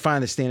can actually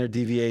find the standard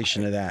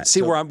deviation of that.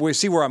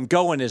 Where I'm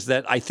going is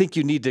that I think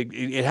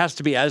it has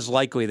to be as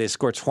likely they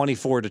score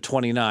 24 to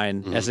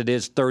 29 as it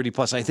is 30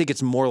 plus. I think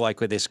it's more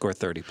likely they score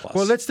 30 plus.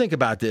 Well, let's think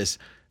about this.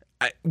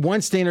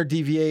 One standard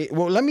deviation.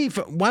 Well,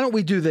 why don't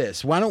we do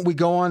this? Why don't we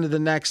go on to the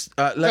next?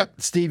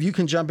 Steve, you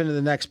can jump into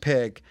the next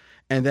pick.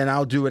 and then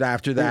I'll do it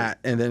after that,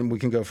 and then we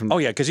can go from. Oh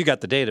yeah, because you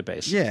got the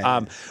database.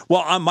 Yeah.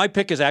 My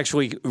pick is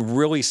actually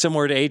really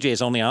similar to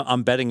AJ's. Only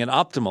I'm betting it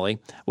optimally,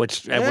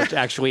 which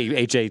actually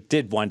AJ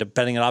did wind up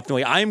betting it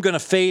optimally. I am going to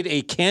fade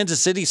a Kansas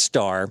City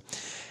star,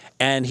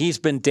 and he's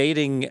been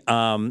dating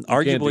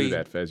arguably. You can't do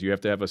that, Fez. You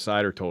have to have a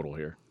side or total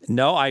here.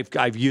 No,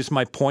 I've used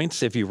my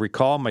points. If you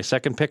recall, my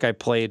second pick, I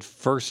played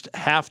first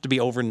half to be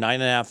over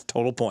 9.5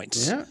 total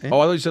points. Yeah.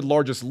 Oh, I thought you said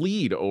largest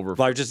lead over.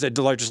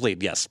 The largest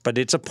lead, yes, but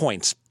it's a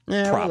points.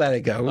 Yeah, prop. we'll let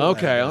it go.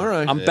 Okay, all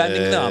right. I'm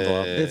bending the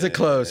envelope. It's a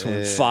close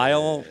one.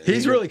 File.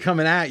 He's really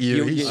coming at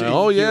you. He's You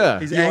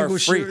angle are free.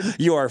 shooting.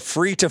 You are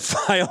free to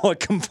file a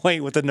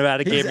complaint with the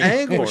Nevada He's Gaming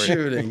angle Board.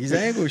 shooting. He's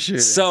angle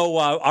shooting. So,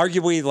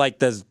 arguably, like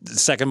the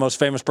second most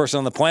famous person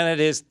on the planet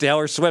is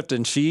Taylor Swift,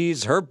 and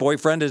her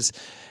boyfriend is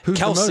Who's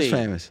Kelsey. the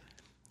most famous?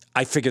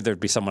 I figured there'd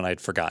be someone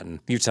I'd forgotten.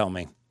 You tell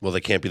me. Well,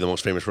 they can't be the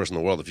most famous person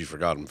in the world if you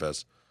forgot him,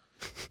 Fez.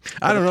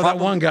 I don't know that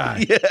one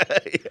guy. Yeah.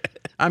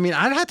 I mean,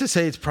 I'd have to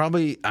say it's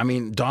probably. I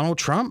mean, Donald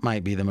Trump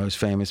might be the most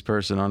famous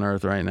person on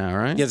earth right now,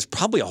 right? Yeah, there's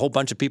probably a whole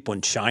bunch of people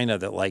in China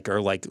that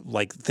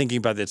are thinking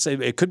about this.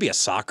 It could be a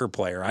soccer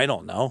player. I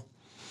don't know.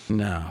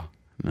 No.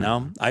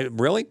 I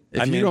really.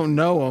 If you don't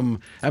know him,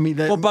 I mean.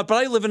 But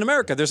I live in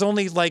America. There's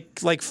only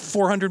like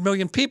 400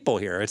 million people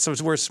here.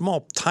 We're a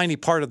small, tiny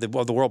part of the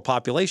world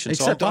population.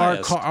 Except so I'm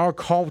biased. our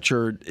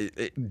culture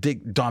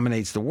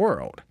dominates the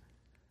world.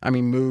 I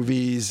mean,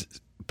 movies,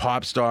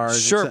 pop stars.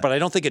 Sure, but I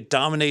don't think it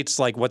dominates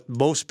like what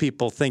most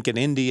people think in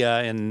India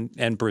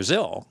and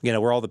Brazil.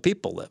 Where all the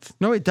people live.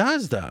 No, it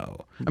does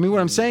though. I mean, what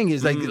I'm saying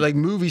is like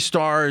movie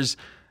stars.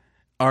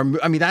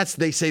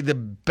 They say the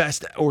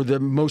best or the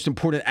most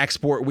important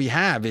export we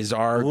have is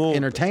our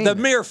entertainment.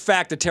 The mere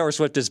fact that Taylor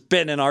Swift has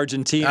been in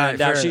Argentina and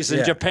now she's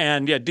in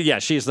Japan,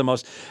 she's the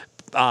most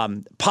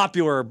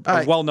popular,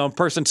 well-known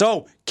person.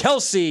 So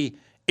Kelsey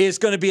is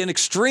going to be an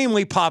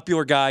extremely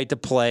popular guy to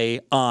play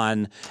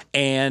on.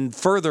 And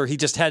further, he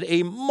just had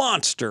a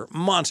monster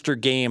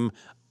game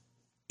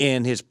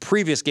in his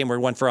previous game where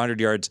he went for 100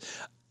 yards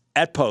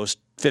at post.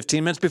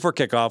 15 minutes before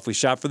kickoff, we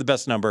shot for the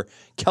best number.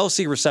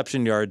 Kelsey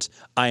reception yards,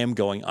 I am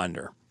going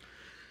under.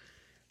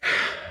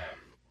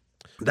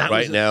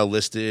 Now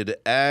listed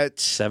at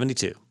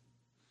 72.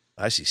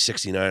 I see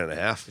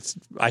 69.5.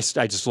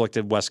 I just looked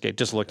at Westgate,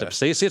 just looked up.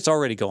 See, it's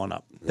already going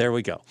up. There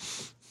we go.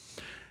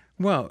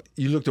 Well,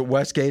 you looked at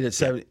Westgate at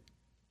 70.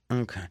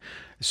 Okay.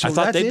 So I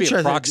thought they'd be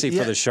a proxy for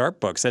Yeah. the Sharp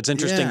books. That's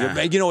interesting.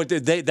 Yeah. You know,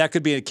 that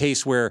could be a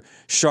case where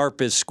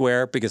Sharp is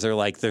square because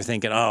they're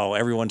thinking, oh,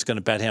 everyone's going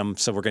to bet him,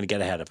 so we're going to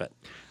get ahead of it.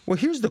 Well,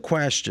 here's the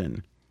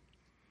question.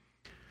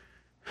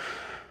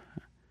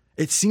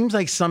 It seems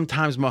like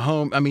sometimes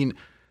Mahomes,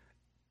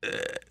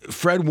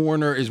 Fred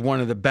Warner is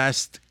one of the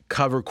best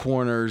cover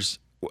corners,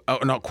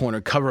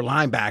 cover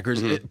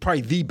linebackers,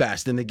 probably the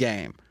best in the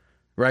game.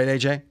 Right,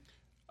 AJ?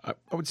 I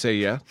would say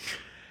yeah.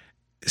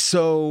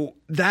 So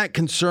that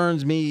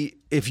concerns me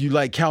if you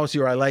like Kelsey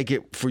or I like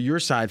it for your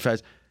side,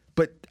 Fez.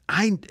 But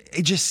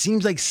it just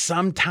seems like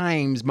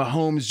sometimes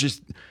Mahomes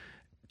just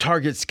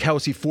targets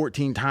Kelsey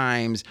 14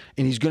 times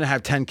and he's going to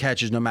have 10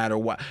 catches no matter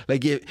what.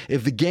 Like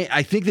if the game,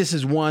 I think this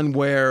is one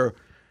where,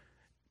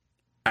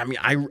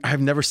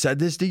 I've never said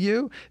this to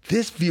you.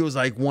 This feels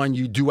like one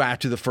you do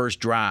after the first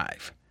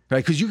drive. Right,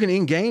 because you can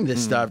in-game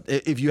this stuff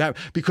if you have.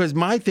 Because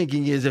my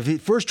thinking is, if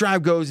his first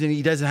drive goes and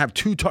he doesn't have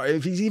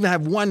if he's even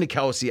have one to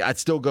Kelsey, I'd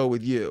still go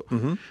with you.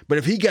 Mm-hmm. But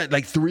if he got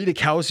like 3 to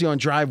Kelsey on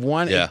drive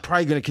 1, it's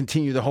probably going to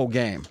continue the whole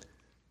game,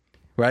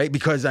 right?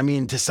 Because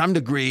to some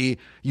degree,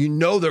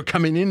 they're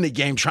coming in the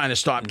game trying to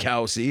stop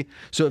Kelsey.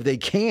 So if they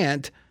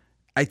can't,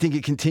 I think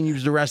it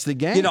continues the rest of the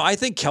game. I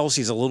think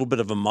Kelsey's a little bit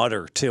of a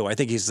mutter, too. I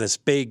think he's this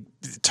big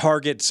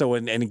target. So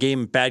in a game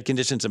in bad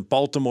conditions in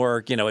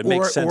Baltimore, it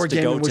makes sense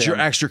to go to him. You're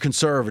extra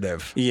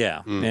conservative.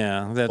 Yeah,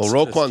 yeah.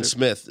 Roquan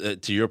Smith,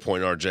 to your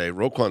point, RJ,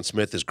 Roquan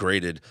Smith is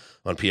graded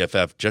on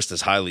PFF just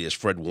as highly as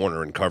Fred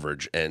Warner in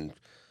coverage. And,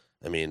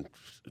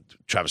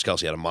 Travis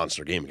Kelce had a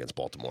monster game against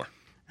Baltimore.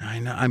 I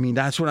know.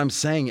 That's what I'm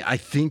saying. I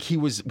think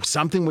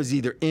something was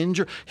either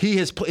injured. He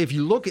has, if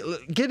you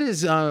get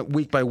his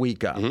week by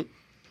week up. Mm-hmm.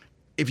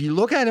 If you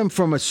look at him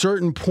from a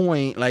certain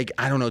point, like,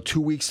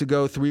 2 weeks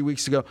ago, 3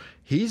 weeks ago,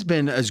 he's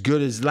been as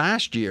good as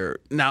last year.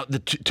 Now,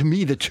 to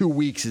me, the 2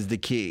 weeks is the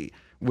key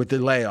with the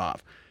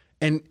layoff.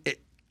 And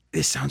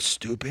this sounds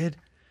stupid,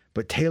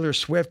 but Taylor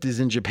Swift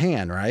is in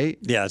Japan, right?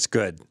 Yeah, it's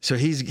good. So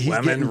he's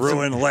women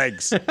ruin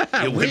legs.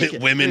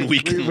 Women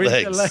weaken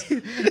legs.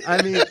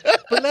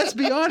 But let's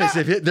be honest.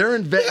 If they're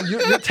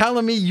you're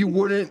telling me you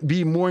wouldn't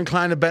be more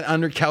inclined to bet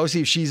under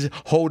Kelsey if she's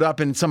holed up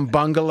in some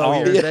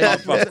bungalow here.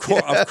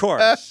 Of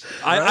course.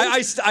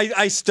 I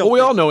still. Well, we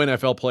all know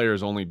NFL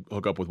players only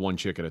hook up with one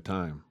chick at a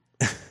time.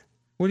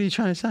 What are you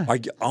trying to say? I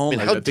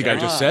think I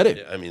just said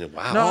it.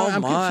 Wow. No,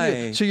 I'm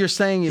confused. So you're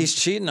saying he's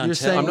cheating on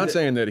Ted. I'm not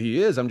saying that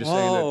he is. I'm just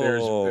saying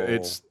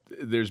that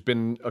there's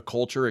been a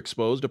culture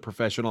exposed to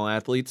professional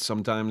athletes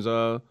sometimes.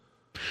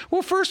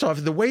 Well, first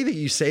off, the way that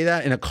you say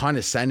that in a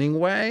condescending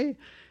way,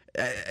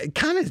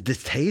 kind of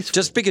distasteful.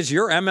 Just because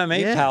your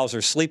MMA pals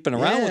are sleeping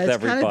around with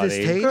everybody. It's kind of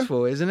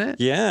distasteful, isn't it?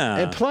 Yeah.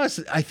 And plus,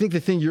 I think the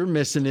thing you're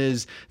missing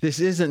is this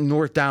isn't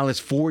North Dallas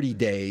 40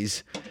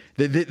 days.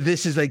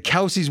 This is like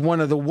Kelsey's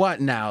one of the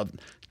what now?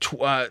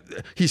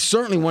 He's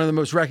certainly one of the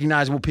most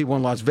recognizable people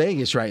in Las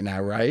Vegas right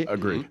now, right?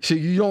 Agreed. So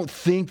you don't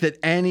think that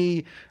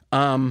any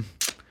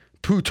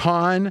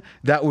Pouton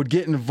that would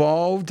get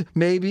involved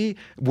maybe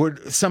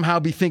would somehow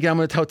be thinking, I'm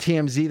going to tell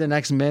TMZ the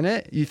next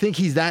minute? You think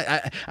he's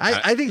that?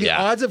 I think the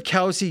odds of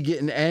Kelsey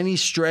getting any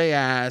stray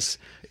ass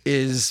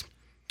is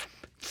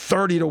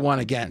 30-1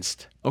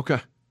 against. Okay.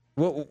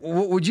 What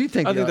would you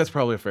think? I think that's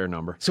probably a fair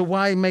number. So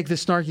why make the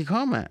snarky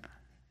comment?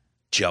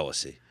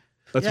 Jealousy.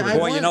 That's Yeah,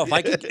 what Well, you know,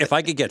 if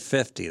I could get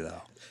 50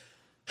 though.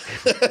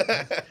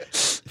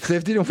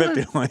 50-1?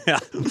 50, yeah.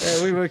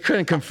 Yeah, we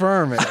couldn't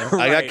confirm it.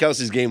 I got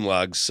Kelsey's game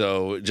logs.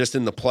 So just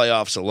in the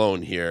playoffs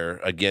alone here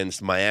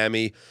against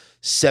Miami,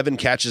 7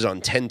 catches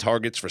on 10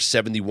 targets for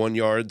 71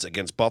 yards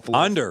against Buffalo.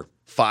 Under.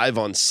 5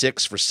 on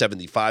 6 for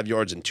 75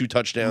 yards and 2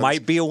 touchdowns.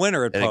 Might be a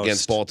winner at and post.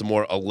 against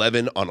Baltimore,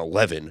 11 on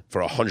 11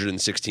 for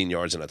 116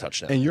 yards and a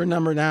touchdown. And your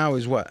number now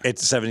is what?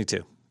 It's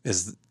 72.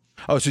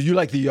 Oh, so you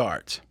like the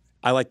yards.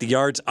 I like the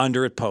yards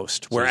under at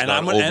post. Where it's and not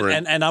I'm over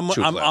and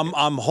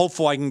I'm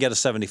hopeful I can get a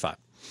 75.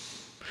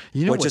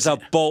 You know which is a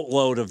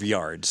boatload of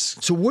yards.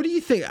 So what do you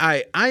think?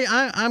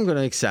 I'm going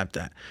to accept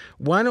that.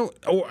 Why don't?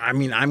 Oh, I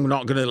mean, I'm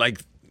not going to like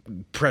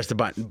press the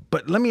button.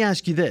 But let me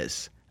ask you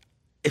this: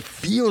 it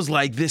feels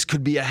like this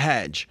could be a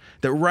hedge.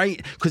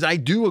 Because I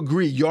do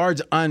agree,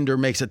 yards under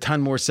makes a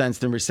ton more sense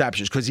than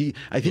receptions. Because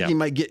I think he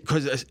might get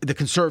because the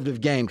conservative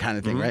game kind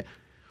of thing, right?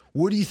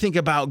 What do you think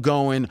about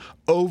going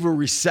over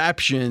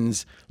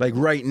receptions like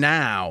right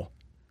now,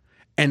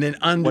 and then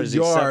under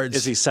yards?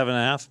 Is he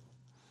 7.5?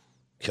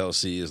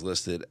 Kelsey is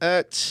listed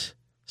at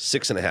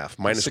 6.5,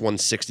 minus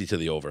 160 to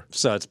the over.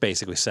 So it's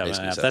basically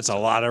 7.5. 7.5. That's a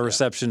lot of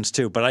receptions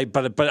too. But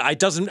it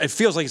doesn't. It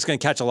feels like it's going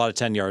to catch a lot of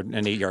 10-yard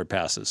and 8-yard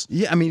passes.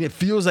 Yeah, I mean, it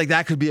feels like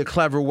that could be a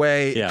clever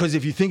way because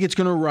if you think it's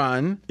going to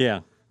run,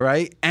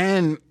 right,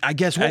 and I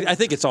guess I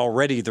think it's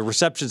already the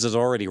receptions is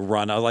already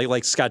run.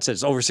 Like Scott said,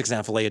 it's over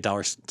 6.5. Lay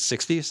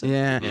 $1.60.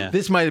 Yeah,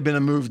 this might have been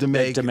a move to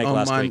make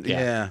last week.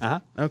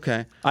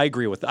 Okay, I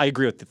agree with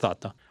the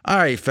thought though. All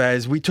right,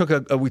 Fez, we took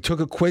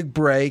a quick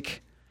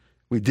break.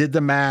 We did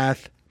the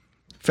math.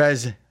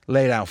 Fez,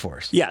 lay it out for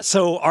us. Yeah,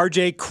 so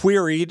RJ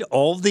queried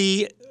all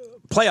the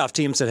playoff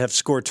teams that have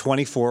scored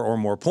 24 or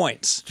more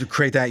points. To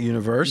create that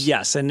universe?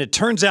 Yes, and it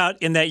turns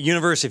out in that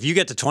universe, if you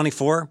get to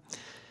 24,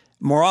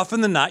 more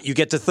often than not, you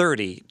get to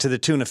 30 to the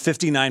tune of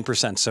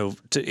 59%. So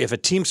if a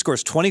team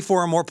scores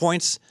 24 or more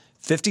points,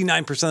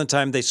 59% of the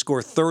time they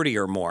score 30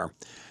 or more.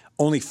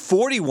 Only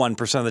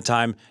 41% of the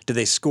time do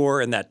they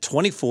score in that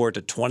 24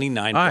 to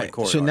 29 point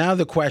corridor. So now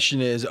the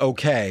question is,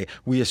 okay,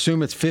 we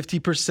assume it's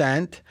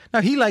 50%. Now,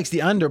 he likes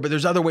the under, but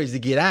there's other ways to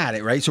get at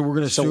it, right? So we're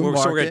going to assume So we're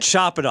going to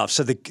chop it off.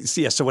 So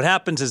what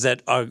happens is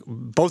that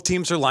both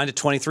teams are lined at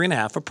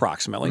 23.5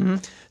 approximately. Mm-hmm.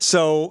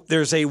 So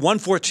there's a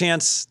 1/4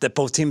 chance that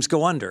both teams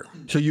go under.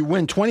 So you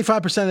win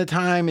 25% of the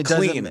time.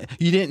 Clean.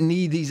 You didn't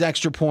need these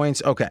extra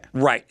points. Okay.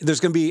 Right.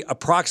 There's going to be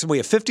approximately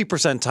a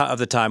 50% of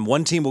the time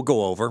one team will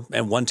go over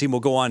and one team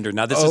will go under.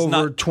 Now this is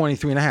not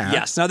 23.5.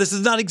 Yes. Now this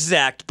is not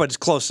exact, but it's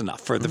close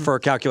enough for our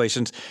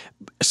calculations.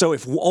 So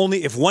if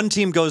one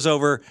team goes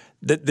over,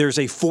 that there's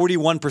a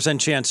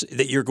 41% chance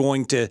that you're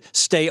going to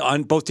stay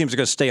on. Both teams are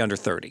going to stay under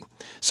 30.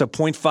 So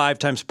 0.5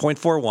 times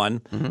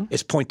 0.41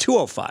 is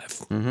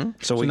 0.205. Mm-hmm.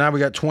 So now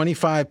we got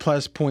 25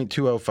 plus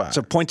 0.205.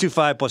 So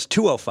 0.25 plus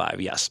 205.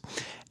 Yes.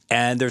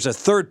 And there's a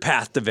third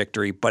path to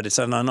victory, but it's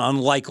an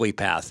unlikely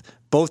path.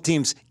 Both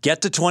teams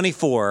get to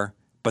 24,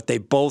 but they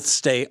both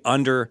stay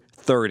under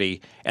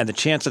 30, and the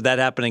chance of that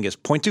happening is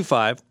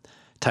 0.25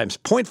 times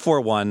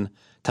 0.41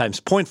 times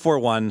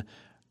 0.41.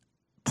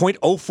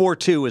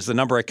 0.042 is the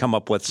number I come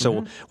up with.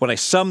 So when I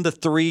sum the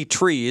three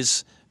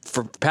trees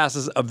for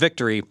passes of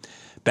victory,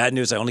 bad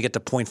news, I only get to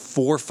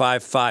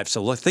 0.455.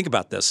 So think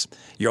about this.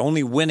 You're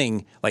only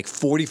winning like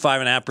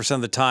 45.5%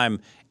 of the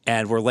time,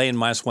 and we're laying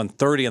minus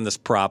 130 on this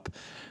prop.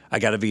 I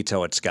got to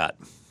veto it, Scott.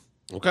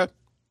 Okay.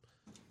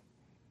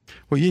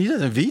 Well, he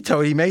doesn't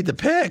veto it. He made the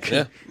pick.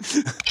 Yeah.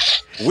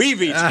 We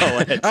veto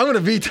it. I'm going to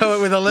veto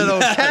it with a little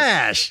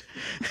cash.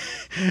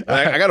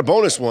 I got a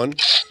bonus one.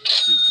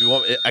 If you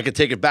want, I could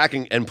take it back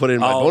and put it in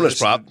my bonus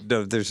prop.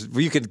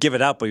 You could give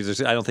it out, but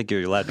I don't think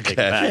you're allowed to take it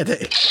back.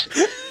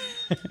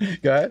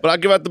 Go ahead. But I'll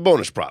give out the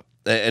bonus prop.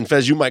 And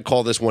Fez, you might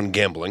call this one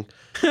gambling,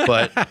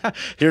 but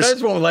here's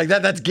Fez won't like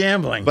that. That's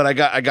gambling. But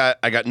I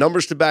got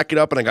numbers to back it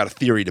up, and I got a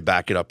theory to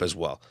back it up as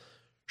well.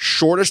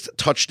 Shortest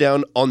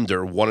touchdown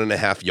under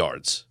 1.5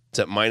 yards. It's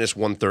at minus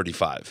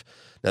 135.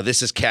 Now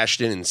this is cashed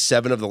in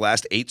 7 of the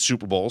last 8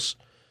 Super Bowls.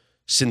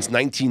 Since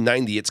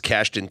 1990, it's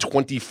cashed in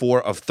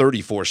 24 of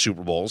 34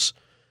 Super Bowls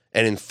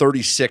and in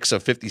 36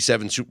 of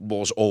 57 Super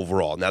Bowls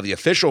overall. Now, the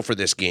official for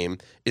this game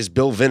is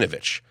Bill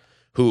Vinovich,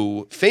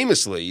 who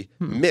famously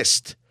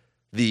missed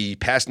the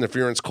pass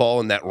interference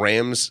call in that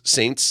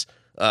Rams-Saints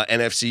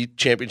NFC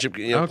Championship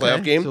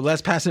playoff game. So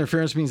less pass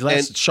interference means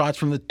less shots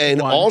from the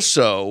and one.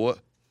 also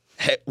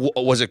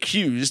was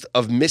accused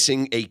of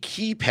missing a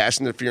key pass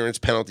interference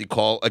penalty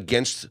call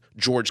against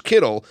George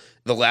Kittle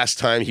the last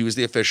time he was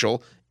the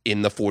official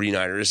in the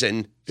 49ers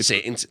and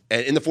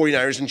in the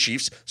 49ers and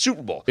Chiefs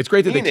Super Bowl. It's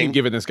great that they keep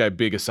giving this guy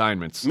big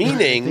assignments.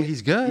 Meaning, I think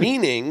he's good.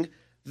 Meaning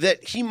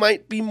that he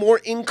might be more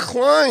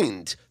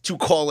inclined to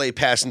call a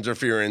pass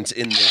interference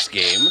in this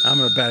game. I'm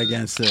going to bet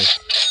against this.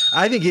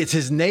 I think it's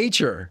his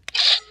nature.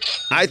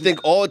 I think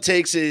all it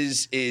takes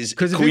is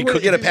we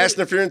could get a pass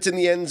interference in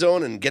the end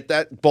zone and get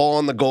that ball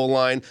on the goal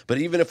line. But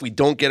even if we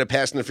don't get a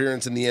pass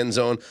interference in the end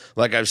zone,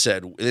 like I've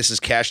said, this is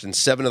cashed in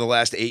 7 of the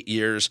last 8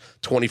 years,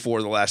 24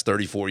 of the last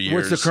 34 years.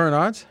 What's the current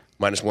odds?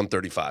 Minus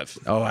 135.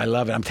 Oh, I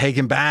love it. I'm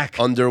taking back.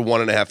 Under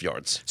 1.5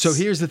 yards. So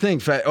here's the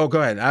thing. Oh, go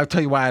ahead. I'll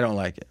tell you why I don't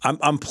like it.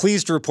 I'm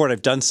pleased to report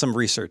I've done some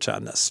research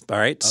on this. All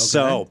right. Okay.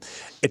 So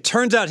it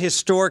turns out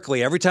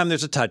historically, every time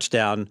there's a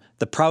touchdown,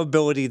 the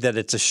probability that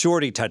it's a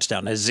shorty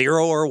touchdown, a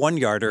 0 or 1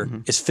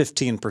 yarder, is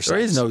 15%. There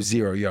is no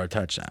 0-yard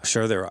touchdown.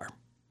 Sure, there are.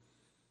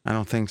 I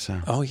don't think so.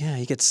 Oh yeah,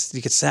 he gets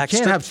sacked. You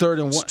can't have 3rd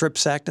and 1. Strip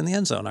sacked in the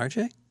end zone,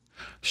 RJ.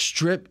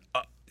 Strip.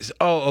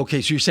 Oh,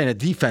 okay. So you're saying a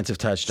defensive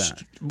touchdown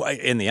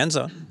in the end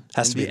zone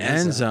has to be the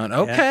end zone. Yeah.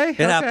 Okay, it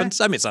happens.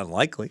 I mean, it's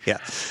unlikely.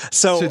 Yeah.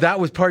 So that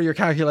was part of your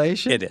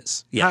calculation. It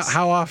is. Yes.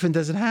 How often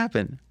does it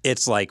happen?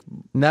 It's like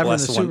never in the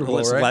Super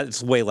Bowl, right?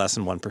 It's way less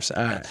than 1%.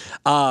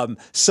 All right.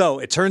 So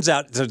it turns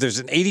out there's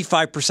an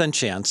 85%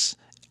 chance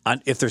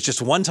if there's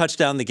just one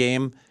touchdown in the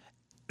game.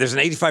 There's an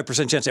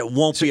 85% chance it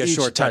won't be a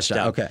short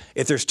touchdown. Okay.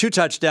 If there's 2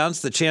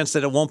 touchdowns, the chance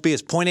that it won't be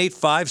is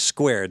 0.85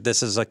 squared.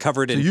 This is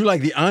covered in. So you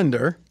like the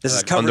under? This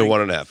is covered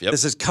under 1.5. Yep.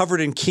 This is covered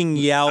in King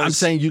Yao's. I'm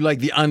saying you like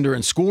the under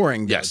in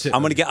scoring. Yes.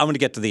 I'm gonna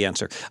get to the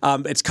answer.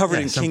 It's covered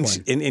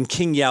in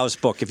King Yao's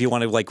book. If you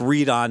want to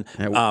read on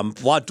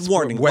lots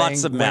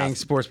of math. Weighing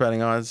sports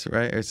betting odds,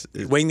 right?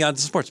 Weighing the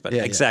odds of sports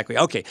betting. Exactly.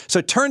 Okay. So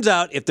it turns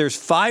out if there's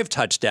 5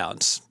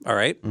 touchdowns, all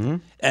right,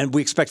 and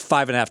we expect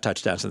 5.5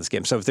 touchdowns in this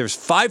game. So if there's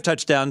 5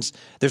 touchdowns,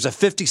 there's a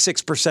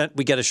 56%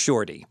 we get a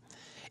shorty.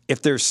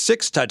 If there's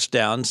 6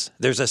 touchdowns,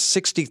 there's a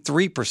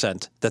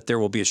 63% that there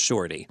will be a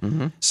shorty.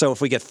 So if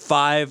we get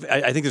 5,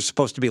 I think there's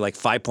supposed to be like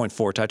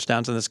 5.4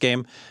 touchdowns in this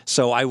game.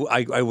 So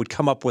I would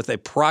come up with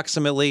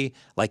approximately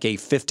like a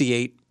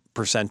 58%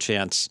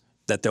 chance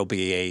that there'll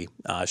be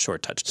a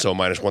short touchdown. So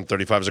minus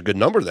 135 is a good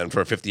number then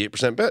for a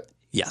 58% bet?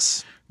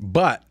 Yes.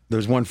 But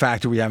there's one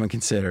factor we haven't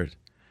considered.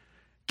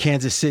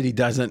 Kansas City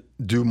doesn't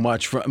do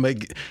much for.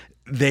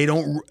 They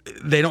don't.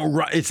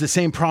 It's the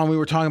same problem we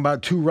were talking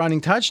about. 2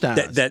 running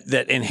touchdowns.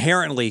 That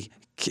inherently,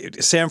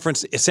 San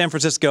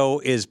Francisco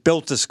is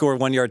built to score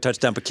 1-yard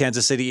touchdown, but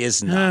Kansas City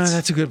is not.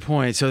 That's a good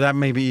point. So that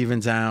maybe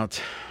evens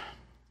out.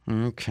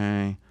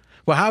 Okay.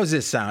 Well, how does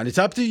this sound? It's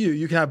up to you.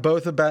 You can have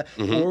both a bet,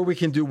 or we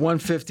can do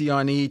 150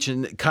 on each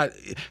and cut.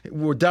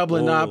 We're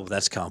doubling up.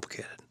 That's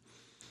complicated.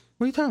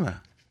 What are you talking about?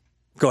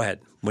 Go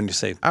ahead. When you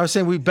say, I was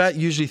saying we bet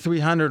usually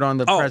 300 on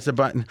the press the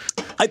button.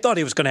 I thought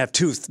he was going to have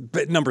 2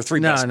 number 3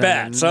 best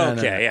bets.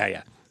 Okay,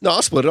 yeah. No,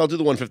 I'll split it. I'll do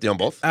the 150 on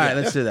both. All right,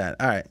 let's do that.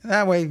 All right,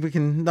 that way we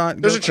can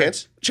not. There's a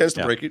chance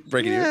to break it.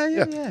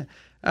 Yeah.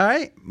 All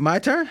right, my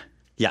turn.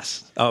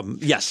 Yes,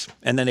 yes,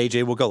 and then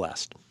AJ will go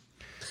last.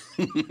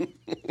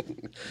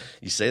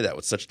 You say that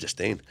with such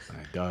disdain.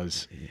 It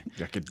does.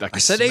 I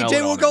said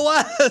AJ will go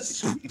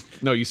last.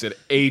 No, you said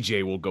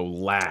AJ will go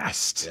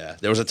last. Yeah,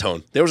 there was a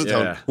tone.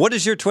 What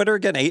is your Twitter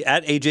again?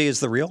 At AJ is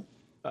the real?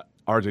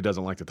 RJ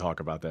doesn't like to talk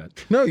about that.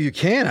 No, you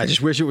can. I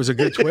just wish it was a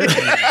good Twitter.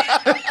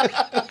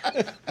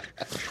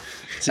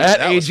 See,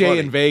 at AJ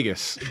in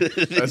Vegas.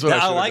 That's what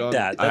I like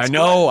that. I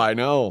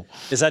know.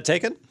 Is that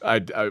taken? I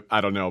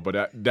don't know,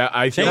 but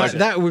I feel like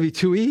that would be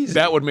too easy.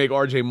 That would make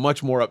RJ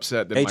much more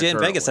upset than AJ in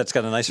Vegas. That's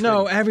got a nice.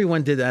 No,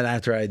 everyone did that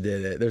after I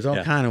did it. There's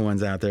all kind of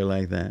ones out there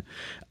like that.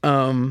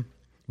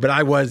 But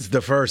I was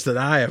the first that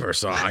I ever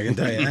saw. I can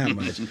tell you that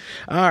much.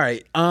 All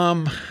right.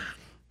 Now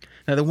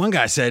the one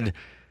guy said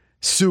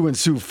Sue in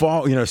Sioux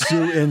Falls.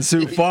 Sue in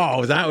Sioux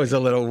Falls. That was a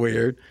little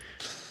weird.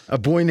 A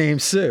boy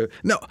named Sue.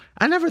 No,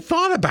 I never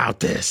thought about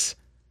this.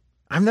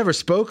 I've never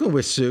spoken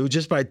with Sue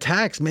just by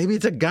text. Maybe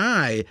it's a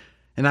guy,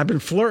 and I've been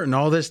flirting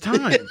all this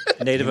time.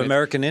 Native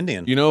American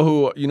Indian. You know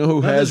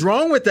who What's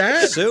wrong with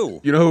that?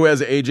 Sue. You know who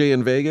has AJ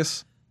in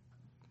Vegas?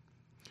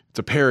 It's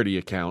a parody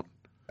account.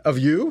 Of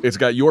you? It's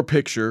got your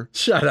picture.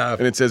 Shut up.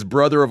 And it says,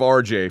 brother of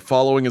RJ,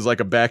 following is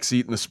like a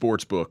backseat in the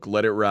sports book.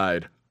 Let it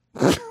ride.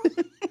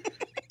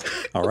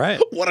 All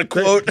right. What a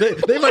quote.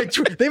 They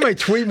might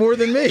tweet more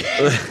than me.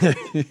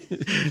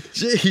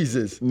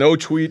 Jesus. No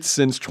tweets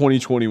since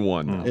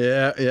 2021.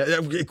 Yeah.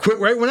 Quit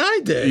right when I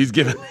did. He's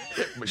giving.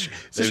 Is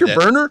this your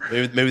burner?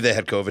 Maybe they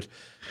had COVID.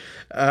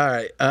 All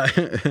right.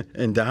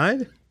 And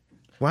died?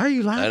 Why are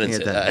you laughing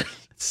at that?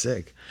 It's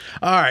sick.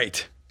 All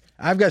right.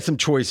 I've got some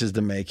choices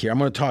to make here. I'm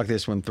going to talk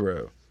this one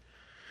through.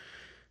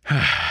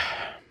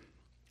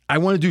 I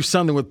want to do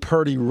something with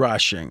Purdy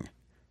rushing.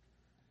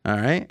 All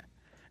right?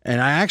 And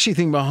I actually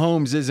think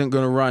Mahomes isn't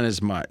going to run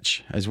as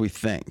much as we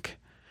think.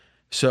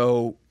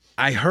 So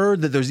I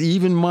heard that there's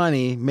even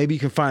money, maybe you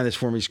can find this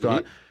for me,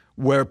 Scott,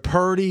 where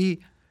Purdy,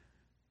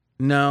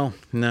 no.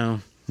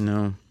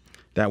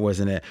 That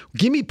wasn't it.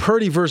 Give me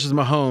Purdy versus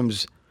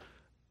Mahomes,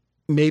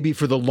 maybe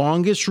for the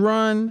longest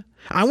run.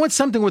 I want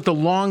something with the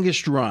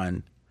longest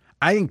run.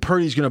 I think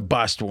Purdy's going to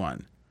bust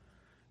one.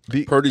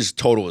 Purdy's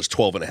total is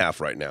 12.5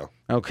 right now.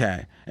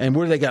 Okay. And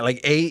what do they got? Like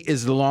 8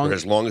 is the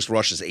longest? His longest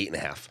rush is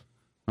 8.5.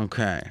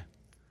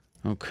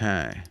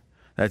 Okay.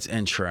 That's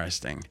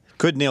interesting.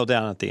 Could kneel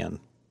down at the end.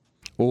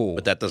 Oh,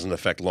 But that doesn't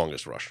affect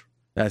longest rush.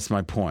 that's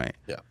my point.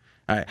 Yeah.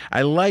 All right.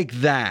 I like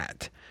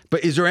that.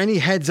 But is there any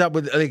heads up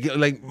with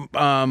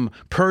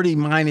Purdy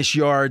minus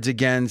yards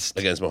against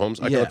Mahomes?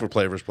 I can Yeah. look for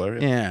player versus player.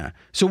 Yeah. Yeah.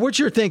 So what's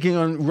your thinking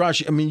on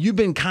rush? I mean, you've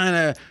been kind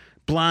of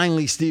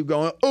blindly, Steve,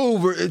 going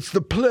over. It's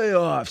the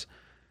playoffs.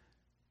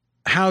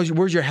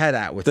 Where's your head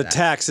at with The that?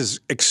 tax is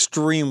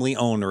extremely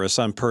onerous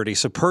on Purdy.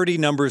 So Purdy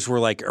numbers were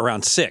like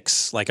around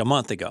 6 like a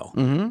month ago,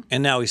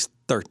 and now he's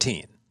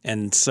 13.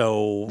 And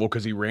so, Well,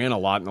 because he ran a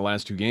lot in the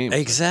last 2 games.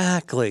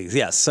 exactly,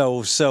 yeah.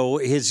 So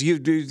his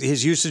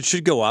usage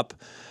should go up,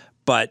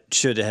 but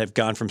should it have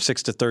gone from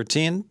 6 to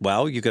 13?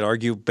 Well, you could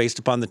argue based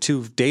upon the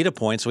 2 data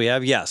points we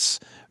have, yes.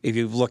 If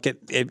you look at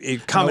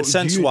it common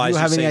sense wise, do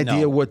you have any say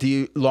idea no. what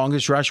the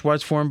longest rush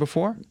was for him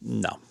before?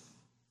 No.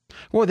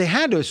 Well, they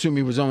had to assume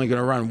he was only going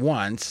to run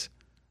once,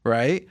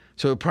 right?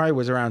 So it probably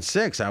was around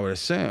 6, I would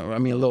assume. I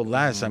mean, a little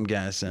less, I'm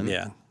guessing.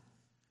 Yeah.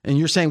 And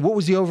you're saying what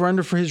was the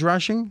over/under for his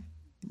rushing?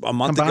 A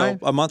month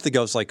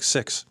ago, it's like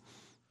 6.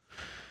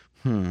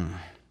 And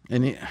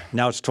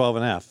Now it's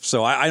 12.5.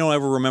 So I don't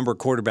ever remember a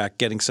quarterback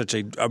getting such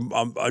a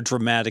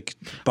dramatic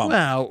bump.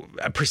 well,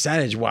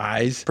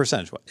 percentage-wise,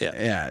 Percentage-wise,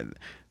 yeah.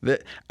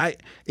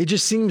 It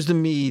just seems to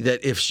me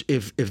that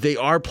if they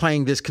are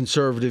playing this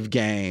conservative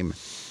game,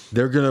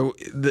 they're gonna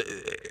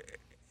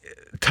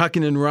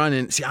tucking and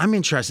running. See, I'm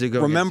interested to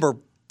go. Remember,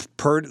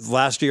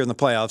 last year in the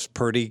playoffs,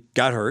 Purdy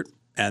got hurt,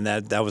 and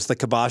that was the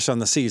kibosh on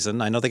the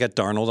season. I know they got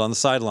Darnold on the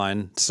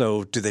sideline.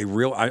 So do they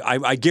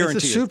I guarantee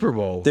it's a Super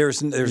Bowl. There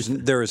is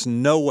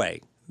no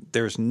way.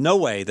 There's no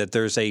way that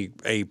there's a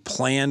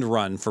planned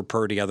run for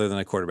Purdy other than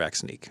a quarterback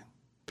sneak.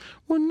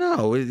 Well,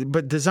 no,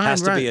 but design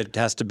Has to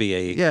be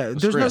a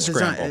there's no design.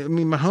 scramble. I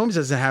mean, Mahomes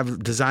doesn't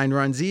have design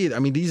runs either. I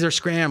mean, these are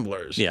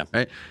scramblers. Yeah.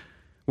 Right.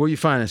 What are you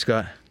finding,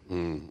 Scott?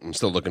 I'm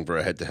still looking for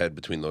a head-to-head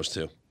between those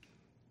two.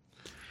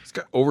 He's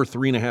got over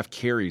 3.5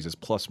 carries as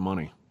plus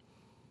money.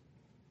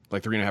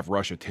 Like 3.5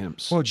 rush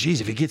attempts. Well,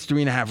 geez, if he gets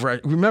 3.5 rush,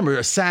 remember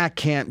a sack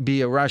can't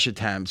be a rush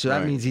attempt, so that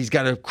Right. means he's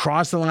got to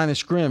cross the line of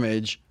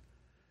scrimmage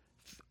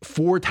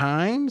 4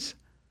 times.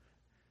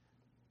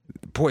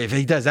 Boy, if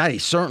he does that, he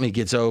certainly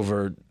gets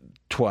over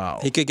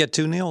 12. He could get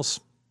 2 kneels.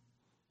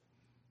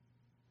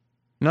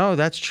 No,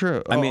 that's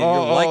true. I mean,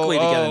 you're likely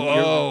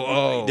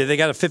to get. They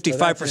got a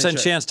 55% interesting.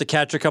 chance to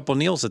catch a couple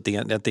kneels at the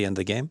end of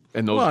the game.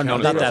 And those Well, no,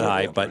 count Not as that rushing-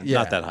 high, but Yeah.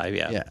 not that high.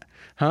 Yeah. Yeah.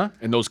 Huh?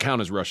 And those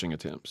count as rushing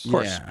attempts. Of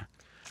course. Yeah.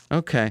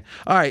 Okay.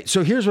 All right.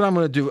 So here's what I'm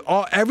going to do.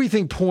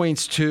 Everything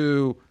points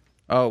to.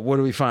 What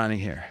are we finding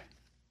here?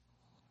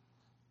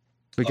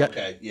 We got.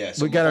 Okay, yeah.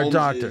 we got our Mahomes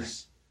doctor.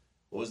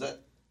 What was that?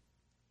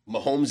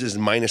 Mahomes is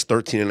minus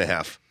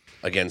 13.5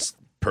 against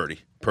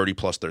Purdy. Purdy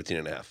plus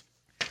 13.5.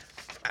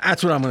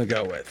 That's what I'm going to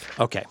go with.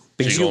 Okay.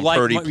 Because you're going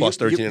Purdy plus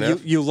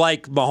 13.5? You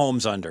like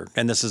Mahomes under,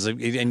 and this is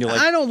and you like.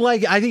 I don't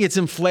like it. I think it's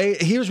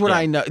inflated. Here's what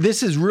I know.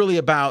 This is really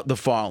about the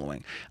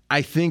following.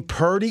 I think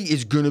Purdy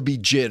is going to be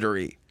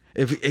jittery.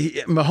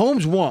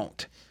 Mahomes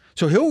won't.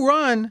 So he'll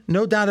run,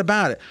 no doubt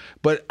about it.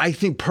 But I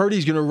think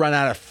Purdy's going to run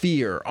out of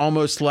fear,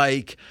 almost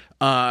like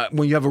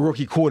when you have a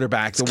rookie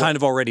quarterback. It's kind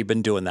of already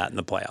been doing that in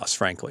the playoffs,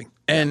 frankly.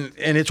 And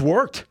it's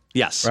worked.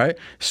 Yes. Right.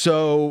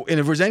 So, and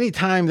if there's any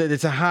time that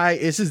it's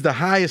this is the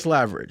highest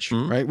leverage,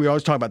 right? We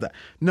always talk about that.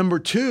 Number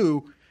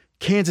 2,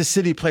 Kansas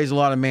City plays a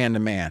lot of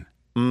man-to-man.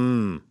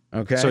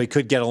 Okay. So he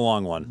could get a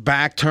long one.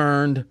 Back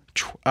turned,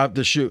 up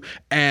the shoot.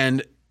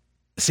 And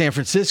San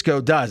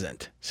Francisco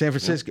doesn't. San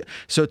Francisco.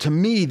 So to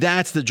me,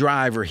 that's the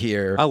driver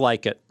here. I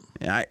like it.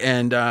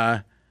 And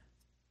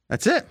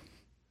that's it.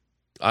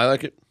 I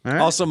like it. All right.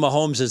 Also,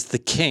 Mahomes is the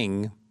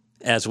king,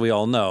 as we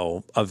all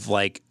know, of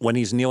like when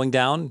he's kneeling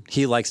down,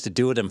 he likes to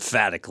do it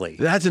emphatically.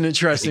 That's an He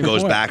interesting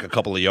goes point. back a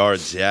couple of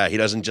yards. Yeah, he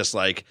doesn't just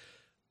like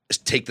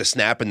take the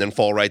snap and then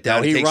fall right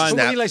down. No, he takes runs- the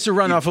But snap. he likes to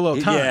run off a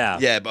little time. Yeah.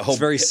 Yeah, but He's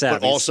very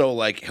savvy. But also,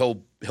 like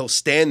he'll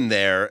stand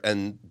there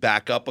and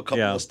back up a couple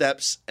Yeah. of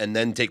steps and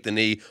then take the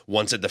knee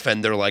once a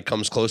defender like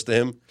comes close to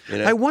him. You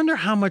know? I wonder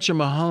how much of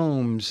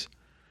Mahomes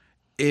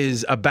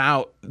is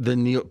about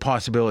the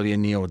possibility of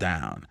kneel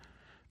down.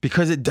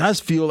 Because it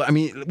does feel, I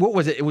mean, what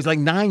was it? It was like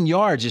 9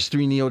 yards, just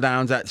 3 kneel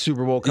downs at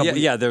Super Bowl.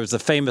 Yeah, there was the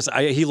famous.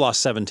 He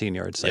lost 17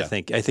 yards. I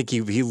think he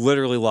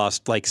literally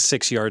lost like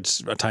 6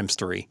 yards times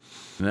 3.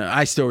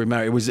 I still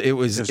remember it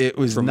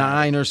was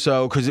 9 or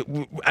so because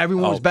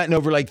everyone was betting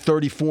over like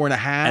 34 and a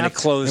half. And it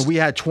closed. And we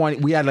had 20.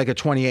 We had like a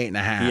 28 and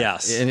a half.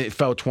 Yes. And it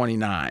fell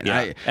 29.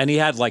 Yeah, and he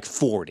had like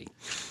 40.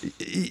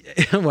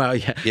 Well,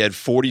 yeah. He had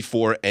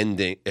 44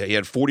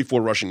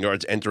 rushing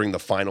yards entering the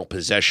final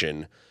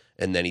possession,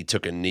 and then he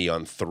took a knee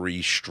on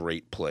 3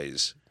 straight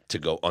plays to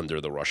go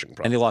under the rushing And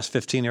prop. he lost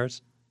 15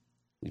 yards.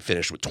 He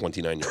finished with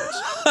 29 yards.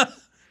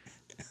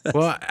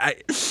 Well,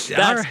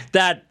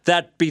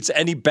 that beats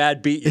any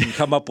bad beat you can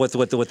come up with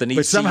an ECU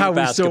but somehow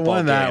we still basketball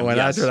won that game. one.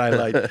 Yes. That's what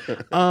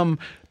I like.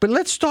 But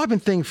let's stop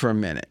and think for a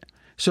minute.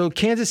 So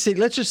Kansas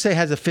City, let's just say,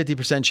 has a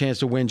 50% chance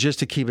to win, just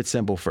to keep it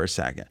simple for a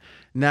second.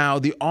 Now,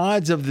 the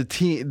odds of the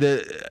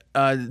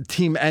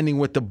team ending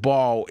with the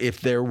ball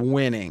if they're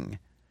winning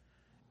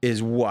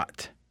is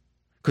what?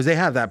 Because they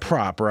have that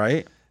prop,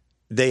 right?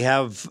 They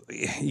have,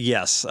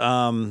 yes.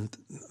 Well,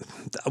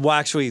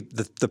 actually,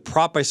 the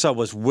prop I saw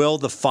was, will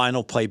the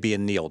final play be a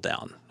kneel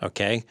down?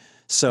 Okay.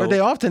 So Or they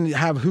often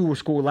have who will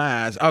score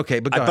last. Okay,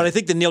 but but I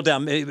think the kneel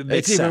down it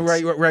makes it's even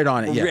sense. right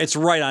on it. Yeah, It's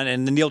right on,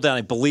 and the kneel down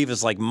I believe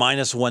is like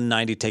minus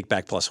 190, take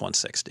back plus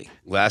 160.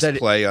 Last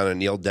play on a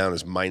kneel down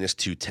is minus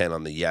 210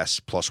 on the yes,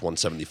 plus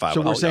 175.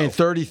 So on we're the saying no.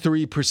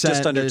 33%.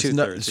 Just under is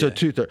two-thirds, So yeah.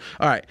 2/3.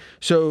 All right.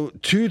 So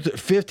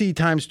 50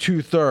 times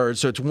 2/3.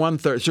 So it's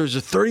 1/3. So there's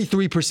a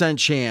 33%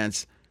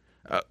 chance.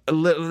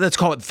 Let's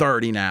call it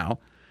 30 now.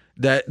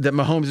 That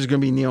Mahomes is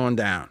going to be kneeling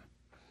down.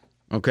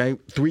 Okay,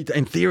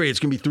 in theory, it's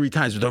going to be 3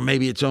 times, though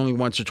maybe it's only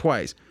once or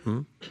twice.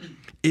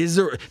 Is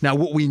there now?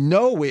 What we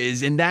know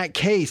is, in that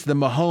case, the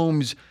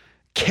Mahomes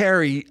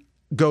carry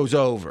goes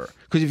over,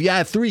 because if you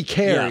have 3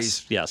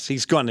 carries, Yes,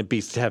 he's going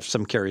to have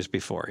some carries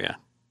before. Yeah.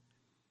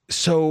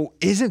 so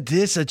isn't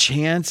this a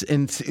chance?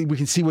 And we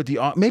can see what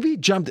maybe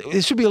jump.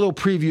 This should be a little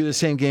preview of the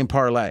same game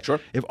parlay. Sure.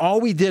 If all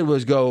we did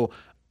was go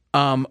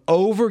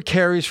over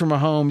carries for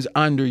Mahomes,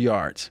 under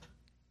yards,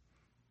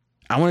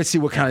 I want to see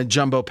what kind of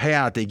jumbo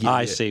payout they give.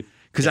 I see.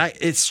 Because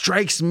it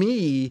strikes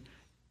me,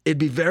 it'd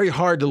be very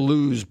hard to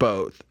lose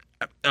both.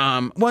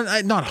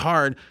 Not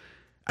hard.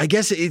 I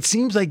guess it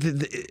seems like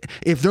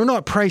if they're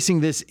not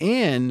pricing this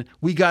in,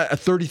 we got a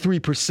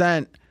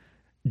 33%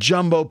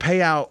 jumbo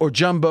payout or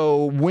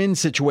jumbo win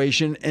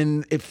situation,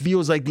 and it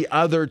feels like the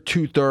other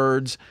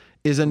 2/3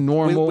 is a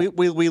normal.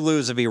 We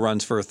lose if he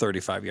runs for a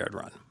 35-yard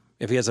run.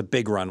 If he has a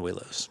big run, we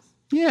lose.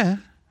 Yeah.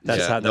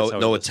 That's how no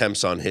it is.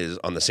 attempts on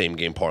the same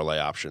game parlay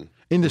option.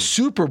 In the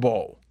Super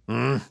Bowl.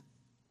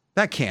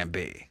 That can't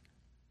be.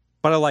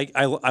 But I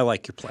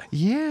like your play.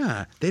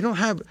 Yeah. They don't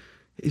have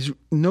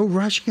no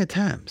rushing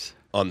attempts.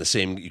 On the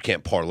same, you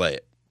can't parlay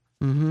it.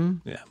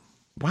 Yeah.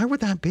 Why would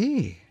that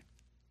be?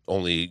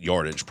 Only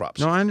yardage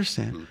props. No, I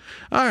understand.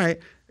 All right.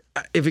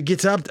 If it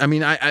gets up, I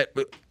mean,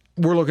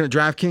 we're looking at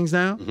DraftKings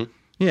now.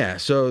 Yeah.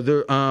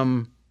 So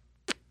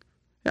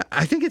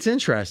I think it's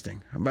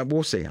interesting. But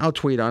we'll see. I'll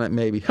tweet on it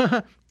maybe.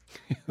 All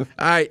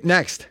right.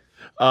 Next.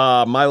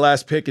 My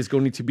last pick is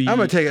going to be. I'm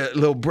going to take a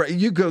little break.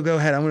 You go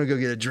ahead. I'm going to go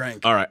get a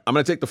drink. All right. I'm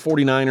going to take the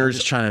 49ers.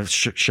 Just trying to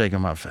shake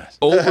them up fast.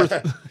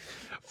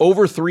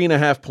 Over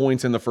 3.5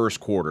 points in the first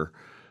quarter.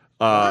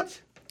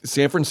 What?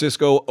 San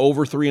Francisco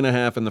over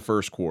 3.5 in the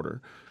first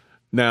quarter.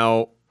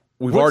 Now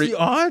we've What's already the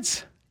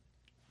odds?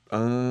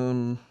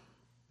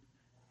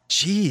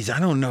 Jeez, I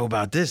don't know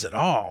about this at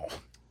all.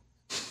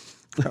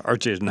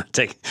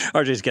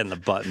 RJ's getting the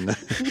button.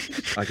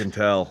 I can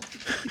tell.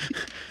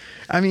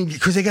 I mean,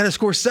 because they got to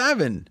score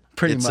 7,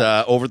 pretty It's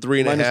much. over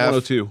 3.5. Minus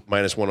 102.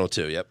 Minus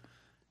 102. Yep.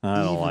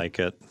 I don't like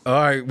it. All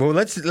right. Well,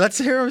 let's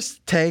hear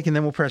his take, and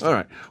then we'll press. All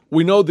right.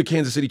 We know the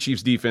Kansas City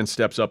Chiefs defense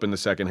steps up in the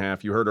second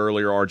half. You heard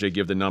earlier RJ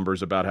give the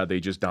numbers about how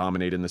they just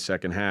dominate in the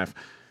second half.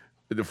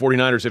 The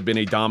 49ers have been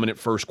a dominant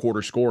first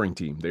quarter scoring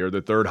team. They are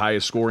the 3rd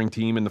highest scoring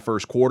team in the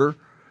first quarter.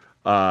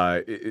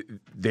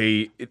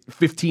 They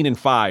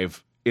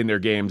 15-5 in their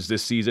games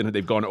this season.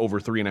 They've gone over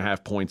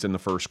 3.5 points in the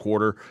first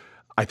quarter.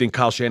 I think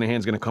Kyle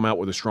Shanahan's going to come out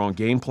with a strong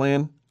game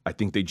plan. I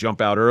think they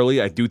jump out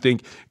early. I do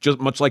think, just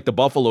much like the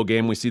Buffalo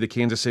game, we see the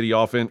Kansas City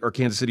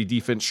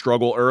defense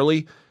struggle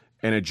early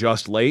and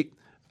adjust late.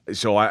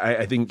 So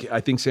I think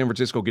San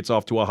Francisco gets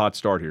off to a hot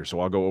start here. So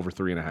I'll go over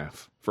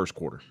 3.5 first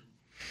quarter.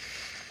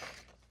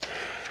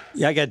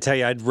 Yeah, I got to tell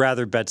you, I'd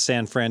rather bet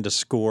San Fran to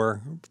score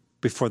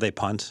before they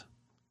punt.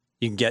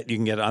 You can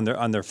get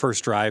on their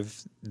first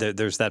drive.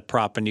 There's that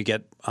prop, and you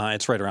get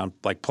it's right around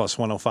like plus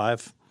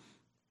 105.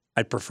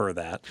 I'd prefer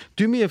that.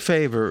 Do me a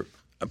favor.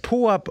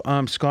 Pull up,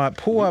 Scott,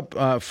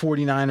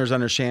 49ers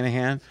under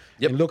Shanahan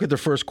and look at the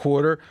first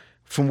quarter.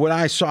 From what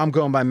I saw, I'm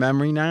going by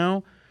memory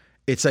now,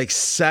 it's like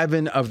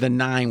 7 of the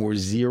 9 were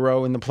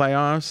 0 in the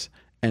playoffs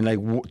and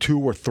like 2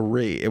 or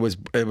 3. It was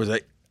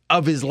like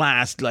of his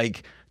last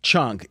like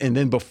chunk. And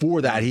then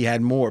before that, he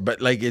had more. But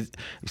like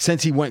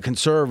since he went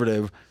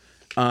conservative.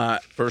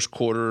 First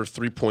quarter,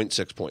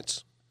 3.6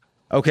 points.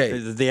 Okay.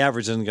 The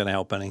average isn't going to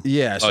help any.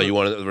 Yeah. So, You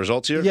wanted the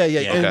results here? Yeah.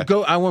 Okay. And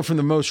I went from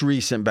the most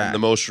recent back. The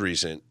most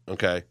recent.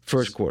 Okay.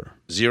 First quarter.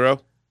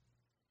 0,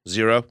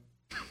 0,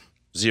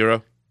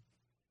 0,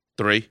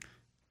 3,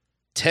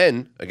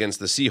 10 against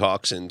the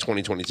Seahawks in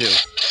 2022.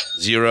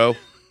 0,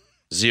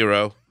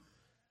 0,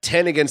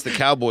 10 against the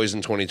Cowboys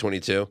in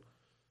 2022.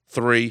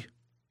 3,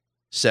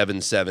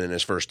 7, 7 in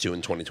his first 2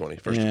 in 2020.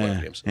 First 2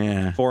 playoff games.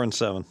 Yeah.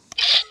 4-7.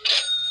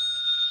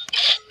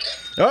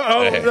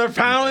 Uh-oh, they're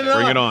piling up.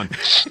 Bring it on.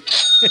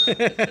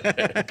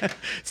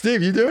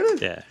 Steve, you doing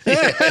it? Yeah.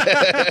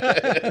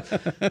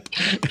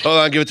 Hold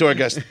on, give it to our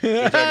guest.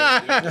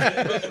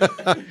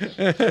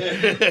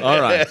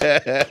 All right.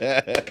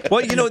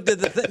 Well,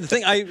 the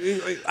thing,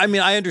 I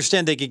mean, I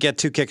understand they could get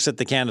 2 kicks at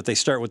the can if they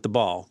start with the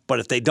ball. But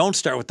if they don't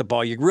start with the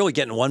ball, you're really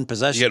getting one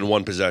possession. You're getting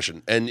one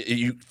possession. And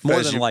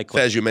More than likely.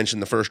 Fez, you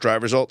mentioned the first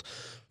drive result.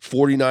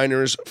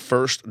 49ers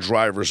first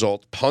drive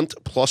result, punt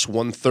plus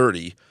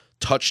 130,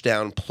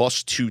 touchdown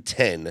plus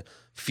 210,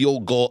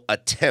 field goal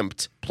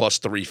attempt plus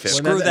 350.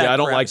 Screw that. Yeah, I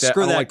don't crap. like that.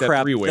 Screw I don't that like that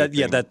crap. three-way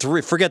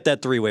thing. Forget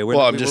that 3-way.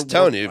 Well, I'm just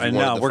telling you, if you I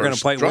wanted know the we're going to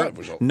first play. drive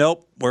result.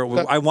 Nope.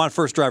 I want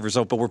first drive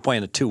result, but we're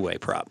playing a 2-way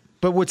prop.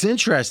 But what's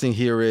interesting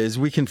here is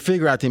we can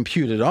figure out the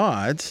imputed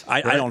odds.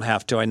 I don't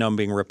have to. I know I'm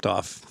being ripped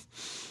off.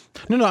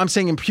 No, I'm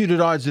saying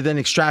imputed odds are then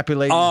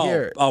extrapolated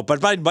here.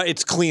 But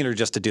it's cleaner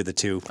just to do the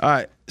 2. All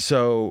right,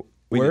 so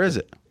where is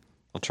it?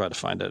 I'll try to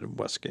find it in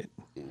Westgate.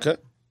 Okay.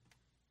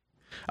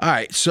 All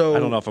right, so I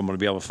don't know if I'm going to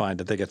be able to find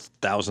it. They get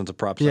thousands of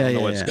props. Yeah, I don't know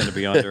yeah, what it's yeah. going to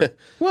be under.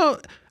 Well,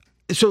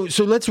 so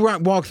let's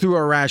walk through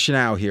our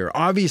rationale here.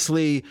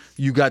 Obviously,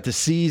 you got the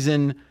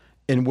season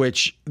in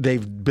which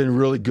they've been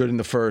really good in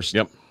the first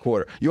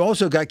quarter. You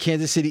also got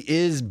Kansas City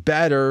is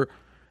better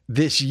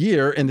this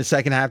year in the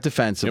second half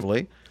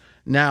defensively.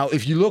 Now,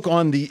 if you look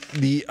on the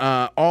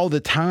all the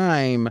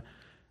time,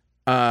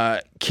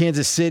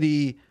 Kansas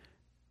City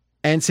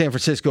and San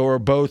Francisco are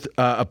both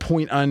a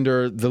point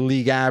under the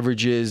league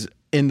averages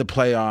in the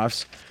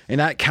playoffs, and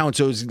that counts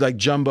those like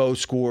jumbo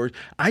scores.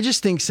 I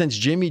just think since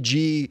Jimmy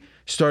G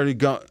started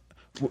going,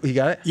 he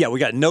got it. Yeah, we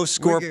got no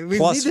score We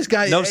plus. need this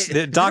guy. No,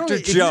 Dr. Joe.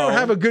 If you don't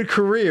have a good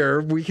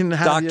career, we can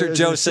have Dr. you as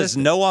Joe an says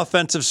assistant. no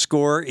offensive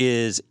score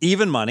is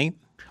even money.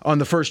 On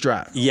the first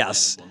drive.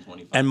 Yes.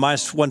 And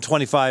minus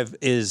 125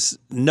 is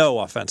no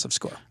offensive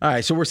score. All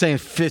right, so we're saying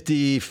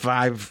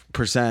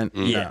 55%.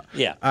 Yeah,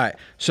 yeah. All right,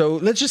 so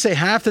let's just say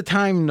half the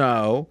time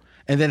no,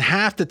 and then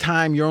half the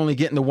time you're only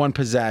getting the one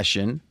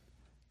possession,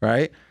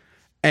 right?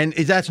 And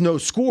that's no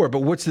score, but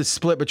what's the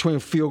split between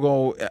field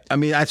goal? I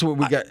mean, that's what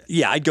we got.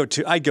 Yeah, I'd go.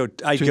 Two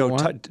to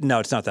one? No,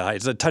 it's not that high.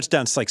 It's a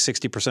touchdown's like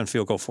 60%,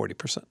 field goal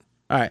 40%.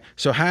 All right,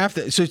 so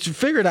so to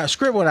figure it out,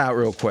 scribble it out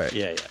real quick.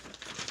 Yeah.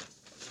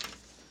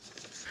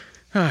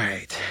 All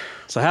right.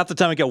 So half the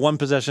time I get one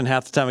possession,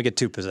 half the time I get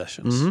 2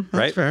 possessions. That's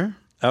right? fair.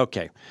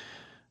 Okay.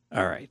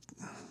 All right.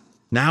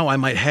 Now I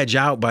might hedge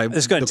out by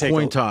It's going the to take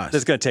coin toss.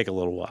 It's going to take a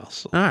little while.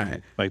 So All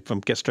right. I'm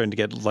starting to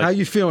get like. How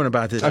you feeling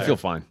about this? I feel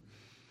fine.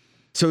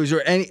 So is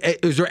there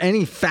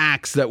any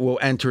facts that will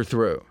enter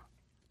through?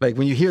 Like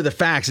when you hear the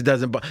facts, it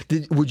doesn't.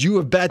 Would you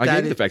have bet I that?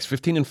 gave you the facts.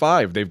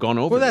 15-5. They've gone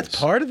over. Well, that's this.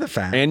 part of the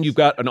fact. And you've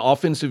got an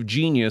offensive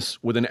genius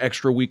with an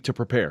extra week to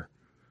prepare.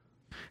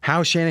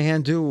 How's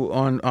Shanahan do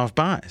on off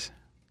buys?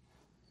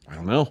 I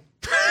don't know.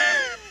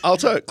 I'll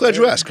tell you. Glad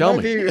you asked. Tell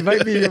me. It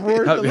might be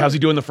How's he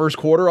doing the first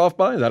quarter off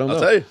buys? I don't know.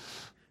 I'll tell you.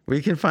 We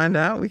can find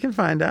out.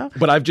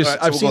 But I've All right, so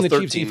I've we'll seen go the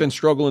Chiefs 13. defense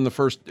struggle in the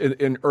first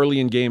in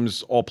early in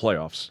games all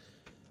playoffs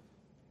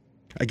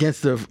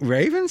Against the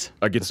Ravens?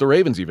 against the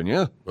Ravens even.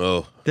 Yeah.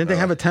 Oh. Didn't they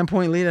have a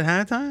 10-point lead at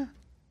halftime?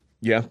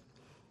 Yeah.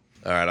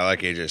 All right, I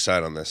like AJ's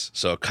side on this.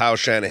 So Kyle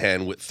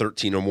Shanahan with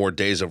 13 or more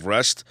days of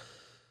rest.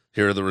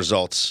 Here are the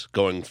results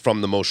going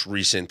from the most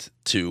recent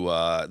to this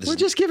Well, is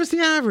just give us the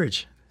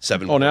average.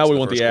 7 Oh, now points we in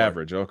want first the quarter.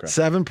 average. Okay.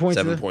 7 points.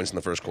 7 points in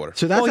the first quarter.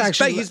 So that's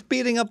actually he's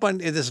beating up on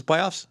this is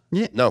playoffs.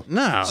 yeah, No.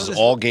 no. This is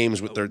all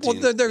games with 13.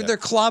 Well, they're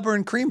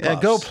clobbering cream puffs.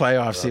 Yeah, go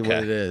playoffs. See what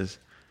Okay. it is.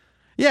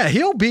 Yeah,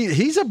 he'll beat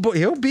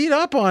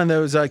up on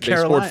those They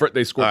Carolina. scored All right, first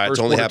it's only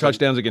quarter happened-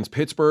 touchdowns against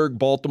Pittsburgh,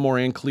 Baltimore,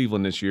 and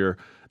Cleveland this year.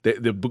 The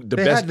They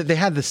best.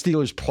 had the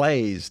Steelers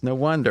plays. No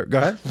wonder. Go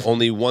ahead.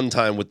 Only one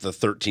time with the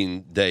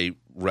 13-day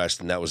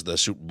rest, and that was the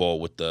Super Bowl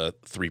with the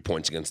 3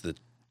 points against the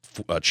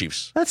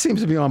Chiefs. That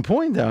seems to be on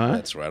point, though, huh?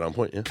 That's right on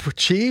point, yeah.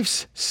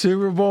 Chiefs,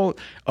 Super Bowl.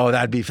 Oh,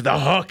 that'd be for the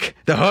hook.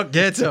 The hook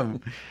gets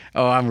him.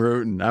 Oh, I'm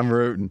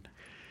rooting.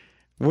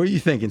 What are you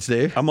thinking,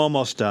 Steve? I'm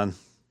almost done.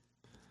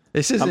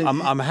 This isn't.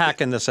 I'm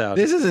hacking this out.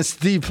 This isn't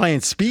Steve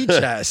playing speed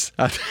chess.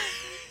 I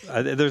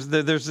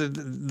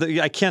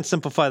can't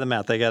simplify the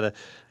math. I gotta.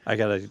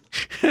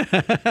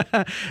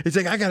 It's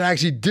like I gotta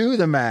actually do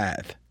the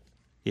math.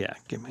 Yeah,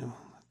 give me.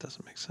 That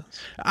doesn't make sense.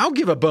 I'll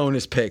give a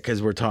bonus pick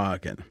because we're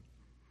talking.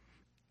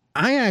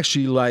 I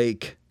actually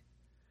like,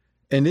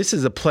 and this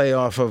is a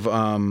playoff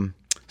of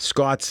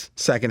Scott's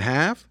second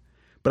half,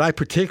 but I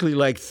particularly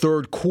like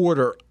third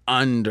quarter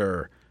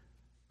under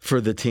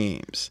for the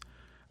teams.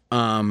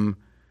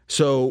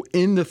 So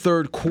in the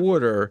third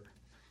quarter,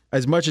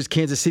 as much as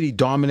Kansas City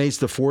dominates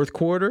the fourth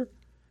quarter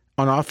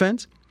on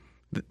offense,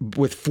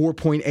 with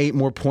 4.8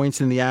 more points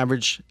than the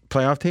average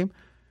playoff team,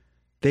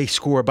 they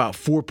score about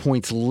 4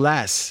 points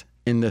less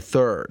in the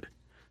third.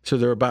 So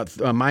they're about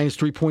minus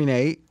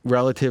 3.8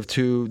 relative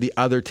to the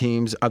other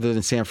teams other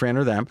than San Fran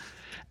or them.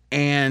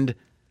 And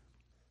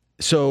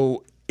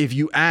so if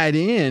you add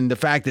in the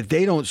fact that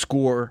they don't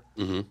score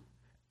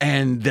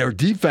and their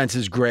defense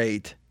is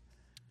great,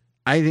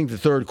 I think the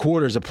third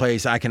quarter is a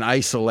place I can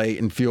isolate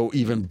and feel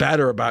even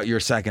better about your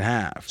second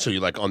half. So you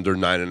like under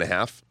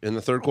 9.5 in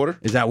the third quarter?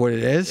 Is that what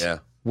it is? Yeah.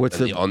 What's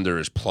and the under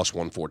is plus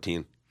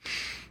 114.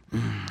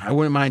 I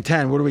wouldn't mind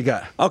 10. What do we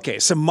got? Okay,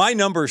 so my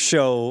numbers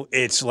show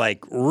it's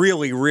like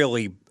really,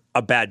 really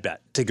a bad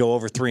bet to go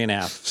over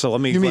 3.5. So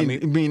let me. You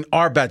mean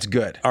our bet's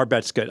good? Our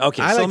bet's good.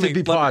 Okay, I so like to be let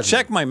me positive.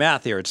 check my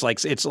math here. It's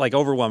like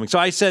overwhelming. So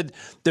I said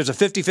there's a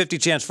 50-50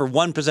 chance for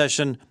one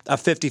possession, a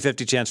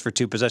 50-50 chance for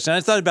two possessions. And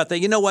I thought about that.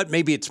 You know what?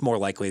 Maybe it's more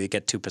likely to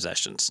get two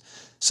possessions.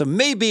 So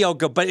maybe I'll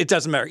go, but it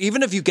doesn't matter.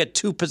 Even if you get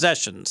two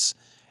possessions,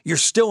 you're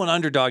still an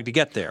underdog to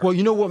get there. Well,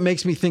 you know what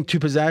makes me think two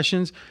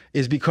possessions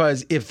is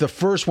because if the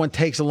first one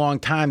takes a long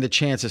time, the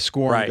chance of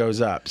scoring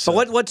goes up. So.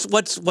 But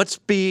let's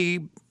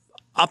be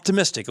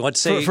optimistic.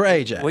 Let's say for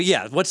AJ. Well,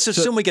 yeah. Let's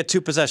assume we get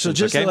two possessions.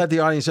 So just to let the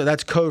audience know,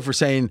 that's code for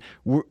saying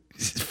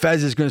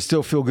Fez is going to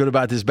still feel good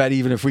about this bet,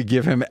 even if we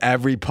give him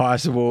every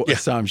possible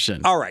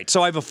assumption. All right.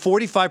 So I have a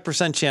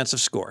 45% chance of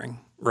scoring.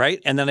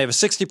 Right? And then I have a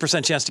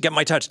 60% chance to get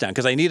my touchdown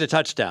because I need a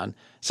touchdown.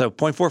 So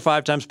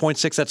 0.45 times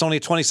 0.6, that's only a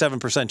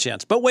 27%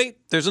 chance. But wait,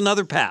 there's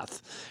another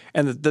path.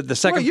 And the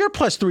second... Well, you're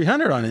plus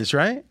 300 on this,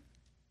 right?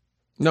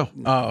 No.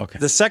 Oh, okay.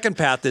 The second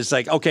path is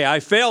like, okay, I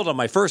failed on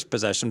my first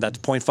possession. That's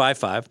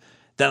 0.55.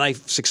 Then I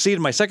succeed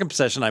in my second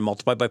possession. I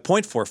multiply by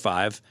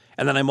 0.45.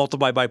 And then I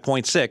multiply by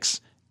 0.6.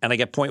 And I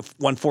get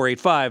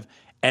 0.1485.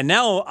 And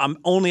now I'm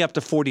only up to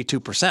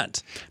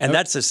 42%.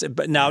 And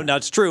but now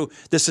it's true.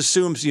 This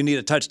assumes you need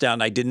a touchdown.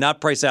 I did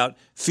not price out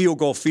field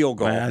goal. Well,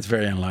 that's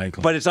very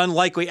unlikely. But it's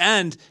unlikely.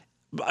 And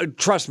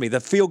trust me, the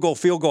field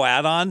goal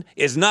add-on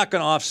is not going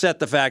to offset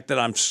the fact that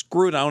I'm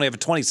screwed. I only have a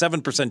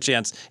 27%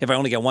 chance if I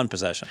only get one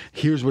possession.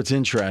 Here's what's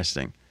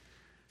interesting.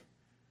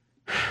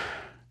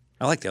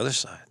 I like the other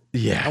side.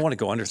 Yeah. I want to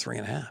go under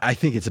 3.5. I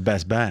think it's the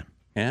best bet.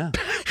 Yeah.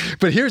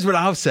 But here's what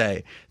I'll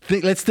say.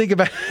 Let's think.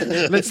 I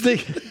did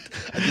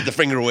the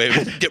finger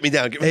wave. Get me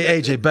down.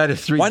 Hey, AJ, bet if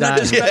 3 why not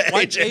dimes.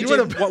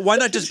 why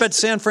not just bet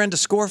San Fran to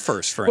score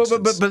first, for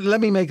instance? But let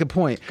me make a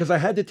point. Because I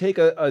had to take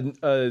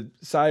a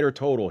side or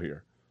total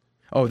here.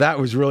 Oh, that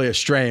was really a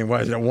strain,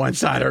 wasn't it? One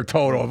side or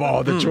total of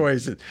all the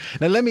choices.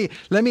 Now let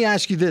me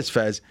ask you this,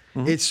 Fez.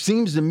 It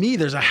seems to me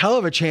there's a hell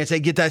of a chance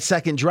they get that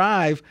second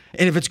drive,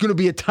 and if it's going to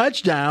be a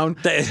touchdown,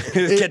 they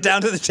get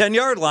down to the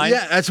 10-yard line.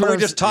 Yeah, that's what we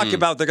just talked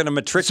about. They're going to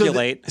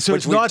matriculate. So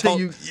it's not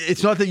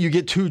that you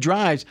get two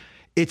drives.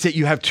 It's that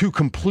you have two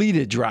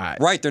completed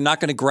drives. Right. They're not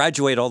going to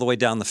graduate all the way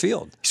down the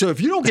field. So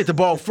if you don't get the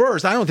ball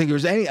first, I don't think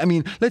there's any. I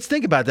mean, let's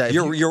think about that.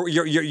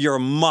 You're a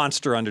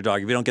monster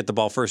underdog if you don't get the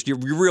ball first. You're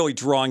really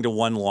drawing to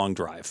one long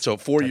drive. So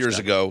 4 years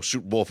ago,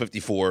 Super Bowl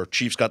 54,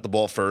 Chiefs got the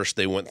ball first.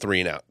 They went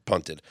 3 and out,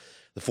 punted.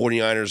 The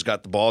 49ers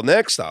got the ball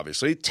next,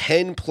 obviously.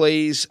 10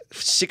 plays,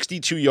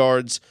 62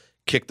 yards,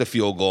 kicked the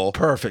field goal.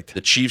 Perfect.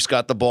 The Chiefs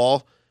got the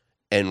ball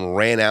and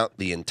ran out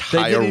the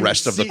entire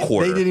rest of the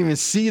quarter. They didn't even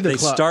see the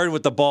clock. They started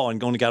with the ball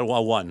and only got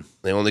one.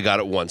 They only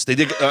got it once. They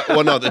did.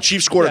 The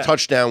Chiefs scored a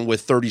touchdown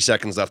with 30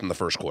 seconds left in the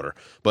first quarter,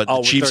 but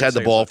the Chiefs had the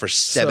ball for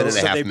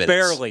 7.5 minutes.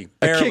 Barely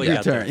a kick got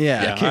return. there.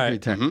 Yeah, a kick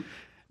return. Mm-hmm.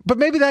 But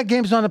maybe that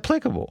game's not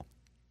applicable.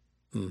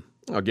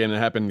 Again, it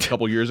happened a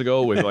couple years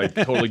ago with like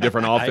totally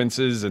different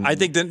offenses. And I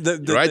think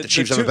the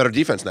Chiefs have a better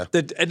defense now.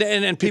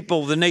 And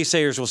people, the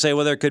naysayers will say,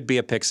 well, there could be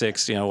a pick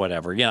six,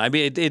 whatever. I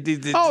mean,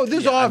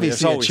 there's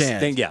obviously a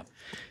chance. Yeah.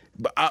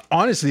 But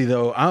honestly,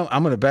 though,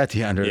 I'm going to bet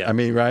the under. Yeah. I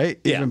mean, right?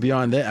 Even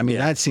beyond that. I mean,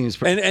 that seems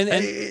pretty. And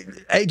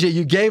AJ,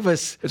 you gave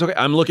us. It's okay.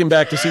 I'm looking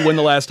back to see when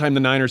the last time the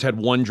Niners had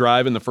one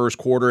drive in the first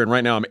quarter, and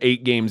right now I'm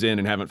 8 games in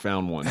and haven't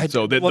found one.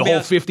 So the whole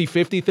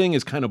 50-50 thing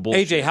is kind of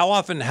bullshit. AJ, how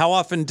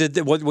often did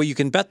well you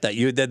can bet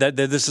that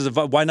this is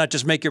why not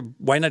just make your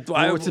why not?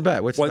 What's the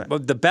bet?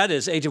 The bet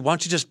is AJ. Why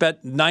don't you just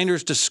bet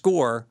Niners to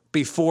score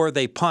before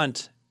they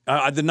punt?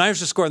 The Niners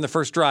to score in the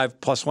first drive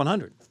plus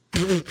 100.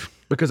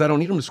 Because I don't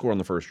need them to score on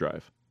the first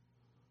drive.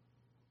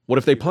 What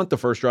if they punt the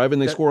first drive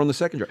and they score on the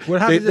second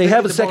drive? They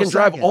have a second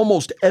drive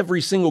almost every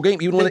single game.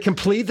 Even when they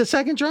complete the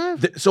second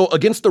drive? So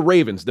against the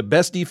Ravens, the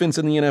best defense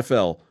in the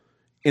NFL,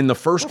 in the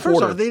first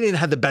quarter. All, they didn't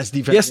have the best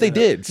defense. Yes, they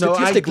did.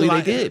 Statistically,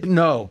 they did.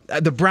 No,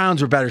 the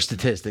Browns were better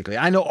statistically.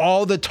 I know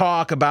all the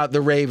talk about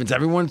the Ravens.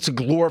 Everyone wants to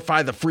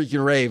glorify the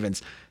freaking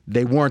Ravens.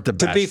 They weren't the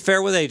best. To be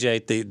fair with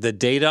AJ, the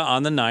data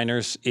on the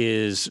Niners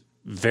is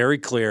very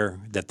clear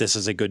that this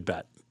is a good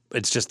bet.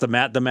 It's just the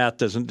math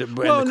doesn't, and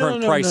the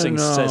current pricing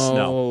says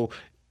no.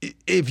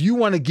 If you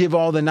want to give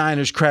all the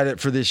Niners credit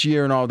for this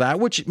year and all that,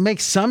 which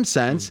makes some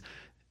sense,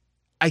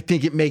 I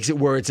think it makes it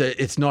where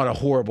it's not a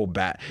horrible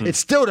bet. It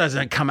still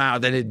doesn't come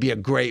out that it'd be a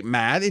great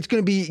math. It's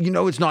going to be,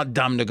 it's not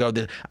dumb to go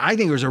there. I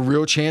think there's a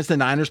real chance the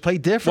Niners play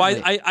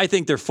differently. Well, I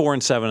think they're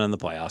 4-7 in the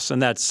playoffs,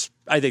 and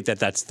I think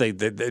that's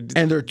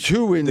and they're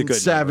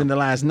 2-7 the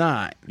last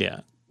 9. Yeah.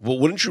 Well,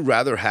 wouldn't you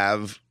rather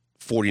have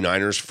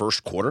 49ers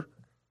first quarter?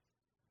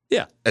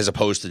 Yeah. As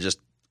opposed to just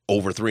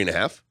over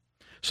 3.5?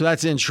 So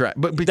that's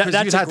interesting. But because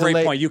that's a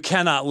great point. You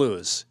cannot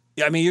lose.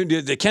 I mean,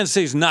 the Kansas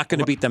City's not going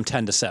to beat them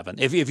 10-7.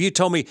 If you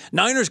told me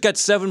Niners got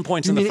 7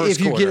 points in the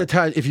first quarter,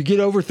 if you get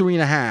over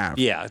 3.5,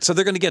 yeah, so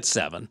they're going to get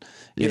 7,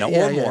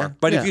 or more.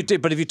 But if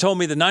you told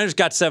me the Niners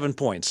got 7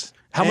 points,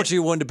 how much are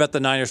you willing to bet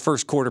the Niners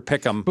first quarter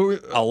pick them?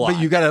 A lot.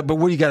 But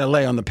what do you got to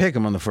lay on the pick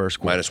them on the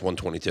first quarter? Minus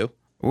 122.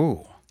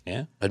 Ooh.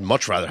 Yeah. I'd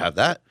much rather have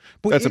that.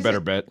 That's a better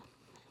bet.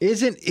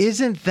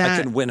 Isn't that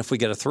I can win if we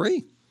get a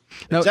 3.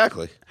 No,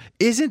 Exactly.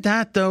 Isn't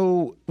that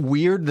though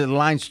weird? The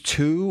line's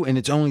 2 and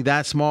it's only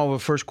that small of a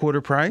first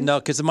quarter price. No,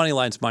 because the money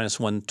line's minus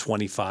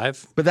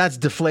 125. But that's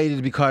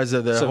deflated because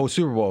of the whole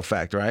Super Bowl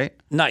effect, right?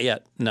 Not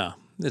yet. No,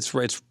 it's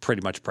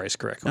pretty much priced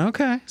correctly.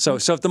 Okay. So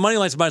if the money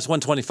line's minus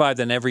 125,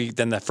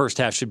 then the first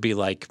half should be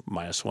like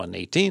minus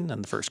 118,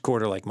 and the first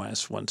quarter like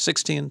minus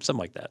 116,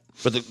 something like that.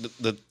 But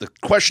the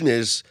question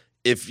is,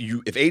 if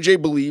AJ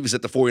believes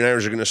that the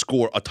 49ers are going to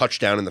score a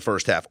touchdown in the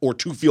first half or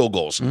 2 field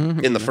goals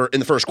in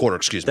the first quarter,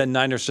 excuse me. Then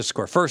Niners to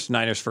score first,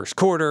 Niners first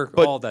quarter,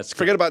 But all that's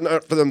forget about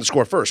not for them to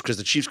score first because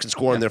the Chiefs can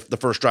score on the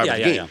first drive of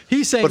the game. Yeah.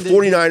 He's saying But that-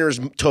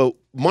 49ers to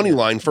money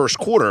line first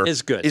quarter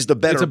Is good. Is the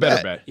better It's a better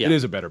bet. bet. Yeah. It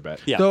is a better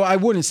bet. Yeah. Though I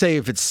wouldn't say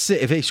if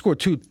they score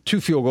two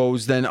field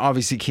goals, then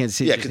obviously Kansas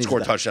City Yeah, just can needs score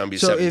a that. touchdown, be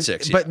So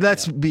 7-6. But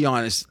let's be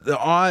honest. The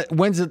odd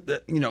when's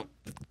it?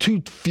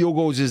 2 field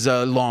goals is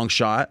a long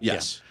shot.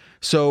 Yes.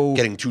 So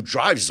Getting 2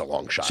 drives is a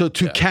long shot. so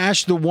to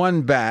cash the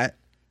one bet.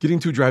 Getting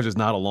 2 drives is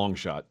not a long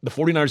shot. The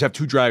 49ers have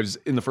 2 drives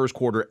in the first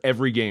quarter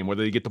every game,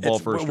 whether they get the ball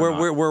first or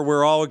not.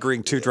 We're all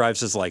agreeing 2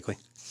 drives is likely.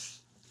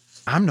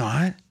 I'm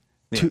not.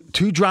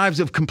 Two drives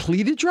of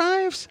completed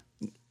drives.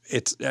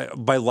 It's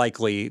by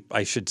likely,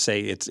 I should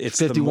say it's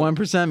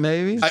 51%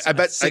 maybe. I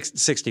bet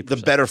 60%. the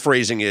better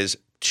phrasing is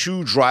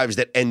 2 drives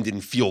that end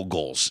in field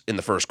goals in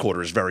the first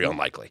quarter is very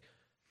unlikely.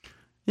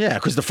 Yeah,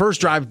 because the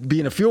first drive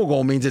being a field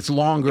goal means it's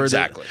longer.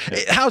 Exactly.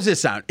 How's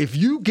this sound? If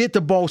you get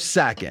the ball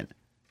second,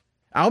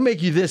 I'll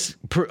make you this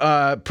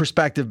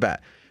perspective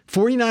bet.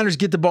 49ers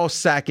get the ball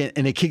second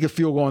and they kick a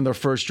field goal on their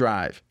first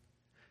drive.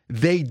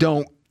 They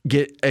don't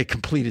get a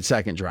completed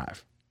second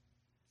drive.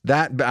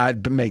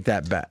 I'd make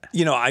that bet.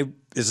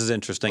 This is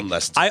interesting.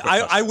 Unless it's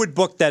I would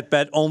book that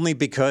bet only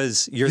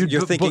because you're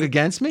thinking book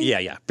against me.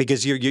 Yeah,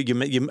 because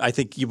I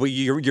think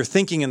you're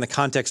thinking in the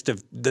context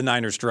of the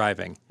Niners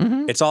driving.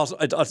 Mm-hmm. It's also,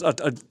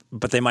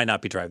 but they might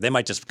not be driving. They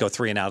might just go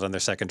 3 and out on their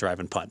second drive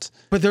and punt.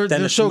 But they're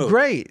it's so moot.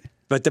 great.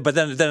 But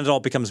then it all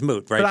becomes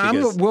moot, right? But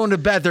I'm willing to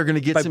bet they're going to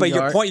get some But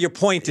yards. your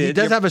point is he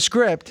does have a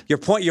script. Your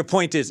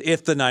point is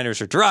if the Niners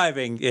are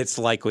driving, it's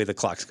likely the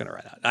clock's going to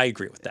run out. I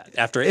agree with that.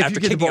 After you get the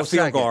kicking ball a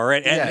field goal, second.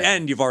 right? Yeah.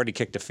 And you've already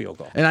kicked a field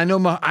goal. And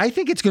I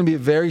think it's going to be a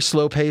very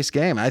slow-paced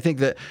game. I think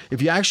that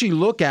if you actually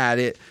look at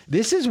it,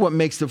 this is what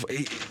makes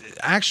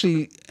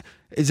actually.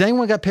 Has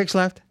anyone got picks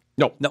left?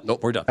 No,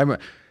 we're done.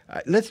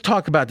 Let's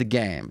talk about the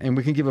game, and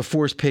we can give a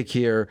forced pick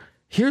here.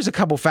 Here's a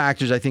couple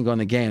factors I think on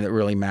the game that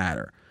really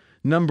matter.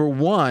 Number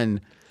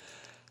one,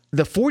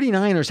 the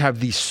 49ers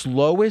have the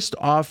slowest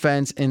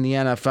offense in the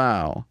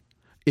NFL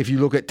if you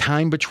look at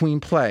time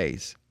between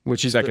plays,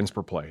 which is Seconds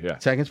per play, yeah.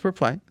 Seconds per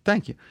play.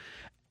 Thank you.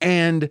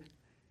 And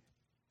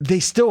they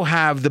still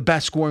have the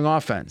best scoring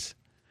offense.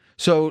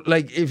 So,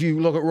 like, if you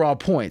look at raw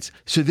points,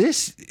 so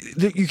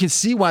you can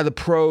see why the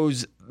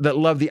pros that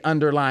love the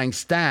underlying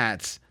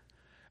stats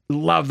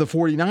love the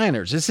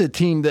 49ers. This is a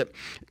team that,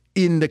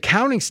 in the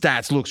counting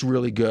stats, looks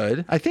really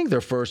good. I think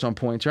they're first on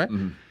points, right?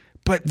 Mm-hmm.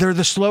 But they're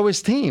the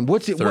slowest team.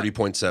 What's it?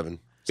 30.7.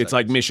 It's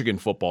like Michigan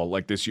football,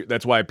 like this year.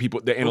 That's why the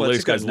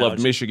analytics guys love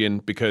Michigan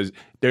because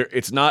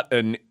it's not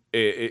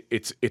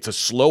it's a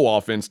slow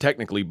offense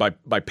technically by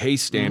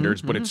pace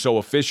standards, but it's so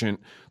efficient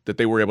that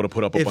they were able to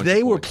put up a bunch of points. If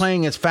they were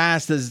playing as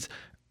fast as,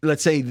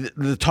 let's say,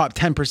 the top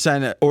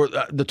 10% or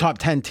the top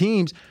 10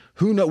 teams,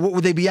 who knows, what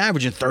would they be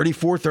averaging?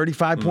 34,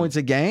 35 points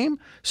a game?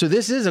 So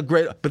this is a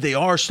great, but they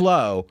are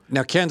slow.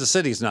 Now, Kansas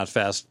City's not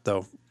fast,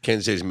 though.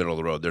 Kansas City's middle of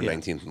the road. They're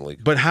 19th in the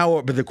league. But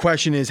the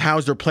question is,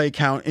 how's their play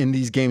count in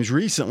these games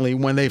recently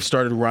when they've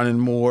started running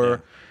more? Yeah.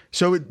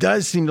 So it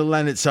does seem to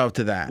lend itself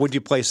to that. Would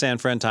you play San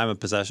Fran time of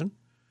possession?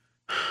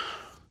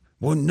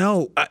 Well,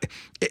 no.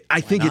 I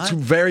think it's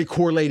very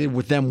correlated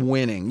with them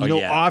winning.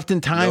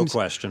 Oftentimes, no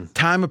question.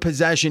 Time of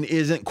possession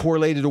isn't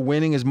correlated to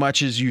winning as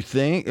much as you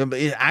think.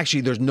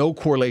 Actually, there's no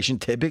correlation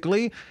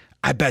typically.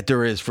 I bet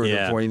there is for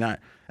the 49.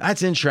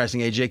 That's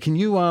interesting, AJ. Can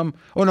you oh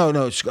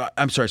no, Scott,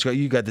 I'm sorry, Scott,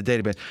 you got the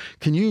database.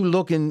 Can you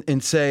look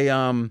and say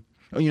time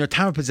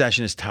of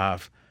possession is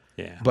tough.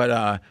 Yeah.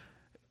 But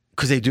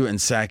because they do it in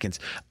seconds.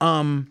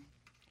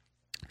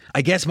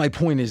 I guess my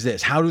point is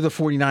this. How do the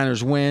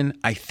 49ers win?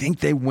 I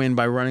think they win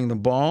by running the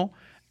ball.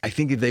 I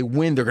think if they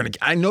win,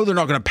 I know they're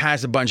not going to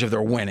pass a bunch if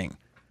they're winning,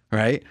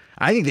 right?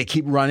 I think they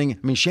keep running. I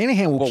mean,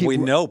 Shanahan will keep. Well, we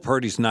know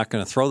Purdy's not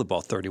going to throw the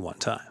ball 31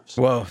 times.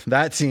 Well,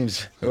 that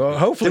seems. Well,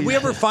 hopefully. Did we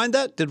ever find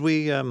that? Did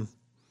we?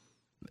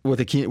 With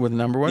the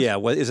number was? Yeah.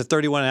 Is it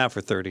 31.5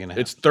 or 30.5?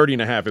 It's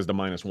 30.5 is the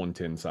minus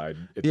 110 side.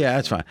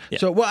 That's fine. Yeah.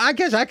 So, well, I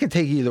guess I could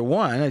take either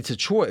one. It's a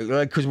choice,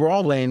 because we're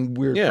all laying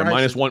weird. Yeah,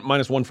 prices.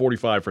 minus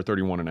 145 for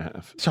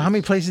 31.5. So, how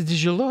many places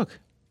did you look?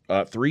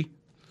 3.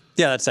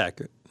 Yeah, that's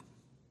accurate.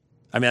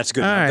 I mean, that's a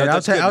good. All right,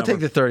 I'll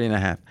take the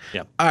 30.5.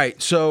 Yeah. All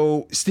right.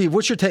 So, Steve,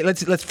 what's your take?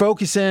 Let's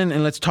focus in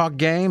and let's talk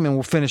game, and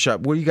we'll finish up.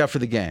 What do you got for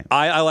the game?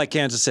 I like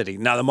Kansas City.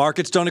 Now, the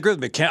markets don't agree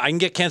with me. I can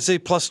get Kansas City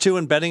 +2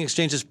 and betting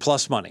exchanges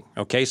plus money.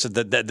 Okay, so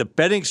the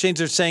betting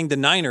exchanges are saying the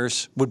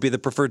Niners would be the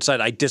preferred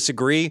side. I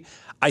disagree.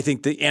 I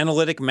think the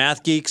analytic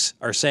math geeks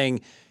are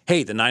saying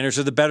hey, the Niners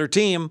are the better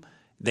team.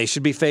 They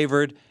should be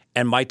favored.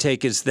 And my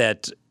take is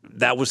that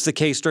was the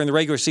case during the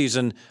regular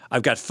season.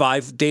 I've got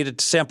 5 data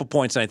sample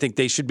points, and I think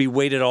they should be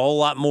weighted a whole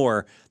lot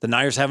more. The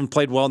Niners haven't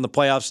played well in the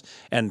playoffs,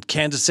 and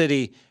Kansas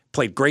City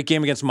played great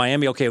game against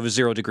Miami. Okay, it was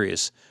 0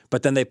 degrees.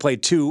 But then they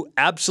played 2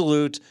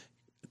 absolute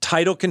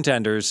title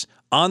contenders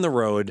on the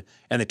road,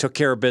 and they took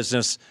care of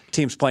business.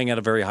 Teams playing at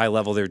a very high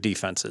level, their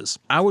defenses.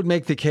 I would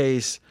make the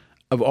case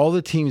of all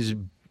the teams,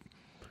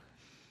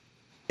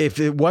 if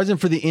it wasn't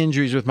for the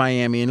injuries with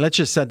Miami, and let's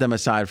just set them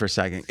aside for a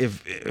second,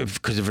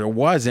 because if it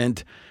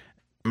wasn't,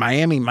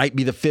 Miami might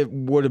be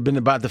would have been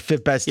about the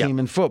 5th best team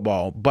in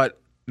football, but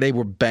they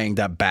were banged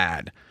up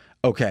bad.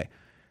 Okay,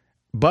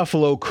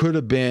 Buffalo could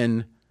have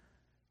been.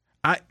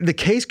 The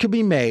case could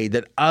be made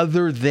that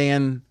other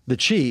than the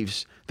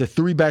Chiefs, the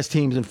 3 best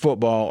teams in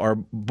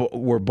football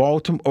were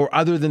Baltimore, or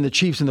other than the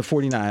Chiefs and the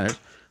 49ers,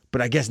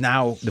 but I guess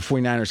now the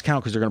 49ers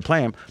count because they're going to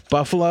play them.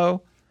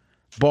 Buffalo,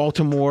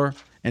 Baltimore,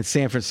 and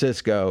San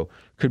Francisco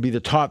could be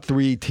the top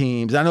 3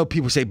 teams. I know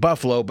people say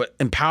Buffalo, but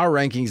in power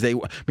rankings, they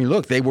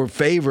were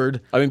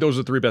favored. I think those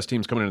are the 3 best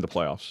teams coming into the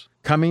playoffs.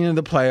 Coming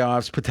into the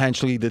playoffs,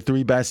 potentially the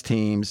 3 best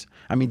teams.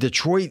 I mean,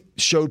 Detroit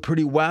showed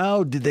pretty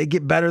well. Did they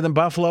get better than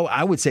Buffalo?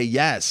 I would say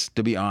yes,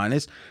 to be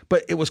honest,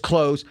 but it was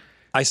close.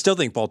 I still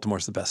think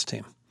Baltimore's the best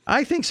team.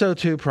 I think so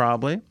too,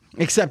 probably.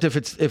 Except if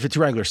it's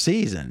regular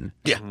season.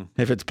 Yeah.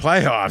 If it's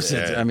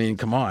playoffs, I mean,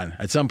 come on.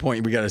 At some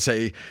point, we got to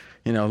say,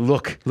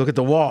 look at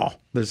the wall.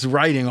 There's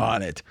writing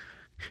on it,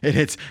 and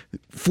it's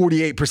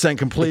 48%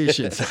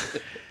 completions.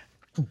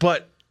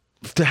 But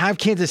to have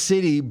Kansas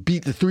City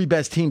beat the 3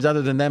 best teams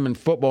other than them in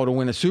football to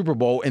win a Super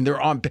Bowl, and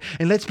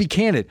and let's be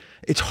candid,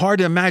 it's hard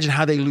to imagine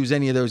how they lose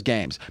any of those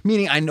games.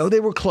 Meaning, I know they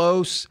were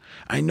close.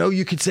 I know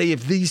you could say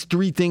if these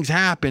 3 things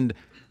happened,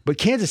 but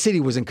Kansas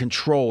City was in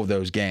control of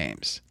those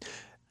games.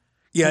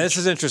 Yeah, this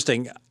is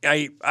interesting.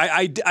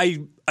 I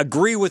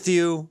agree with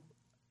you,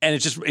 and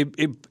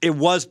it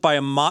was by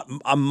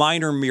a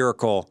minor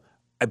miracle.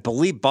 I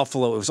believe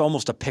Buffalo, it was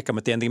almost a pick 'em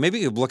at the end. Maybe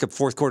you look at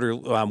fourth quarter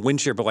win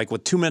share, but like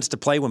with 2 minutes to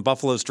play when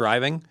Buffalo's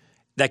driving,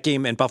 that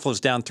game, and Buffalo's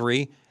down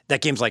 3,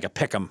 that game's like a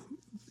pick 'em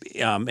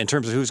in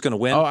terms of who's going to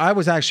win. Oh, I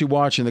was actually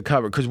watching the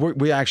cover because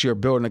we actually are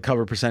building a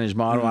cover percentage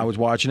model. I was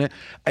watching it.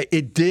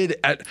 It did,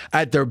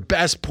 at their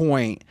best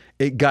point,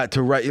 it got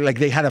to like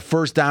they had a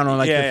first down on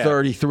the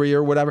 33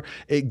 or whatever.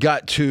 It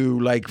got to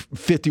like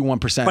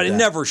 51%. But it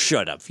never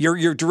should have.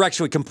 You're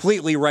directionally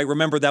completely right.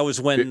 Remember, that was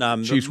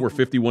when Chiefs were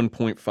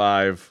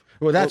 51.5.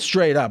 Well, that's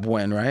straight up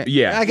win, right?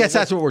 Yeah. I guess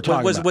that's what we're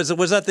talking about.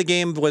 Was that the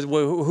game?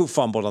 Who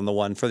fumbled on the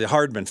one for the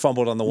Hardman?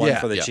 Fumbled on the one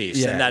for the Chiefs.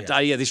 Yeah, and that,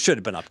 they should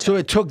have been up 10. So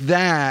it took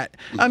that.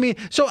 I mean,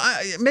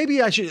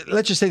 maybe I should,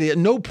 let's just say that at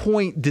no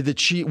point were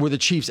the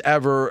Chiefs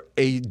ever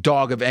a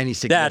dog of any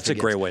significance. That's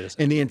a great way to say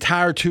it. In the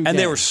entire 2 games. And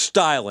they were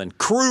styling,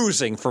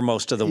 cruising for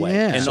most of the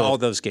way in all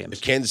those games.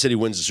 If Kansas City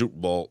wins the Super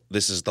Bowl,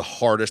 this is the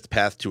hardest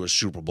path to a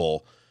Super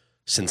Bowl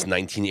since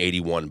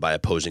 1981 by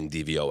opposing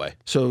DVOA.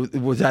 So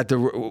was that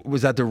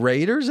the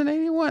Raiders in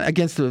 81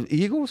 against the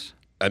Eagles?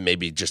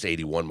 Maybe just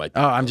 81 might be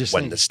I'm just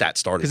when thinking, the stat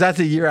started. Because that's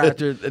the year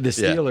after the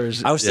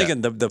Steelers. I was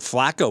thinking the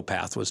Flacco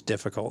path was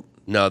difficult.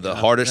 No, the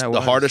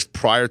hardest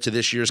prior to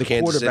this year's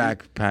Kansas City. The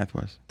quarterback path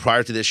was.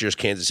 Prior to this year's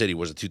Kansas City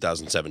was the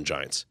 2007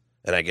 Giants.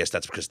 And I guess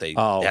that's because they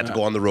had to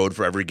go on the road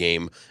for every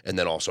game, and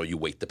then also you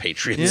wait the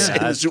Patriots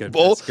in the Super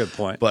Bowl. That's a good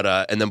point. But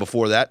and then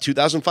before that,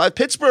 2005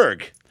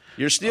 Pittsburgh.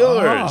 Your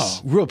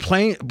Steelers.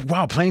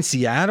 Playing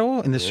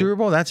Seattle in the Super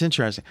Bowl? That's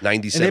interesting.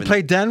 97. And they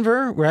played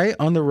Denver, right?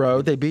 On the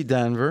road. They beat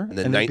Denver,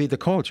 and they beat the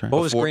Colts, right?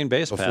 What was Green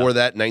Bay's path? Before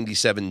that,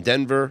 97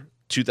 Denver,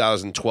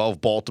 2012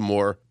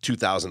 Baltimore,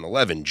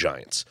 2011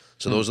 Giants.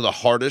 So those are the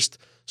hardest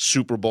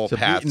Super Bowl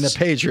paths beating the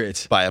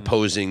Patriots by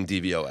opposing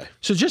DVOA.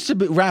 So just to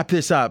wrap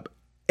this up,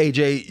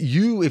 AJ,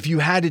 if you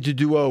had it to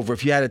do over,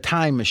 if you had a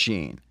time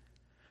machine,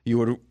 you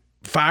would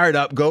fire it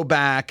up, go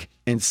back,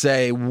 and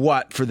say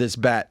what for this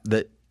bet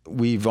that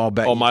we've all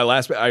bet. Oh, my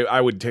last bet, I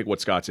would take what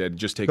Scott said.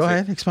 Just take Go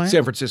ahead, explain.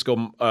 San Francisco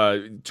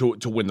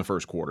to win the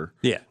first quarter.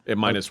 Yeah. At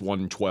minus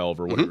 112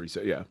 or whatever he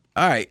said. Yeah.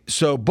 All right.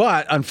 So,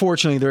 but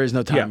unfortunately, there is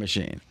no time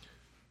machine.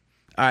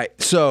 All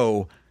right.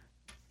 So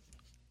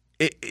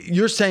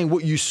you're saying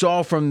what you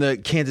saw from the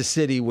Kansas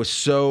City was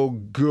so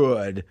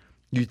good,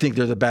 you think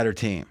they're the better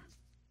team.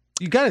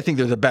 You got to think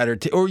they're the better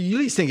team, or you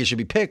at least think it should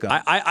be pick 'em.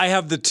 I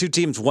have the 2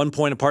 teams 1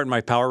 point apart in my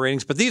power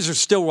ratings, but these are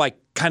still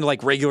kind of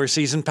like regular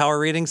season power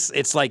ratings.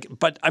 It's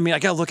but I mean, I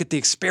got to look at the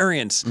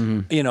experience,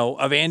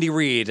 of Andy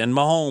Reid and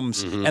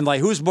Mahomes, and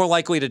who's more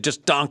likely to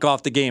just donk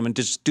off the game and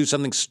just do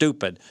something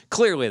stupid.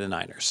 Clearly, the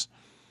Niners.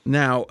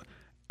 Now,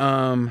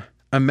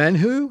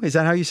 Amenhu, is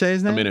that how you say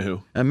his name?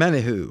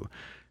 Amenhu.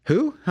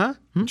 Who? Huh?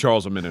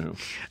 Charles Amenhu.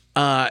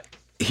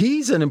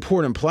 He's an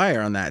important player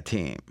on that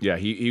team. Yeah,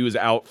 he was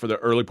out for the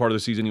early part of the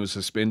season. He was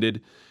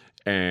suspended,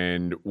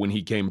 and when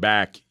he came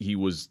back, he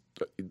was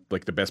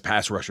like the best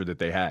pass rusher that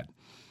they had.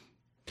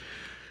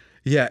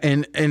 Yeah,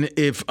 and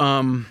if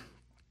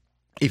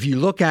you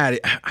look at it,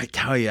 I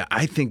tell you,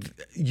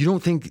 you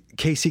don't think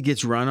KC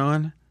gets run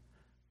on?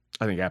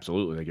 I think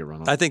absolutely they get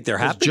run on. I think they're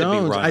happy to be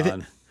run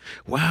on.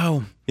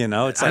 Wow. It's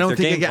I like don't their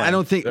think. game plan. I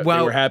don't think. They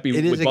Well, were happy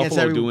it is with against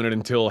Buffalo doing it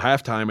until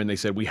halftime, and they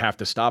said we have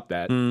to stop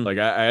that. Like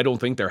I don't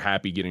think they're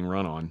happy getting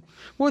run on.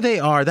 Well, they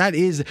are. That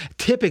is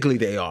typically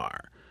they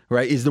are.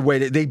 Right, is the way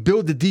that they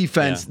build the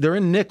defense. Yeah. They're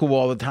in nickel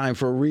all the time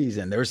for a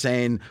reason. They're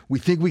saying we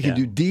think we can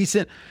do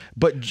decent.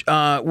 But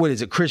what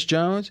is it, Chris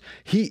Jones?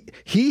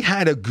 He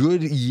had a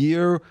good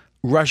year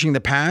rushing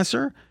the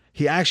passer.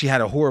 He actually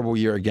had a horrible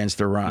year against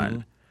the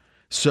run.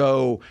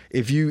 So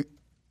if you,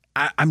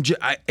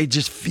 it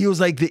just feels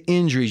like the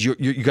injuries.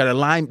 You got a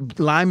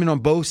lineman on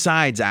both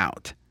sides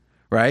out,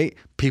 right?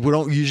 People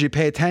don't usually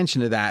pay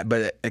attention to that,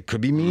 but it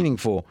could be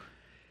meaningful.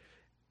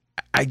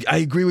 I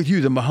agree with you.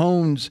 The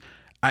Mahomes.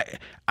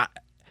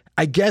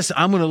 I guess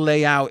I'm going to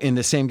lay out in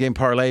the same game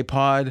parlay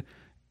pod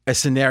a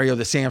scenario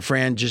that San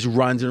Fran just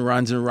runs and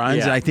runs and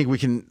runs, and I think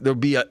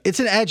it's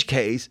an edge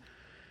case,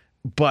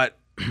 but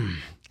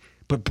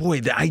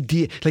boy, the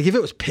idea, like if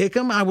it was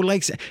pick'em, I would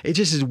like. It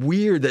just is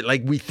weird that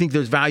like we think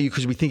there's value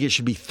because we think it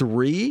should be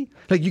 3.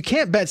 Like you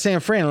can't bet San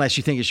Fran unless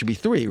you think it should be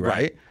 3,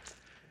 right?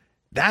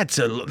 That's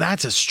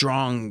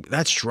strong.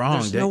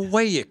 There's no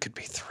way it could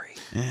be 3.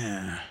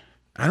 Yeah.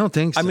 I don't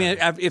think so. I mean,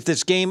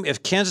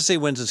 if Kansas City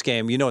wins this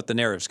game, you know what the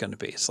narrative's going to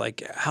be. It's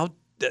like how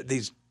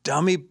these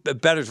dummy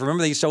bettors.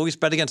 Remember, they used to always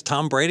bet against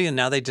Tom Brady, and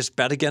now they just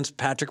bet against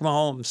Patrick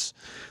Mahomes.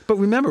 But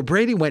remember,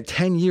 Brady went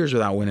 10 years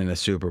without winning a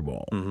Super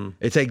Bowl.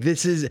 It's like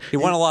he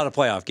won a lot of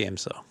playoff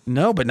games, though.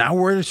 No, but now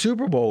we're at a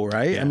Super Bowl,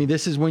 right? Yeah. I mean,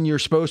 this is when you're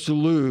supposed to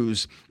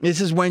lose.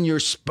 This is when you're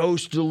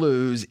supposed to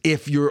lose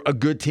if you're a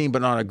good team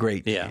but not a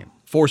great team. Yeah.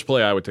 Force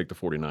play, I would take the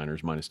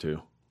 49ers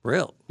 -2.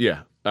 Real?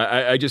 Yeah.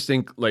 I just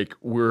think like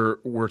we're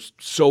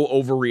so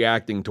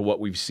overreacting to what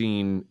we've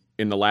seen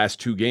in the last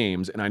 2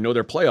 games, and I know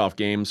they're playoff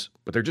games,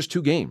 but they're just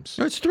 2 games.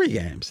 No, it's 3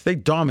 games. They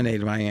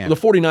dominated Miami. The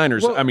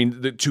 49ers, I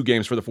mean, the 2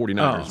 games for the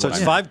 49ers. So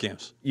it's 5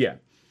 games. Yeah.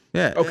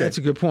 Yeah, okay. That's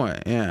a good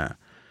point. Yeah.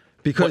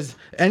 Because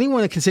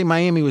anyone that can say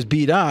Miami was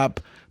beat up,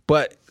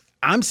 but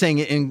I'm saying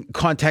it in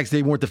context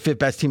they weren't the 5th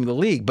best team in the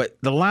league, but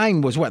the line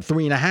was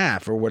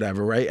 3.5 or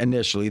whatever, right?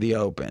 Initially, the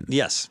open.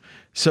 Yes.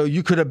 So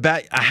you could have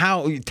bet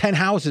 10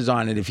 houses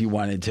on it if you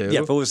wanted to.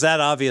 Yeah, if it was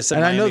that obvious.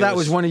 And Miami I know that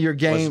was one of your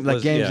games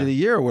of yeah. the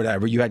year or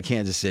whatever. You had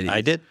Kansas City.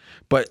 I did.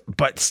 But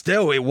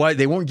still, they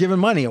weren't giving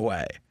money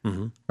away,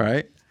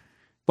 right?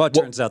 Well, it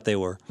turns out they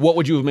were. What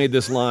would you have made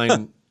this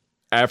line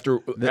after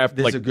This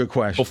is a good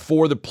question.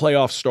 Before the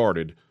playoffs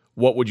started,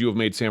 what would you have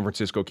made San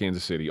Francisco,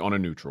 Kansas City on a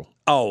neutral?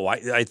 Oh,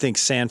 I think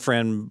San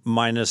Fran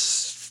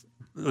minus.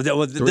 This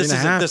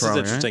is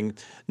interesting.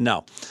 Right?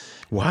 No.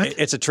 What?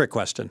 It's a trick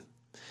question.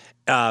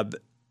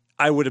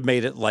 I would have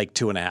made it like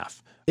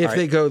 2.5. If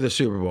they go to the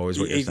Super Bowl, is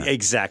what you're saying.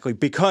 Exactly.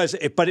 Because,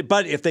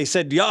 but if they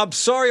said, yeah, I'm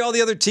sorry, all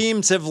the other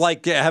teams have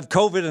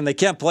COVID and they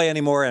can't play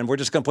anymore, and we're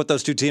just going to put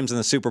those 2 teams in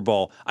the Super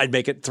Bowl, I'd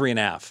make it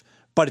 3.5.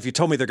 But if you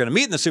told me they're going to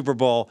meet in the Super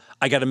Bowl,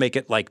 I got to make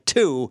it like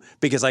 2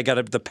 because I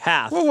got the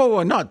path.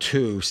 Whoa, not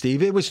 2,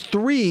 Steve. It was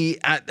 3.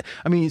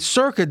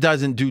 Circa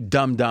doesn't do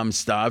dumb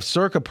stuff.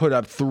 Circa put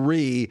up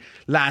 3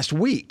 last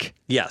week.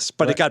 Yes,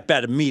 but it got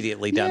bet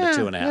immediately down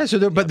to 2.5. Yeah, so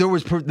there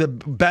was the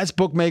best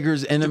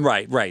bookmakers in them.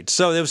 Right.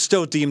 So it was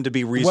still deemed to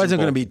be reasonable. It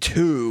wasn't going to be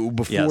 2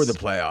 before the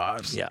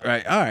playoffs. Yeah.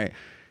 Right. All right.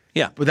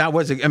 Yeah. But that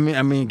was,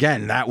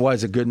 again, that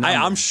was a good number.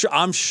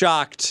 I'm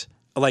shocked.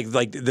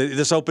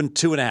 This opened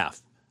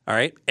 2.5. All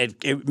right.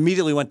 It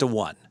immediately went to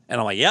 1. And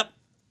I'm like, yep,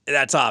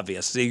 that's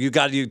obvious.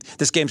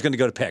 This game's going to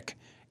go to pick.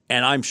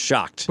 And I'm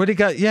shocked. But it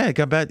got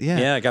bad. Yeah.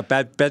 Yeah, it got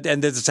bad.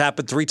 And this has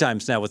happened 3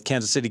 times now with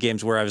Kansas City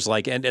games where I was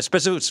like, and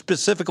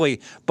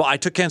specifically, but I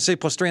took Kansas City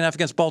plus 3.5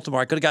 against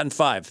Baltimore. I could have gotten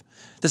 5.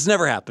 This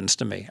never happens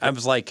to me. I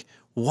was like,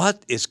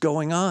 what is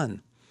going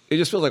on? It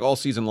just feels like all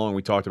season long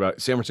we talked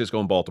about San Francisco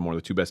and Baltimore,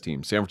 the 2 best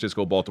teams. San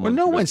Francisco, Baltimore. Well,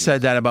 no one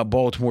said that about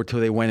Baltimore till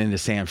they went into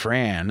San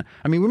Fran.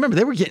 I mean, remember,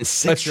 they were getting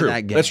 6 in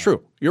that game. That's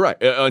true. You're right.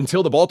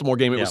 Until the Baltimore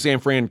game, it was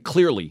San Fran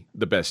clearly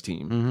the best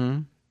team. Mm-hmm.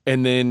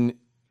 And then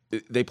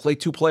they play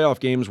 2 playoff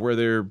games where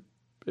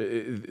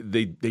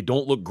they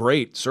don't look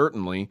great,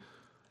 certainly.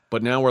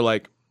 But now we're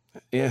like,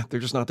 yeah, they're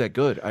just not that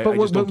good. I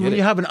just don't get when it.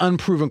 you have an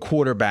unproven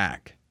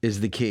quarterback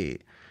is the key.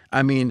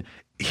 I mean,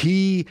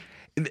 here's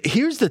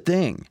the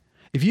thing.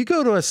 If you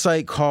go to a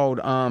site called,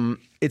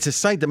 it's a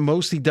site that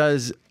mostly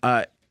does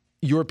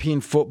European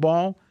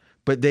football,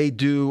 but they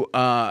do,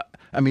 but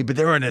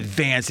they're an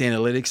advanced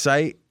analytics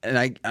site, and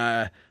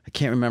I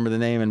can't remember the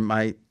name, and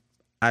my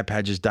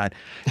iPad just died.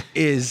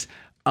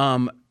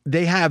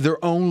 They have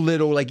their own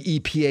little like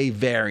EPA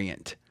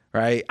variant,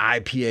 right?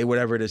 IPA,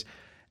 whatever it is,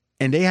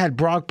 and they had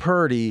Brock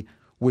Purdy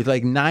with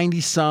like 90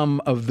 some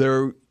of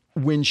their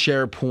win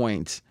share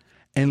points.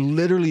 And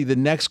literally the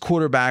next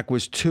quarterback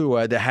was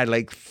Tua that had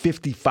like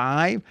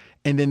 55,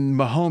 and then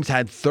Mahomes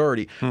had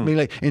 30. I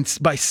mean,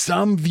 by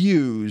some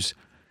views,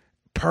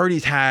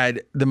 Purdy's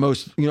had the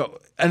most,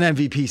 an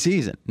MVP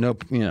season.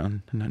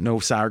 No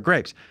sour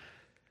grapes.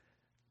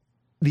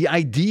 The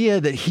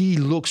idea that he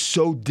looks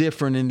so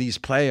different in these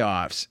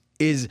playoffs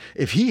is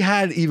if he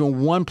had even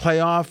one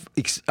playoff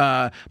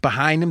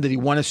behind him that he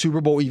won a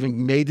Super Bowl,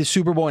 even made the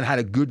Super Bowl and had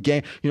a good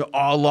game,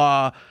 a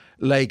la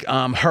like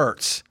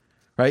Hurts.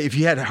 right? If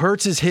you had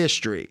Hurts's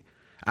history,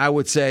 I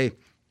would say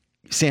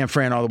San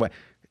Fran all the way.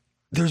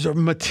 There's a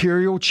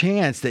material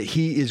chance that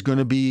he is going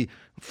to be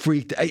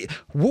freaked.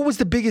 What was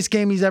the biggest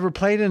game he's ever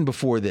played in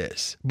before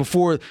this?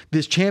 Before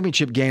this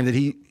championship game that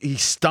he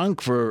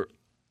stunk for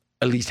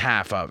at least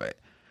half of it,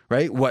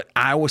 right? What,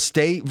 Iowa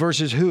State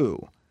versus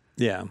who?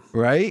 Yeah.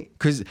 Right?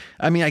 Because,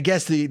 I mean, I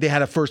guess they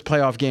had a first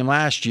playoff game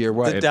last year.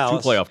 What? They had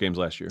Dallas. 2 playoff games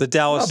last year. The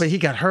Dallas. Oh, but he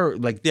got hurt.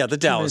 Like the 2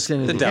 Dallas.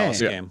 minutes into The Dallas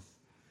game. game.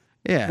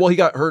 Yeah. Well, he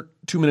got hurt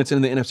 2 minutes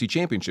into the NFC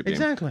Championship game.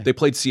 Exactly. They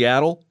played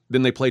Seattle,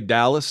 then they played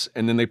Dallas,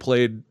 and then they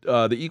played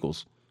the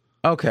Eagles.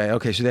 Okay.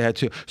 So they had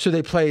 2. So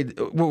they played,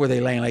 what were they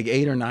laying, like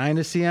 8 or 9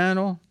 to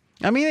Seattle?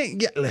 I mean,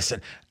 yeah,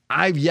 listen,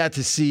 I've yet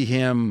to see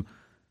him.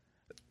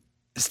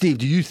 Steve,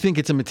 do you think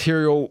it's a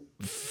material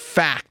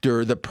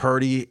factor that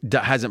Purdy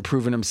hasn't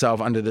proven himself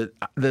under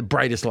the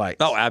brightest light?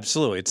 Oh,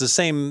 absolutely. It's the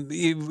same.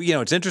 You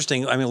know, it's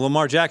interesting. I mean,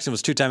 Lamar Jackson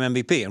was 2-time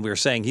MVP, and we were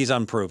saying he's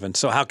unproven.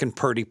 So how can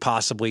Purdy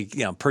possibly,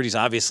 Purdy's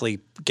obviously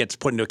gets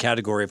put into a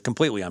category of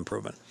completely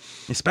unproven.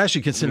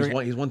 Especially considering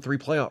He's won 4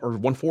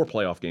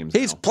 playoff games.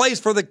 He now. plays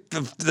for the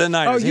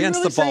Niners. Oh, He you hands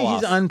really the ball say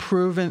off. he's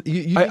unproven?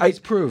 You think he's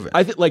proven?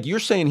 I think, like you're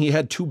saying, he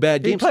had 2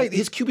 bad games.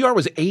 His QBR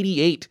was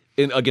 88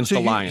 against the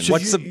Lions.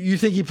 So you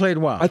think he played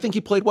well? I think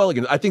he played well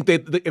against. I think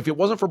if it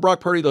wasn't for Brock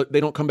Purdy,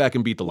 they don't come back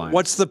and beat the Lions.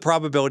 What's the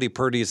probability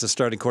Purdy is the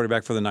starting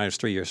quarterback for the Niners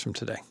 3 years from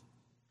today?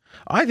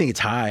 I think it's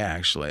high,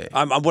 actually.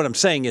 What I'm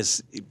saying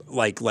is,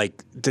 like,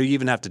 do you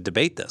even have to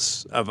debate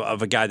this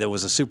of a guy that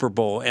was a Super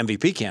Bowl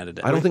MVP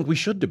candidate? I don't think we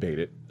should debate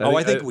it.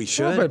 I think we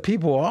should. Well, but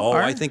people are. Oh,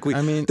 I think we.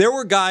 I mean, there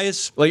were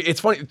guys. Like, it's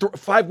funny.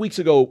 5 weeks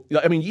ago,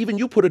 I mean, even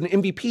you put an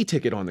MVP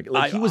ticket on the.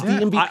 Like, he was the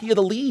MVP of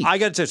the league. I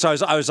got to say,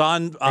 so I was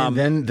on.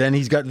 And then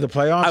he's got to the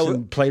playoffs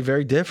and played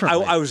very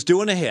differently. I was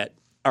doing a hit.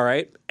 All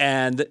right,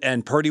 and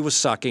Purdy was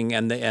sucking,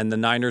 and the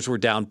Niners were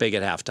down big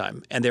at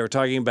halftime, and they were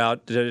talking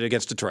about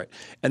against Detroit,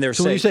 and they were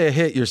so saying, when you say a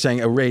hit, you're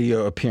saying a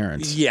radio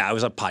appearance. yeah, it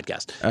was a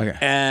podcast, okay,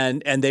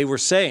 and they were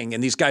saying,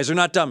 and these guys are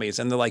not dummies,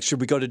 and they're like, should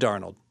we go to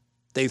Darnold?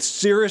 They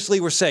seriously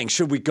were saying,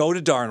 should we go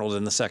to Darnold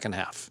in the second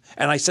half?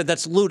 And I said,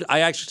 I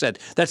actually said,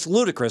 that's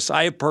ludicrous.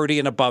 I have Purdy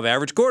an above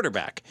average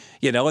quarterback,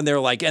 and they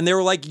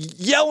were like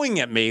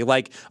yelling at me,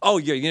 like, oh,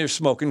 you're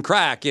smoking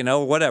crack,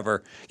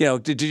 whatever. Are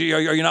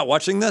you not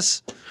watching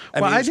this?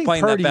 I think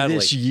Purdy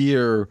this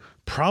year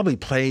probably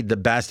played the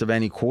best of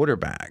any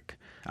quarterback.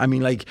 I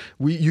mean, like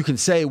you can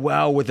say,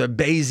 well, with a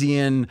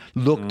Bayesian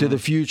look to the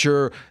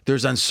future,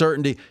 there's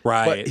uncertainty.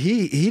 Right. But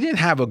he didn't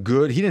have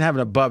an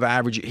above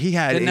average. He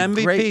had an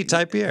MVP great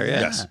type year.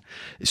 Yeah. Yes.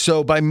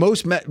 So by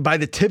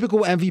the typical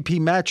MVP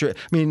metric,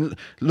 I mean,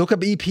 look up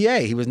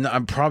EPA. He was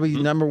probably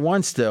number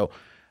 1 still.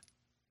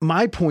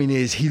 My point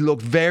is, he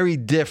looked very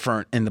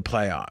different in the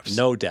playoffs.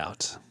 No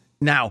doubt.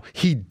 Now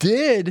he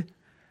did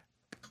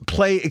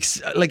play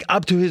like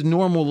up to his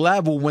normal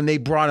level when they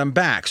brought him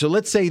back. So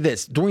let's say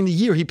this. During the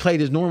year, he played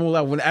his normal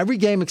level in every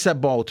game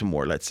except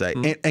Baltimore, let's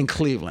say, and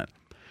Cleveland.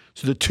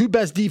 So the 2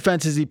 best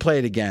defenses he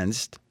played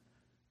against,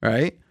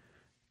 right?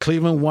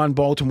 Cleveland 1,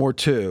 Baltimore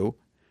 2.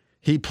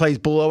 He plays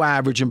below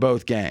average in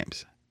both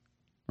games,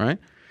 right?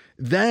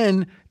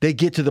 Then they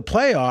get to the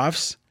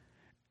playoffs,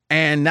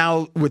 and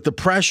now with the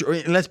pressure,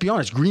 and let's be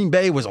honest, Green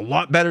Bay was a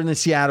lot better than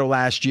Seattle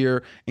last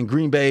year, and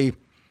Green Bay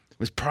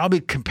was probably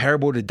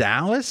comparable to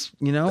Dallas,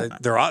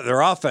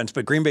 Their offense,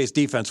 but Green Bay's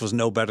defense was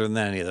no better than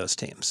any of those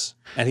teams.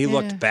 And he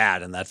looked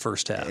bad in that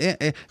first half.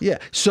 Yeah.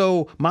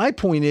 So my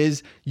point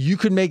is, you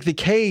could make the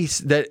case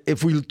that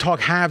if we talk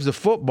halves of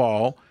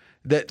football,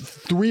 that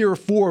 3 or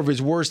 4 of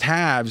his worst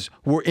halves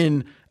were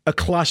in a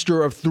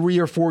cluster of 3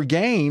 or 4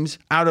 games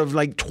out of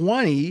like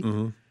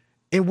 20,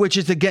 in which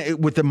is again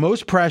with the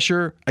most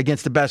pressure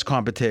against the best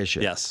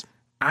competition. Yes.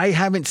 I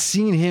haven't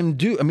seen him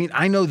do. I mean,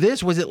 I know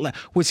this. Was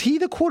he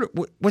the quarter?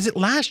 Was it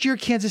last year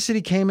Kansas City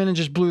came in and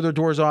just blew their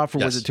doors off, or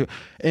was it 2?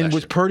 And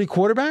was Purdy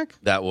quarterback?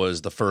 That was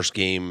the first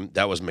game.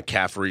 That was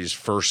McCaffrey's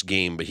first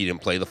game, but he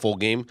didn't play the full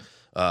game.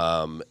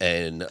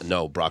 And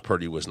no, Brock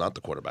Purdy was not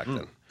the quarterback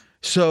then.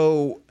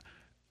 So,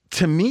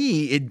 to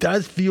me, it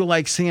does feel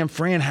like San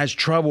Fran has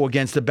trouble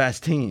against the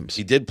best teams.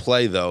 He did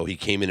play, though. He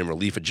came in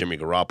relief of Jimmy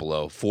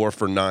Garoppolo, 4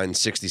 for 9,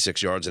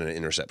 66 yards, and an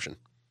interception.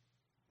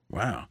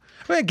 Wow.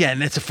 But again,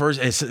 that's the first,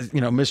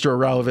 Mr.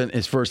 Irrelevant,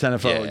 his first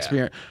NFL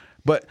experience.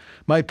 But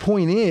my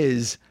point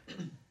is,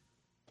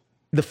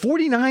 the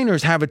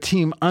 49ers have a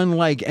team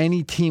unlike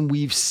any team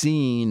we've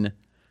seen.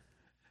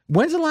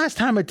 When's the last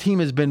time a team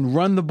has been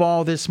run the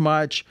ball this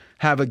much,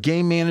 have a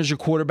game manager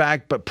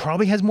quarterback, but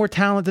probably has more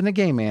talent than a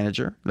game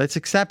manager? Let's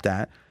accept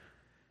that.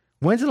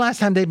 When's the last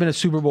time they've been a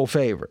Super Bowl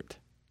favorite?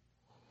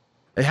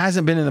 It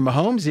hasn't been in the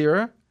Mahomes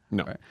era.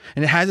 No. Right?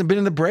 And it hasn't been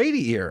in the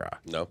Brady era.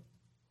 No.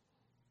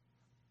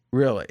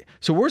 Really?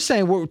 So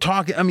we're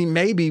talking, I mean,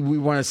 maybe we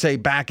want to say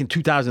back in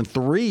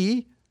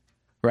 2003,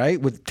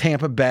 right, with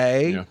Tampa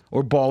Bay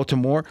or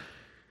Baltimore.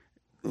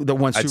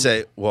 I'd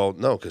say, well,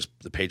 no, because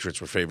the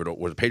Patriots were favored.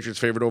 Were the Patriots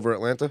favored over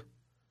Atlanta?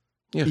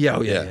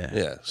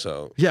 Yeah.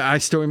 So I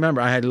still remember.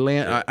 I had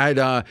Atlanta.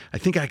 I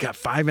think I got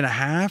 5.5.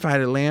 I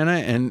had Atlanta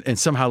and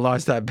somehow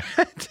lost that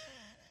bet.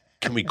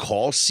 can we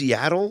call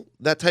Seattle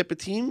that type of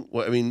team?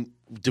 Well, I mean,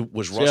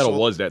 was Seattle Russell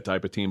was that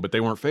type of team, but they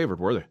weren't favored,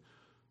 were they?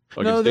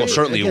 No, Well,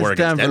 certainly were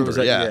against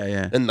Denver.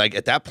 Yeah. And like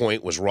at that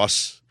point, was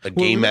Russ a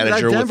game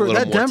manager with a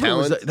little more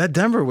talent? That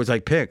Denver was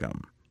like pick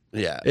 'em.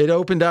 Yeah. It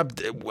opened up.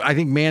 I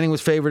think Manning was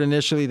favored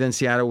initially. Then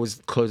Seattle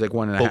was closed like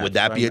 1.5. But would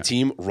that be a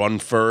team run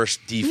first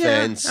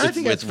defense I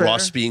think with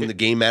Russ being the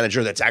game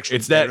manager? That's actually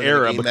it's that better than era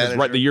the game because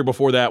manager? the year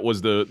before that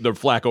was the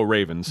Flacco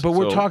Ravens. But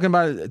we're talking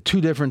about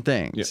two different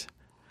things.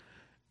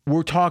 Yeah.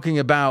 We're talking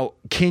about,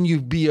 can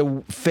you be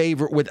a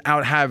favorite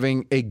without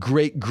having a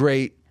great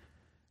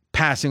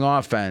passing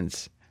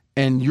offense?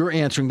 And you're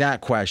answering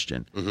that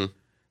question. Mm-hmm.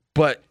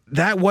 But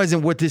that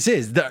wasn't what this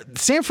is. The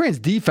San Fran's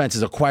defense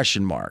is a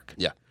question mark.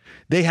 Yeah.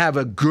 They have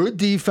a good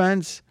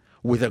defense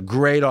with a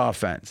great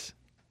offense.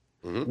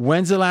 Mm-hmm.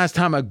 When's the last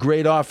time a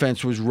great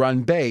offense was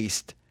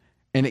run-based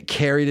and it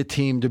carried a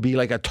team to be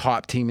like a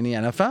top team in the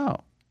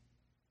NFL?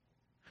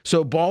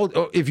 So,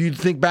 if you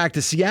think back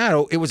to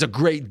Seattle, it was a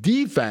great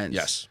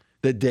defense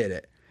that did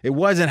it. It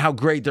wasn't how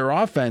great their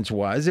offense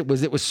was. It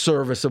was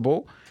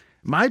serviceable.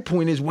 My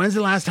point is, when's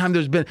the last time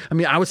there's been,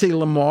 I would say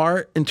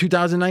Lamar in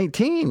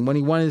 2019 when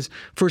he won his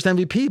first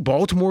MVP.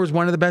 Baltimore was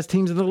one of the best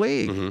teams in the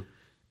league,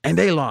 and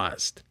they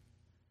lost.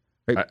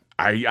 Right?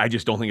 I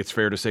just don't think it's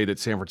fair to say that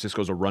San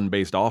Francisco's a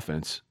run-based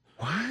offense.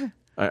 What?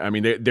 I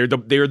mean, they're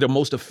the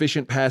most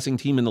efficient passing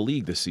team in the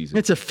league this season.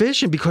 It's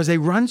efficient because they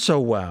run so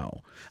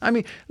well. I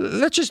mean,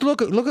 let's just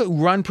look at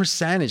run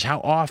percentage.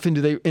 How often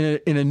do they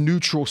in a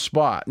neutral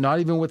spot, not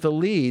even with a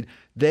lead,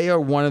 they are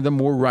one of the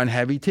more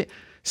run-heavy teams.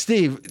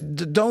 Steve,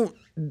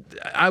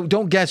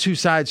 don't guess who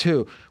sides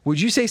who. Would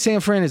you say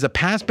San Fran is a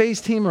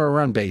pass-based team or a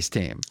run-based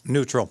team?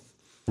 Neutral.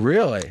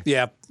 Really?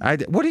 Yeah.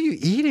 What are you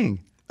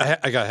eating? I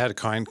had a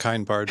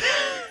kind bard.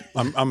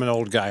 I'm an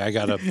old guy. I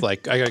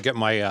gotta get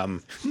my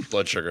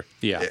blood sugar.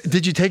 Yeah.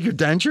 Did you take your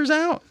dentures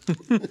out?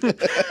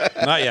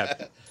 Not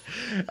yet.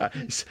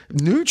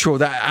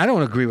 Neutral. I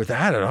don't agree with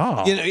that at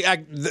all.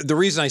 The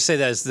reason I say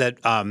that is that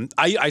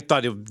I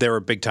thought they were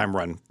a big time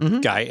run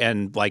guy,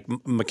 and like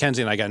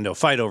Mackenzie and I got into a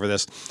fight over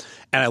this,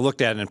 and I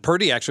looked at it, and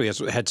Purdy actually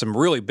had some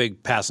really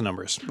big pass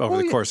numbers over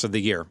the course of the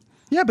year.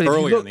 Yeah, but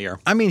earlier in the year,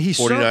 he's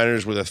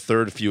 49ers with a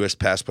third fewest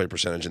pass play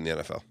percentage in the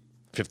NFL.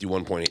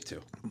 51.82.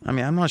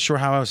 I'm not sure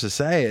how else to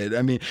say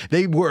it.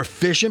 They were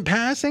efficient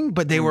passing,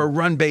 but they were a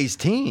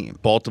run-based team.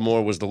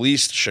 Baltimore was the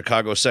least,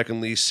 Chicago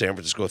second least, San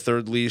Francisco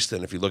third least.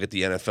 And if you look at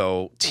the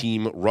NFL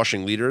team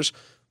rushing leaders,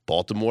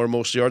 Baltimore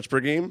most yards per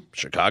game,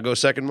 Chicago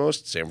second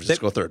most, San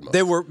Francisco third most.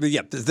 They were,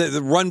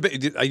 the run.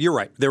 You're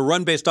right. They're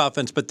run-based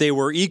offense, but they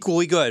were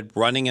equally good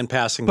running and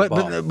passing the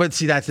ball. But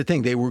see, that's the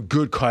thing. They were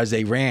good because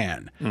they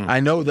ran. I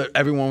know that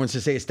everyone wants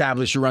to say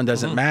establish your run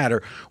doesn't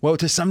matter. Well,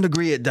 to some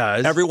degree it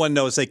does. Everyone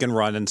knows they can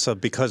run, and so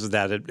because of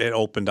that, it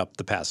opened up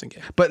the passing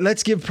game. But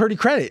let's give Purdy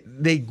credit.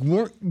 They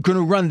weren't going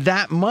to run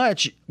that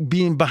much,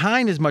 being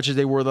behind as much as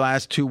they were the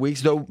last 2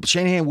 weeks, though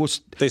Shanahan will...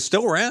 They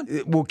still ran.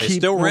 They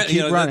still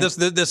ran.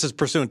 This is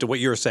pursuant to what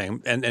you're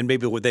saying, and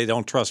maybe they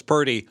don't trust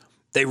Purdy.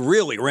 They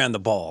really ran the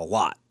ball a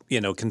lot,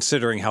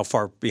 considering how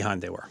far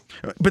behind they were.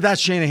 But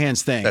that's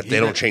Shanahan's thing.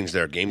 They don't change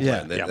their game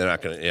plan. They're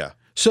not going to,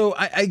 So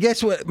I guess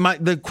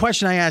the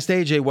question I asked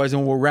AJ was,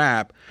 and we'll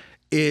wrap,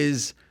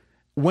 is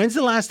when's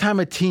the last time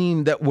a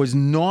team that was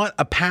not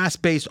a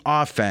pass-based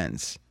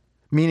offense,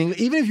 meaning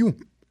even if you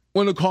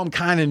want to call them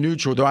kind of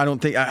neutral, though I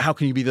don't think, how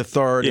can you be the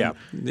third? Yeah,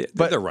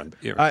 but they're run.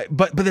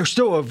 But they're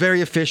still a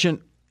very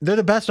efficient. They're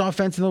the best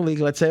offense in the league,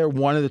 let's say, or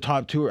one of the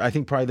top two, or I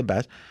think probably the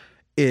best,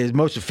 is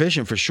most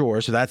efficient for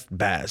sure, so that's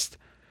best.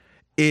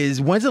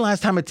 When's the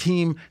last time a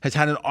team has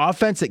had an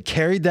offense that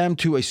carried them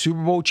to a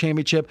Super Bowl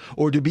championship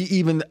or to be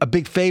even a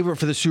big favorite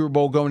for the Super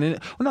Bowl going in?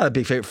 Well, not a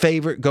big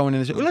favorite going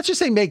in. Let's just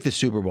say make the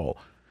Super Bowl,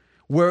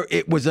 where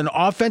it was an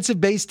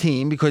offensive-based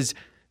team, because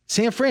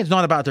San Fran's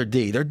not about their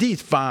D. Their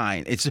D's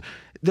fine.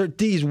 Their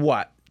D's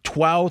what?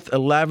 12th,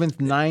 11th,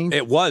 9th?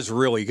 It was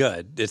really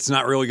good. It's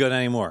not really good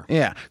anymore.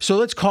 Yeah. So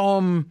let's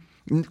call them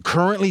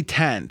currently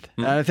 10th.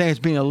 I think it's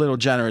being a little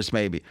generous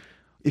maybe.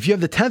 If you have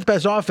the 10th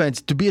best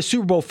offense, to be a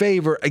Super Bowl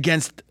favorite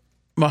against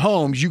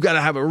Mahomes, you got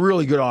to have a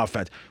really good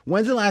offense.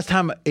 When's the last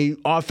time an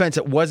offense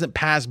that wasn't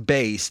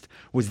pass-based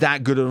was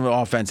that good of an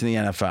offense in the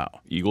NFL?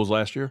 Eagles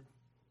last year?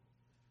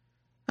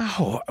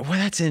 Oh, well,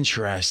 that's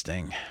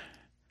interesting.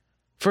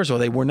 First of all,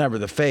 they were never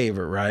the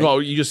favorite, right? Well,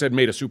 you just said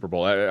made a Super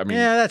Bowl. I mean,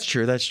 yeah, that's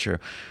true. That's true.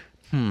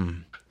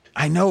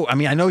 I know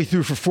he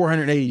threw for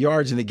 480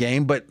 yards in the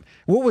game, but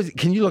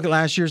can you look at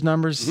last year's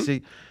numbers?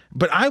 See,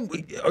 but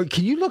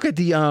can you look at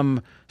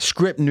the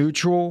script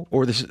neutral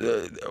or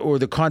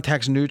the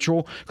context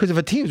neutral? Because if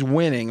a team's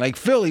winning, like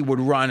Philly would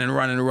run and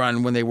run and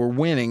run when they were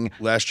winning.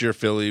 Last year,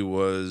 Philly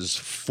was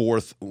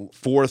fourth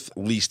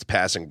least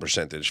passing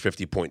percentage,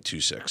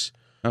 50.26.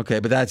 Okay,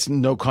 but that's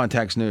no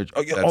context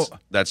neutral.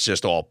 That's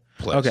just all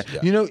plays. Okay,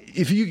 yeah.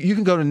 If you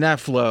can go to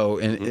NetFlow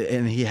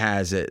and he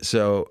has it.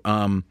 So,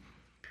 I'm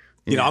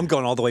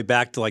going all the way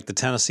back to like the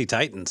Tennessee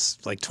Titans,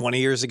 like 20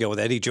 years ago with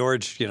Eddie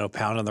George,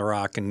 pounding the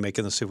rock and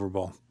making the Super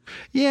Bowl.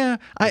 Yeah,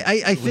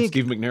 I think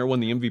Steve McNair won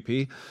the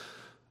MVP.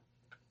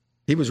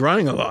 He was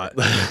running a lot.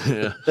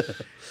 Yeah.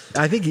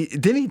 I think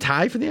didn't he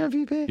tie for the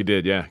MVP? He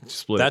did, yeah.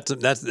 Split.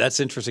 That's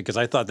interesting because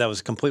I thought that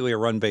was completely a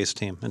run-based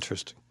team.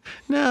 Interesting.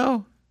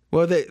 No.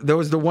 Well, there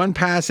was the one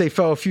pass they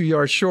fell a few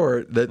yards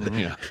short.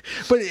 Yeah.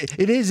 But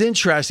it is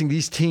interesting,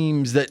 these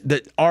teams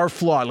that are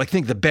flawed. Like, I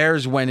think the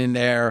Bears went in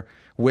there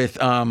with,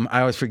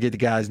 I always forget the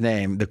guy's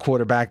name, the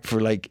quarterback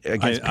for, like,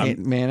 against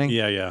Manning.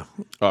 Yeah.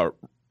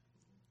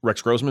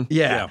 Rex Grossman?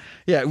 Yeah.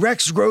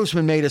 Rex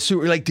Grossman made a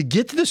Super. Like, to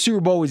get to the Super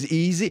Bowl was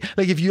easy.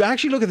 Like, if you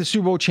actually look at the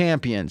Super Bowl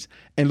champions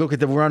and look at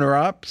the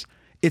runner-ups,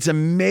 it's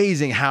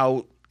amazing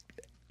how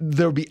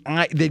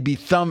they'd be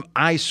thumb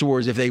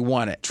eyesores if they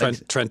won it.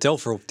 Trent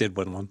Dilfer did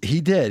win one.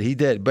 He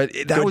did. But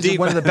that was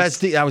one of the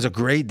best. That was a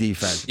great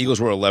defense. Eagles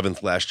were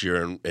 11th last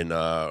year in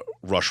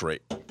rush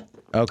rate.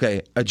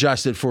 Okay,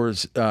 adjusted for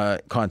his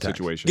contact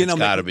Situation. It's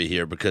got to be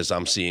here because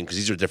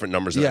these are different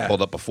numbers that I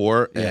pulled up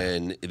before,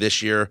 and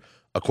this year,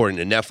 according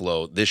to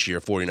Neflo, this year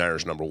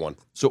 49ers number 1.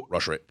 So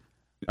rush rate.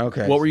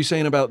 Okay. What were you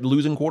saying about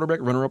losing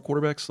runner-up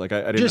quarterbacks? Like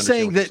I didn't just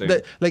saying understand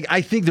that like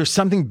I think there's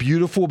something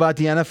beautiful about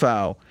the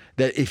NFL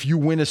that if you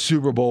win a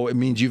Super Bowl, it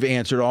means you've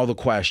answered all the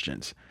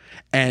questions.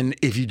 And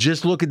if you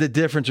just look at the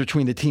difference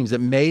between the teams that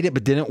made it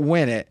but didn't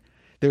win it,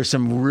 there's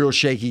some real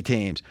shaky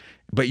teams.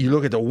 But you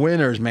look at the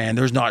winners, man,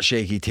 there's not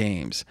shaky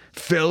teams.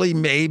 Philly,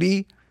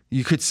 maybe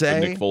you could say.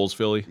 Nick Foles,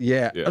 Philly.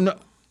 Yeah. No.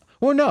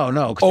 Well,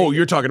 no. Oh,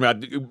 you're talking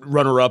about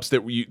runner-ups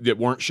that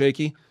weren't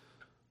shaky?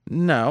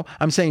 No,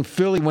 I'm saying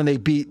Philly when they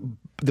beat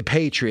the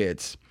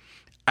Patriots.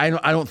 I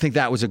don't think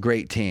that was a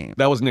great team.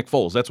 That was Nick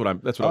Foles. That's what I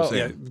was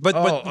saying. Yeah. But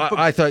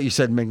I thought you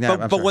said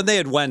McNabb. But when they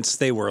had Wentz,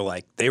 they were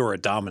a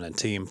dominant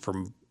team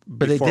from.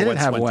 But they didn't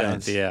have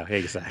Wentz. Yeah,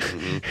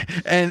 exactly.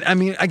 And I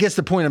mean, I guess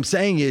the point I'm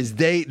saying is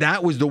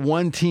that was the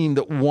one team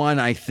that won,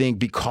 I think,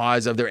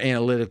 because of their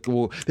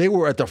analytical. They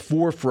were at the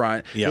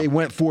forefront. Yep. They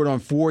went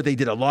 4-on-4. They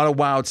did a lot of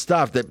wild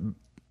stuff that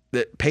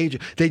Page.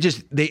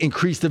 They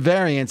increased the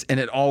variance and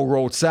it all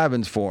rolled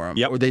sevens for them.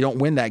 Yep. Or they don't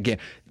win that game.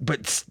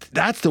 But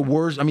that's the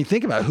worst. I mean,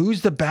 think about it.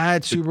 Who's the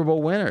bad Super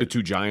Bowl winner? The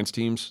two Giants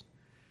teams.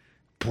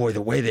 Boy,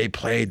 the way they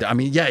played. I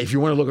mean, yeah, if you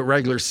want to look at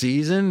regular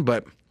season,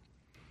 but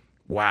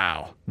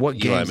wow, what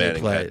games they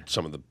played. Had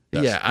some of the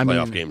best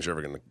playoff games you're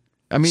ever going to.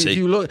 I mean, if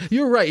you look,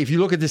 you're right. If you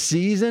look at the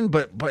season,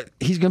 but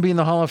he's going to be in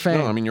the Hall of Fame.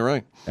 No, I mean, you're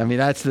right. I mean,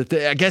 that's the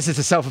thing. I guess it's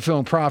a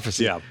self-fulfilling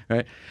prophecy. Yeah.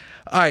 Right.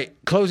 All right.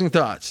 Closing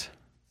thoughts.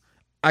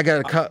 I got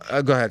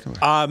a go ahead.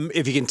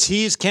 If you can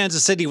tease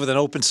Kansas City with an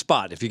open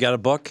spot, if you got a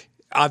book,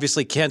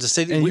 obviously Kansas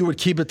City. And you would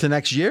keep it to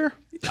next year?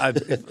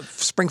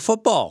 Spring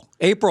football,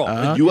 April.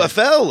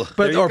 UFL.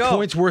 But are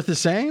points worth the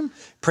same?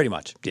 Pretty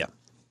much, yeah.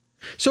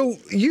 So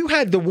you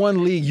had the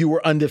one league you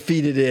were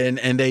undefeated in,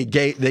 and they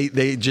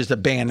just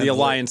abandoned the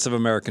Alliance of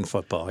American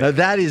Football. Now,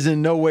 that is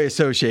in no way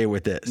associated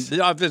with this.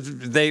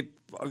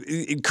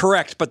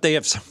 Correct, but they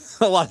have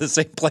a lot of the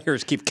same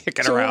players keep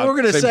kicking so around. What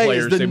we're going to say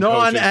players, is the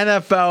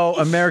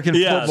non-NFL American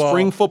football.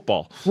 Spring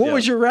football. What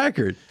was your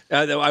record?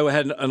 I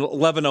had an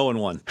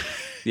 11-0-1.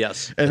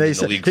 Yes. And they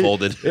said, the league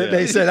folded.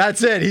 They said,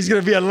 that's it. He's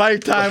going to be a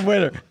lifetime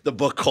winner. The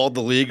book called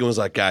the league and was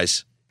like,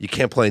 guys, you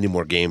can't play any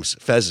more games.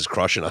 Fez is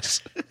crushing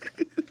us.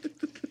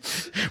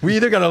 We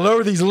either got to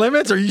lower these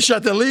limits or you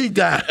shut the league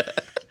down.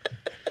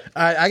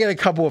 I got a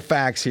couple of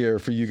facts here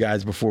for you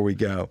guys before we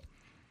go.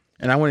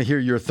 And I want to hear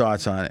your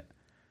thoughts on it.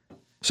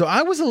 So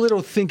I was a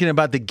little thinking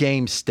about the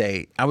game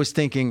state. I was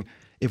thinking,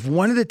 if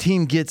one of the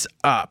team gets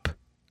up,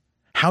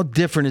 how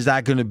different is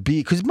that going to be?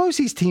 Because most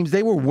of these teams,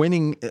 they were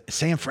winning,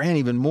 San Fran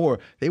even more,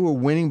 they were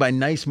winning by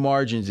nice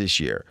margins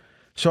this year.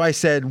 So I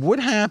said, what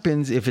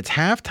happens if it's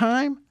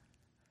halftime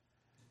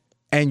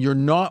and you're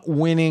not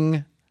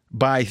winning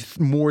by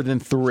more than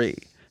 3?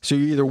 So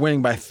you're either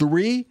winning by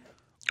 3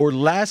 or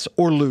less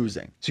or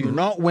losing. So you're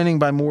not winning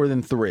by more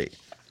than 3.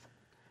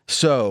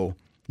 So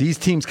these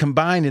teams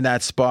combined in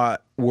that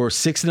spot were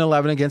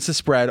 6-11 against the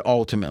spread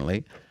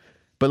ultimately,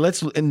 but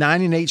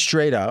 9-8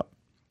 straight up.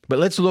 But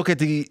let's look at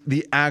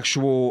the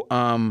actual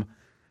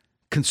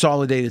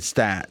consolidated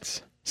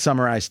stats,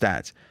 summarized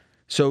stats.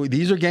 So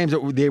these are games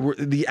that they were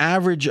the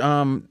average.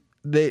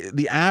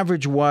 The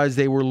average was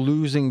they were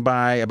losing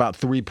by about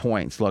 3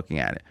 points. Looking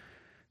at it,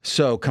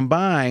 so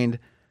combined,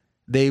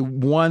 they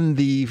won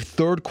the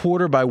third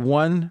quarter by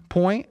 1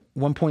 point,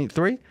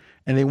 1.3.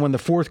 And they won the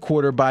fourth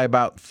quarter by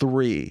about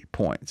 3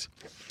 points.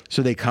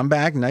 So they come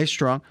back nice,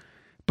 strong.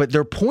 But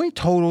their point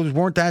totals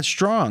weren't that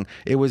strong.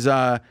 It was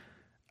an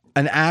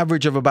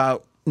average of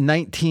about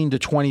 19 to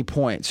 20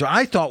 points. So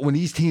I thought when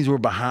these teams were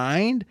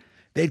behind,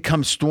 they'd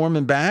come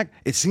storming back.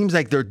 It seems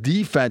like their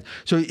defense.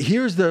 So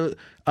here's the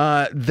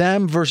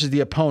them versus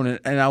the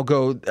opponent. And I'll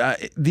go,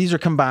 these are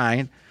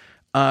combined.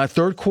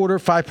 Third quarter,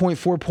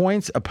 5.4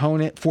 points.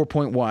 Opponent,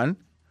 4.1.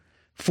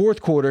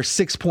 Fourth quarter,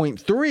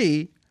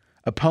 6.3.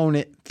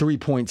 Opponent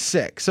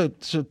 3.6, so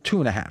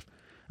 2.5.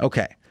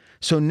 Okay,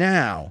 so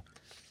now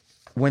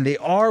when they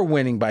are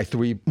winning by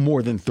 3,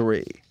 more than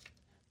 3.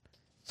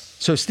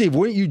 So Steve,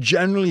 wouldn't you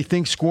generally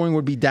think scoring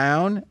would be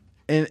down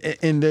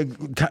when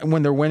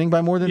they're winning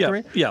by more than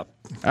 3? Yeah. All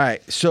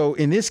right. So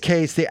in this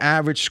case, the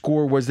average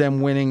score was them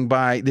winning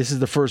by. This is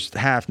the first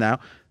half now.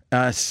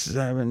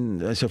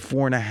 7, so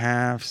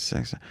 4.5,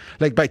 6,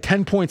 like by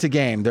 10 points a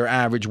game, their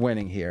average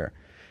winning here.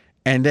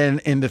 And then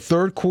in the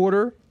third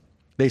quarter,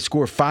 they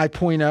score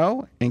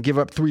 5.0 and give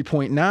up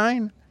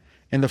 3.9.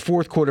 In the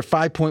fourth quarter,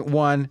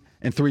 5.1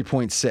 and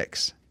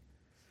 3.6.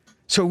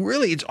 So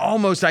really, it's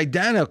almost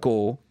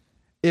identical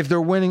if they're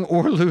winning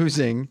or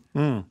losing,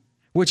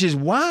 which is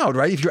wild,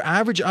 right? If you're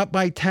average up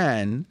by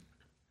 10.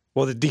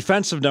 Well, the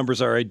defensive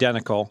numbers are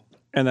identical.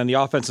 And then the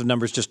offensive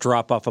numbers just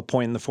drop off a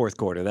point in the fourth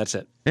quarter. That's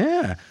it.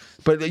 Yeah.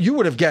 But you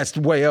would have guessed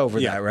way over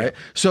that, right? Yeah.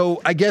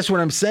 So I guess what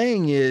I'm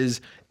saying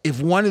is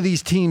if one of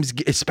these teams,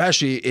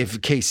 especially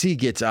if KC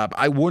gets up,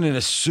 I wouldn't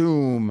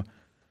assume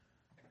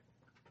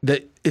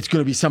that it's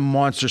going to be some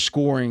monster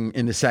scoring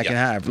in the second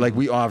half like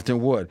we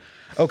often would.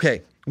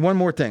 Okay, one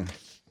more thing.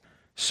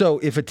 So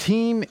if a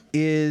team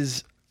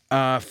is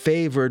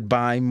favored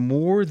by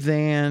more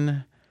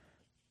than,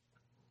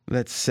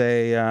 let's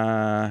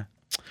say,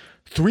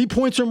 3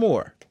 points or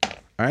more,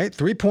 all right?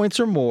 3 points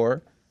or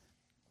more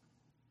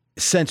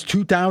since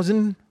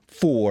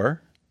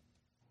 2004,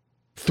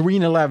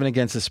 3-11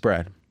 against the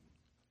spread.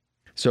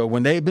 So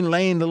when they've been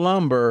laying the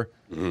lumber,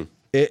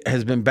 it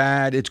has been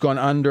bad. It's gone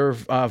under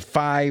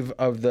 5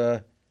 of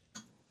the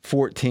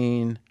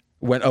 14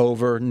 went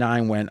over,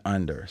 9 went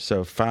under.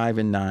 So 5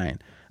 and 9.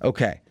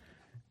 Okay.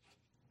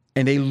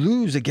 And they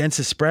lose against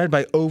the spread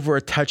by over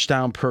a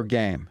touchdown per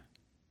game.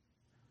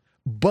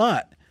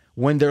 But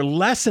when they're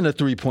less than a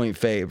 3-point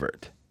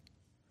favorite,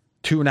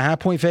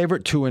 2.5-point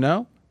favorite,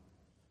 2-0,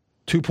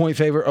 2-point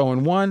favorite,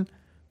 0-1,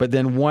 but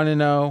then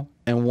 1-0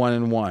 and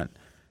 1-1.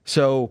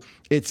 So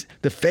it's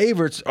the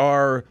favorites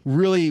are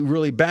really,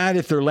 really bad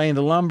if they're laying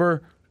the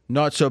lumber,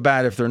 not so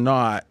bad if they're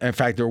not. In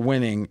fact, they're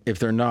winning if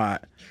they're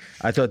not.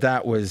 I thought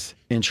that was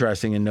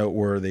interesting and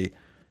noteworthy.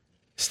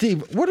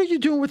 Steve, what are you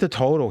doing with the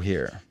total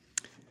here?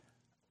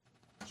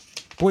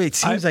 Boy, it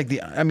seems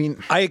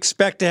I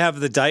expect to have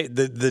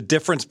the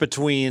difference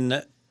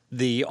between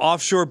the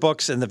offshore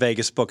books and the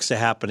Vegas books to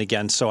happen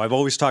again. So I've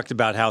always talked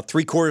about how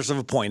 3/4 of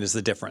a point is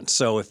the difference.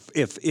 So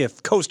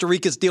if Costa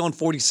Rica's dealing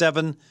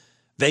 47,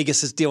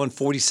 Vegas is dealing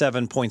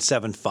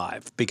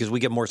 47.75 because we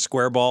get more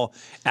square ball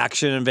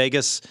action in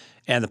Vegas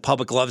and the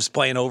public loves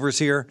playing overs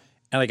here.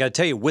 And I got to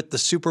tell you, with the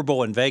Super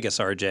Bowl in Vegas,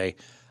 RJ,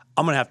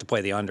 I'm going to have to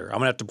play the under. I'm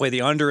going to have to play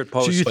the under at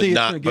post. So you think it's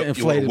going to get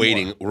inflated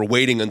more? We're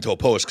waiting until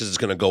post because it's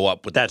going to go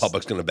up, but the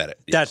public's going to bet it.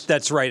 Yes.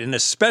 That's right. And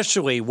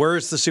especially, where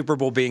is the Super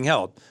Bowl being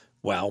held?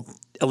 Well,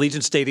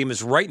 Allegiant Stadium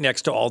is right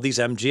next to all these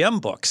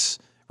MGM books,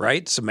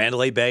 right? So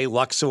Mandalay Bay,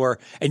 Luxor,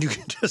 and you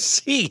can just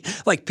see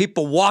like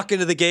people walk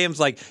into the games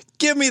like,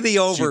 give me the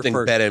over. So you think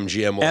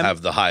BetMGM will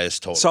have the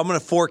highest total? So I'm going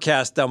to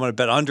forecast that I'm going to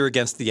bet under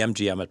against the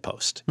MGM at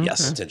post. Okay.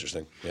 Yes. That's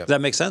interesting. Yeah. Does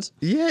that make sense?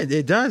 Yeah,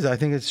 it does. I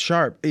think it's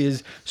sharp.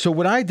 So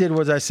what I did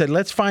was I said,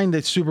 let's find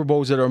the Super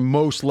Bowls that are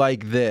most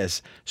like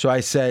this. So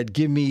I said,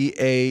 give me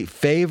a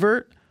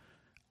favorite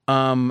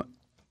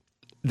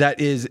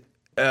that is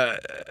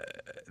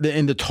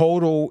and the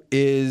total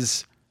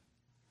is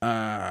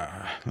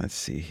let's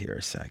see here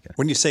a second.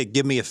 When you say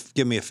give me a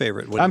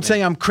favorite, what do you I'm mean?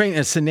 saying I'm creating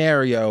a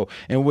scenario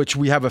in which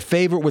we have a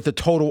favorite with a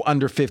total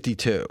under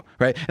 52,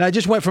 right? And I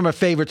just went from a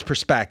favorite's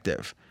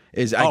perspective.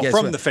 I guess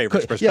from the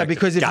favorite's perspective. Yeah,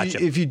 because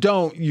if you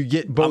don't, you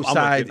get both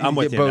sides. I'm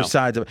with you both now.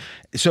 sides of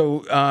it.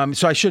 So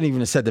I shouldn't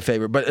even have said the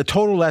favorite, but a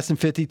total less than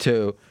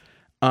 52.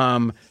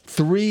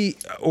 3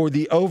 or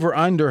the over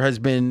under has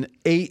been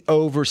 8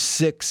 over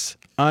 6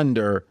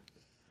 under.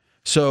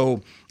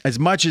 So as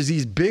much as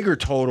these bigger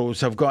totals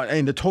have gone,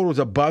 and the totals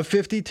above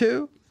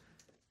 52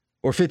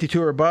 or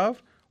 52 or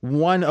above,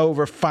 1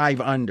 over 5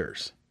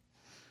 unders.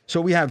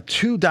 So we have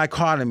two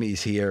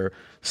dichotomies here.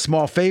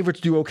 Small favorites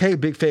do okay,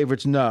 big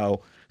favorites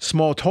no.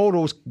 Small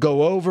totals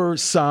go over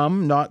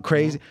some, not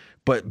crazy,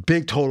 but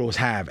big totals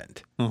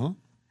haven't. Mm-hmm.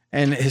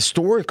 And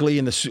historically,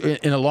 in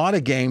a lot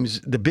of games,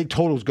 the big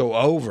totals go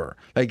over.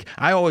 Like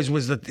I always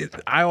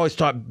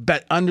thought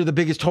bet under the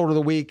biggest total of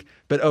the week,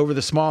 bet over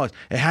the smallest.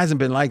 It hasn't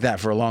been like that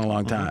for a long,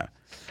 long time.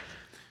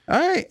 All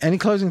right. Any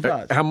closing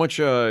thoughts? How much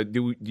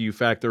do you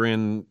factor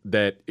in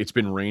that it's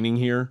been raining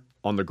here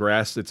on the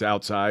grass that's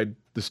outside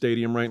the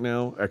stadium right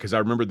now? Because I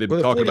remember they've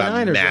been talking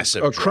about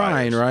massive are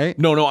crying, right?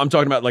 No, I'm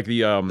talking about like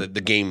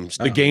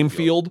the game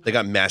field. They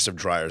got massive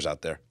dryers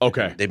out there.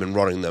 Okay, they've been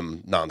running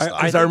them nonstop.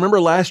 Because I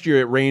remember last year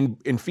it rained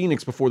in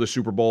Phoenix before the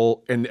Super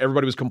Bowl, and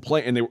everybody was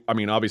complaining.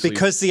 Obviously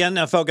because the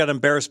NFL got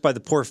embarrassed by the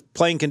poor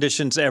playing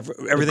conditions.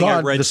 Everything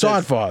I read, the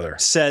Sodfather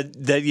said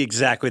that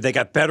exactly. They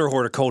got better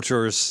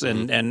horticulturists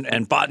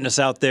and botanists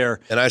out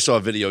there. And I saw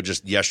a video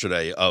just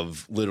yesterday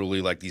of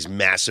literally like these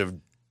massive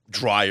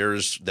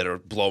dryers that are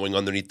blowing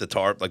underneath the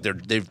tarp, like they're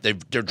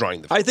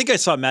drying the field. I think I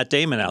saw Matt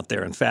Damon out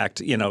there. In fact,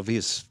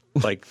 he's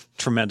like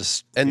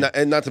tremendous. And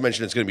not to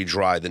mention it's going to be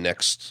dry the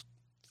next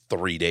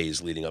 3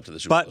 days leading up to the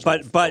Super Bowl.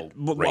 But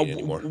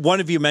one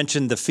of you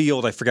mentioned the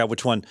field. I forgot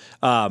which one.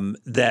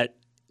 That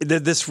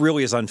this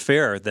really is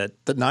unfair.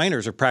 That the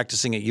Niners are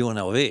practicing at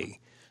UNLV.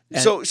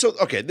 So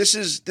okay, this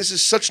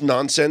is such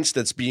nonsense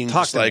that's being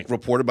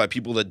reported by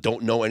people that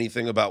don't know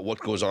anything about what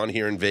goes on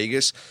here in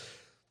Vegas.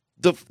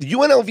 The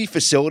UNLV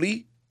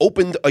facility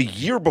opened a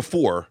year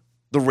before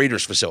the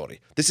Raiders facility.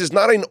 This is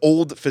not an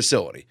old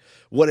facility.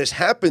 What has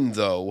happened,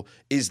 though,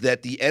 is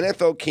that the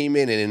NFL came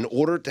in, and in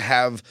order to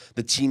have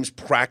the teams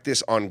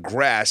practice on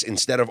grass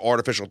instead of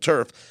artificial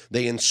turf,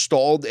 they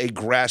installed a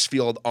grass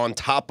field on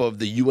top of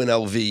the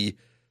UNLV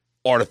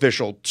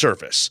artificial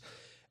surface.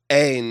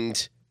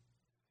 And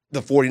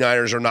the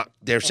 49ers are not,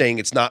 they're saying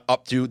it's not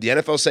up to, the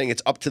NFL is saying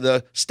it's up to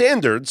the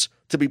standards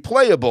to be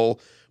playable,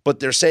 but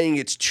they're saying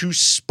it's too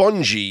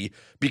spongy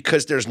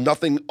because there's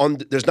nothing,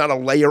 there's not a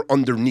layer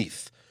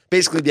underneath.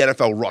 Basically, the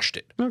NFL rushed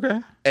it. Okay.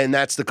 And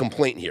that's the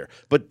complaint here.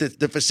 But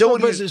the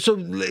facility... So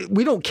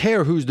we don't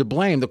care who's to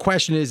blame. The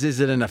question is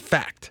it an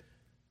effect?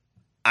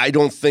 I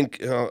don't think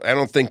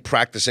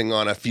practicing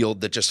on a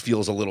field that just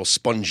feels a little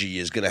spongy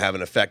is going to have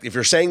an effect. If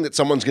you're saying that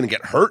someone's going to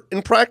get hurt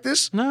in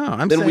practice,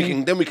 then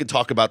we can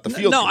talk about the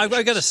field. No,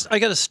 I got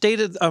a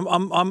stated.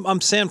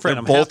 I'm San Fran.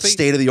 I'm both happy.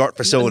 state of the art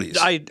facilities.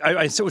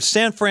 So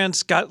San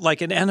Fran's got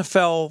like an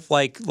NFL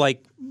like.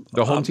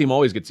 The home team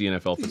always gets the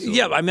NFL facility.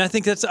 Yeah, I mean, I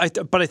think that's.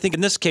 But I think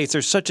in this case,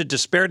 there's such a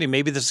disparity.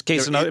 Maybe this is the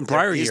case in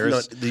prior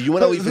years. The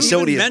UNLV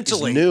facility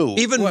is new.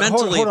 Even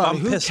mentally, hold on. I'm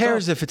Who pissed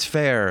cares off. if it's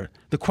fair?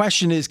 The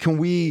question is, can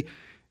we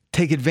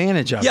take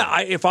advantage of it?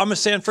 Yeah, if I'm a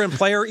San Fran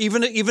player,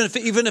 even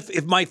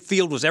if my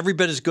field was every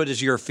bit as good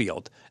as your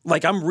field,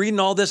 like I'm reading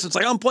all this, it's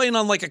like I'm playing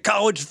on like a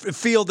college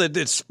field that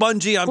it's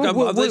spungy.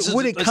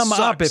 Would it come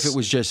up if it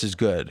was just as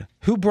good?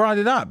 Who brought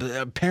it up?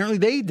 Apparently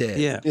they did.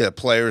 Yeah.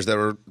 Players that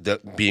are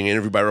being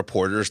interviewed by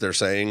reporters, they're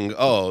saying,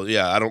 "Oh,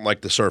 yeah, I don't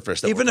like the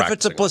surface." Even if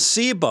it's a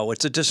placebo,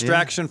 it's a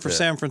distraction for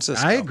San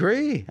Francisco. I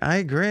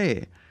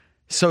agree.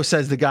 So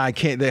says the guy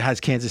that has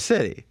Kansas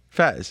City.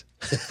 Fez.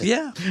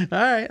 Yeah. All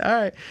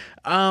right.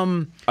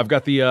 I've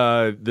got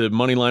the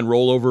money line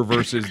rollover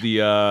versus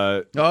the.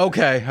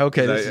 Okay.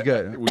 This is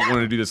good. We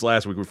wanted to do this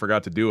last week. We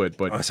forgot to do it,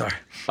 but sorry.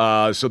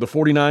 So the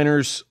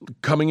 49ers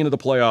coming into the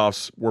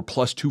playoffs were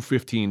plus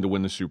 215 to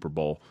win the Super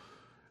Bowl.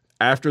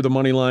 After the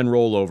money line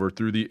rollover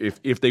through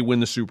if they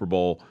win the Super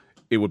Bowl,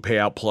 it would pay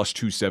out plus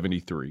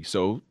 273.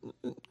 So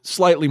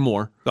slightly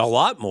more. A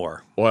lot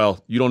more.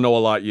 Well, you don't know a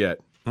lot yet.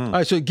 All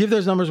right, so give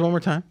those numbers one more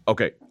time.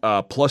 Okay,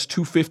 plus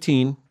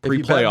 215 If you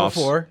bet pre-playoffs.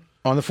 before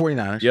on the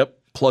 49ers. Yep,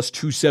 plus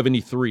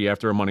 273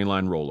 after a money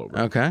line rollover.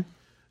 Okay.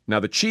 Now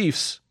the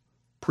Chiefs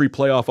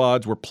pre-playoff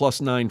odds were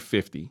plus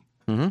 950.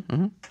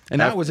 And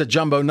that was a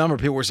jumbo number.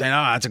 People were saying,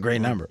 that's a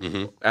great number.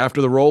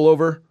 After the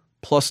rollover,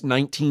 plus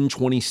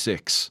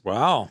 1926.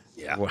 Wow.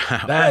 Yeah. Wow.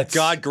 Thank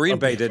God Green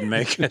Bay didn't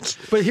make it.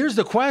 But here's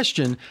the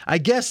question. I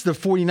guess the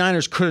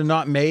 49ers could have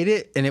not made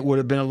it, and it would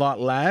have been a lot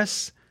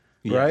less,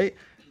 right?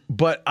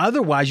 But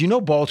otherwise,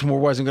 Baltimore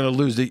wasn't going to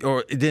lose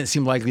or it didn't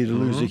seem likely to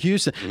lose to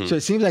Houston. So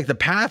it seems like the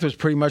path was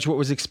pretty much what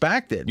was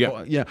expected.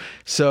 Yeah.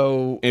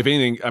 So if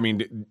anything, I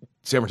mean,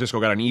 San Francisco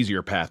got an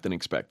easier path than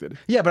expected.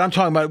 Yeah, but I'm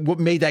talking about what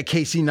made that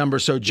KC number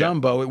so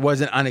jumbo. Yeah. It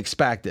wasn't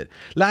unexpected.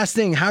 Last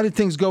thing, how did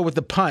things go with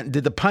the punt?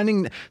 Did the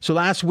punting? So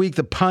last week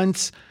the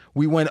punts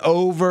we went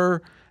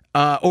over.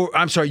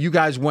 You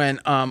guys went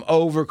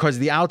over because of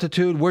the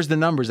altitude. Where's the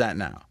numbers at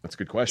now? That's a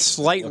good question.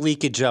 Slight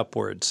leakage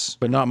upwards.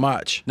 But not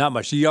much. Not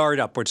much. Yard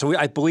upwards. So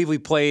I believe we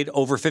played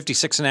over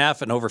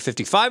 56.5 and over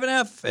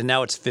 55.5, and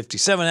now it's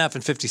 57.5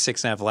 and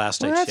 56.5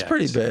 last I checked. That's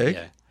pretty big.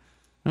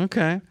 Yeah.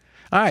 Okay.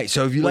 All right.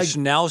 So if you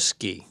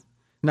Wisnowski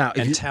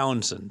and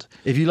Townsend.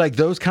 If you like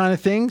those kind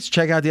of things,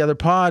 check out the other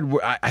pod.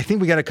 I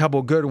think we got a couple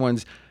of good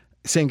ones,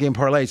 same game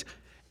parlays.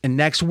 And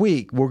next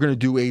week, we're going to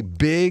do a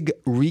big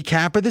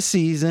recap of the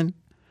season.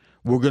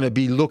 We're going to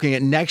be looking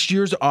at next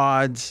year's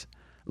odds.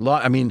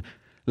 I mean,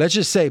 let's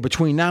just say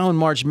between now and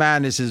March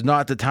Madness is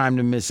not the time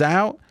to miss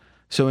out.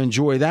 So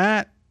enjoy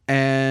that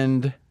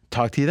and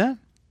talk to you then.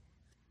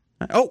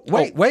 Oh,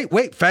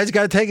 wait. Fed's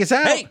got to take us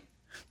out.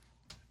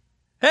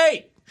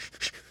 Hey!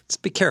 Let's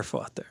be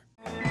careful out there.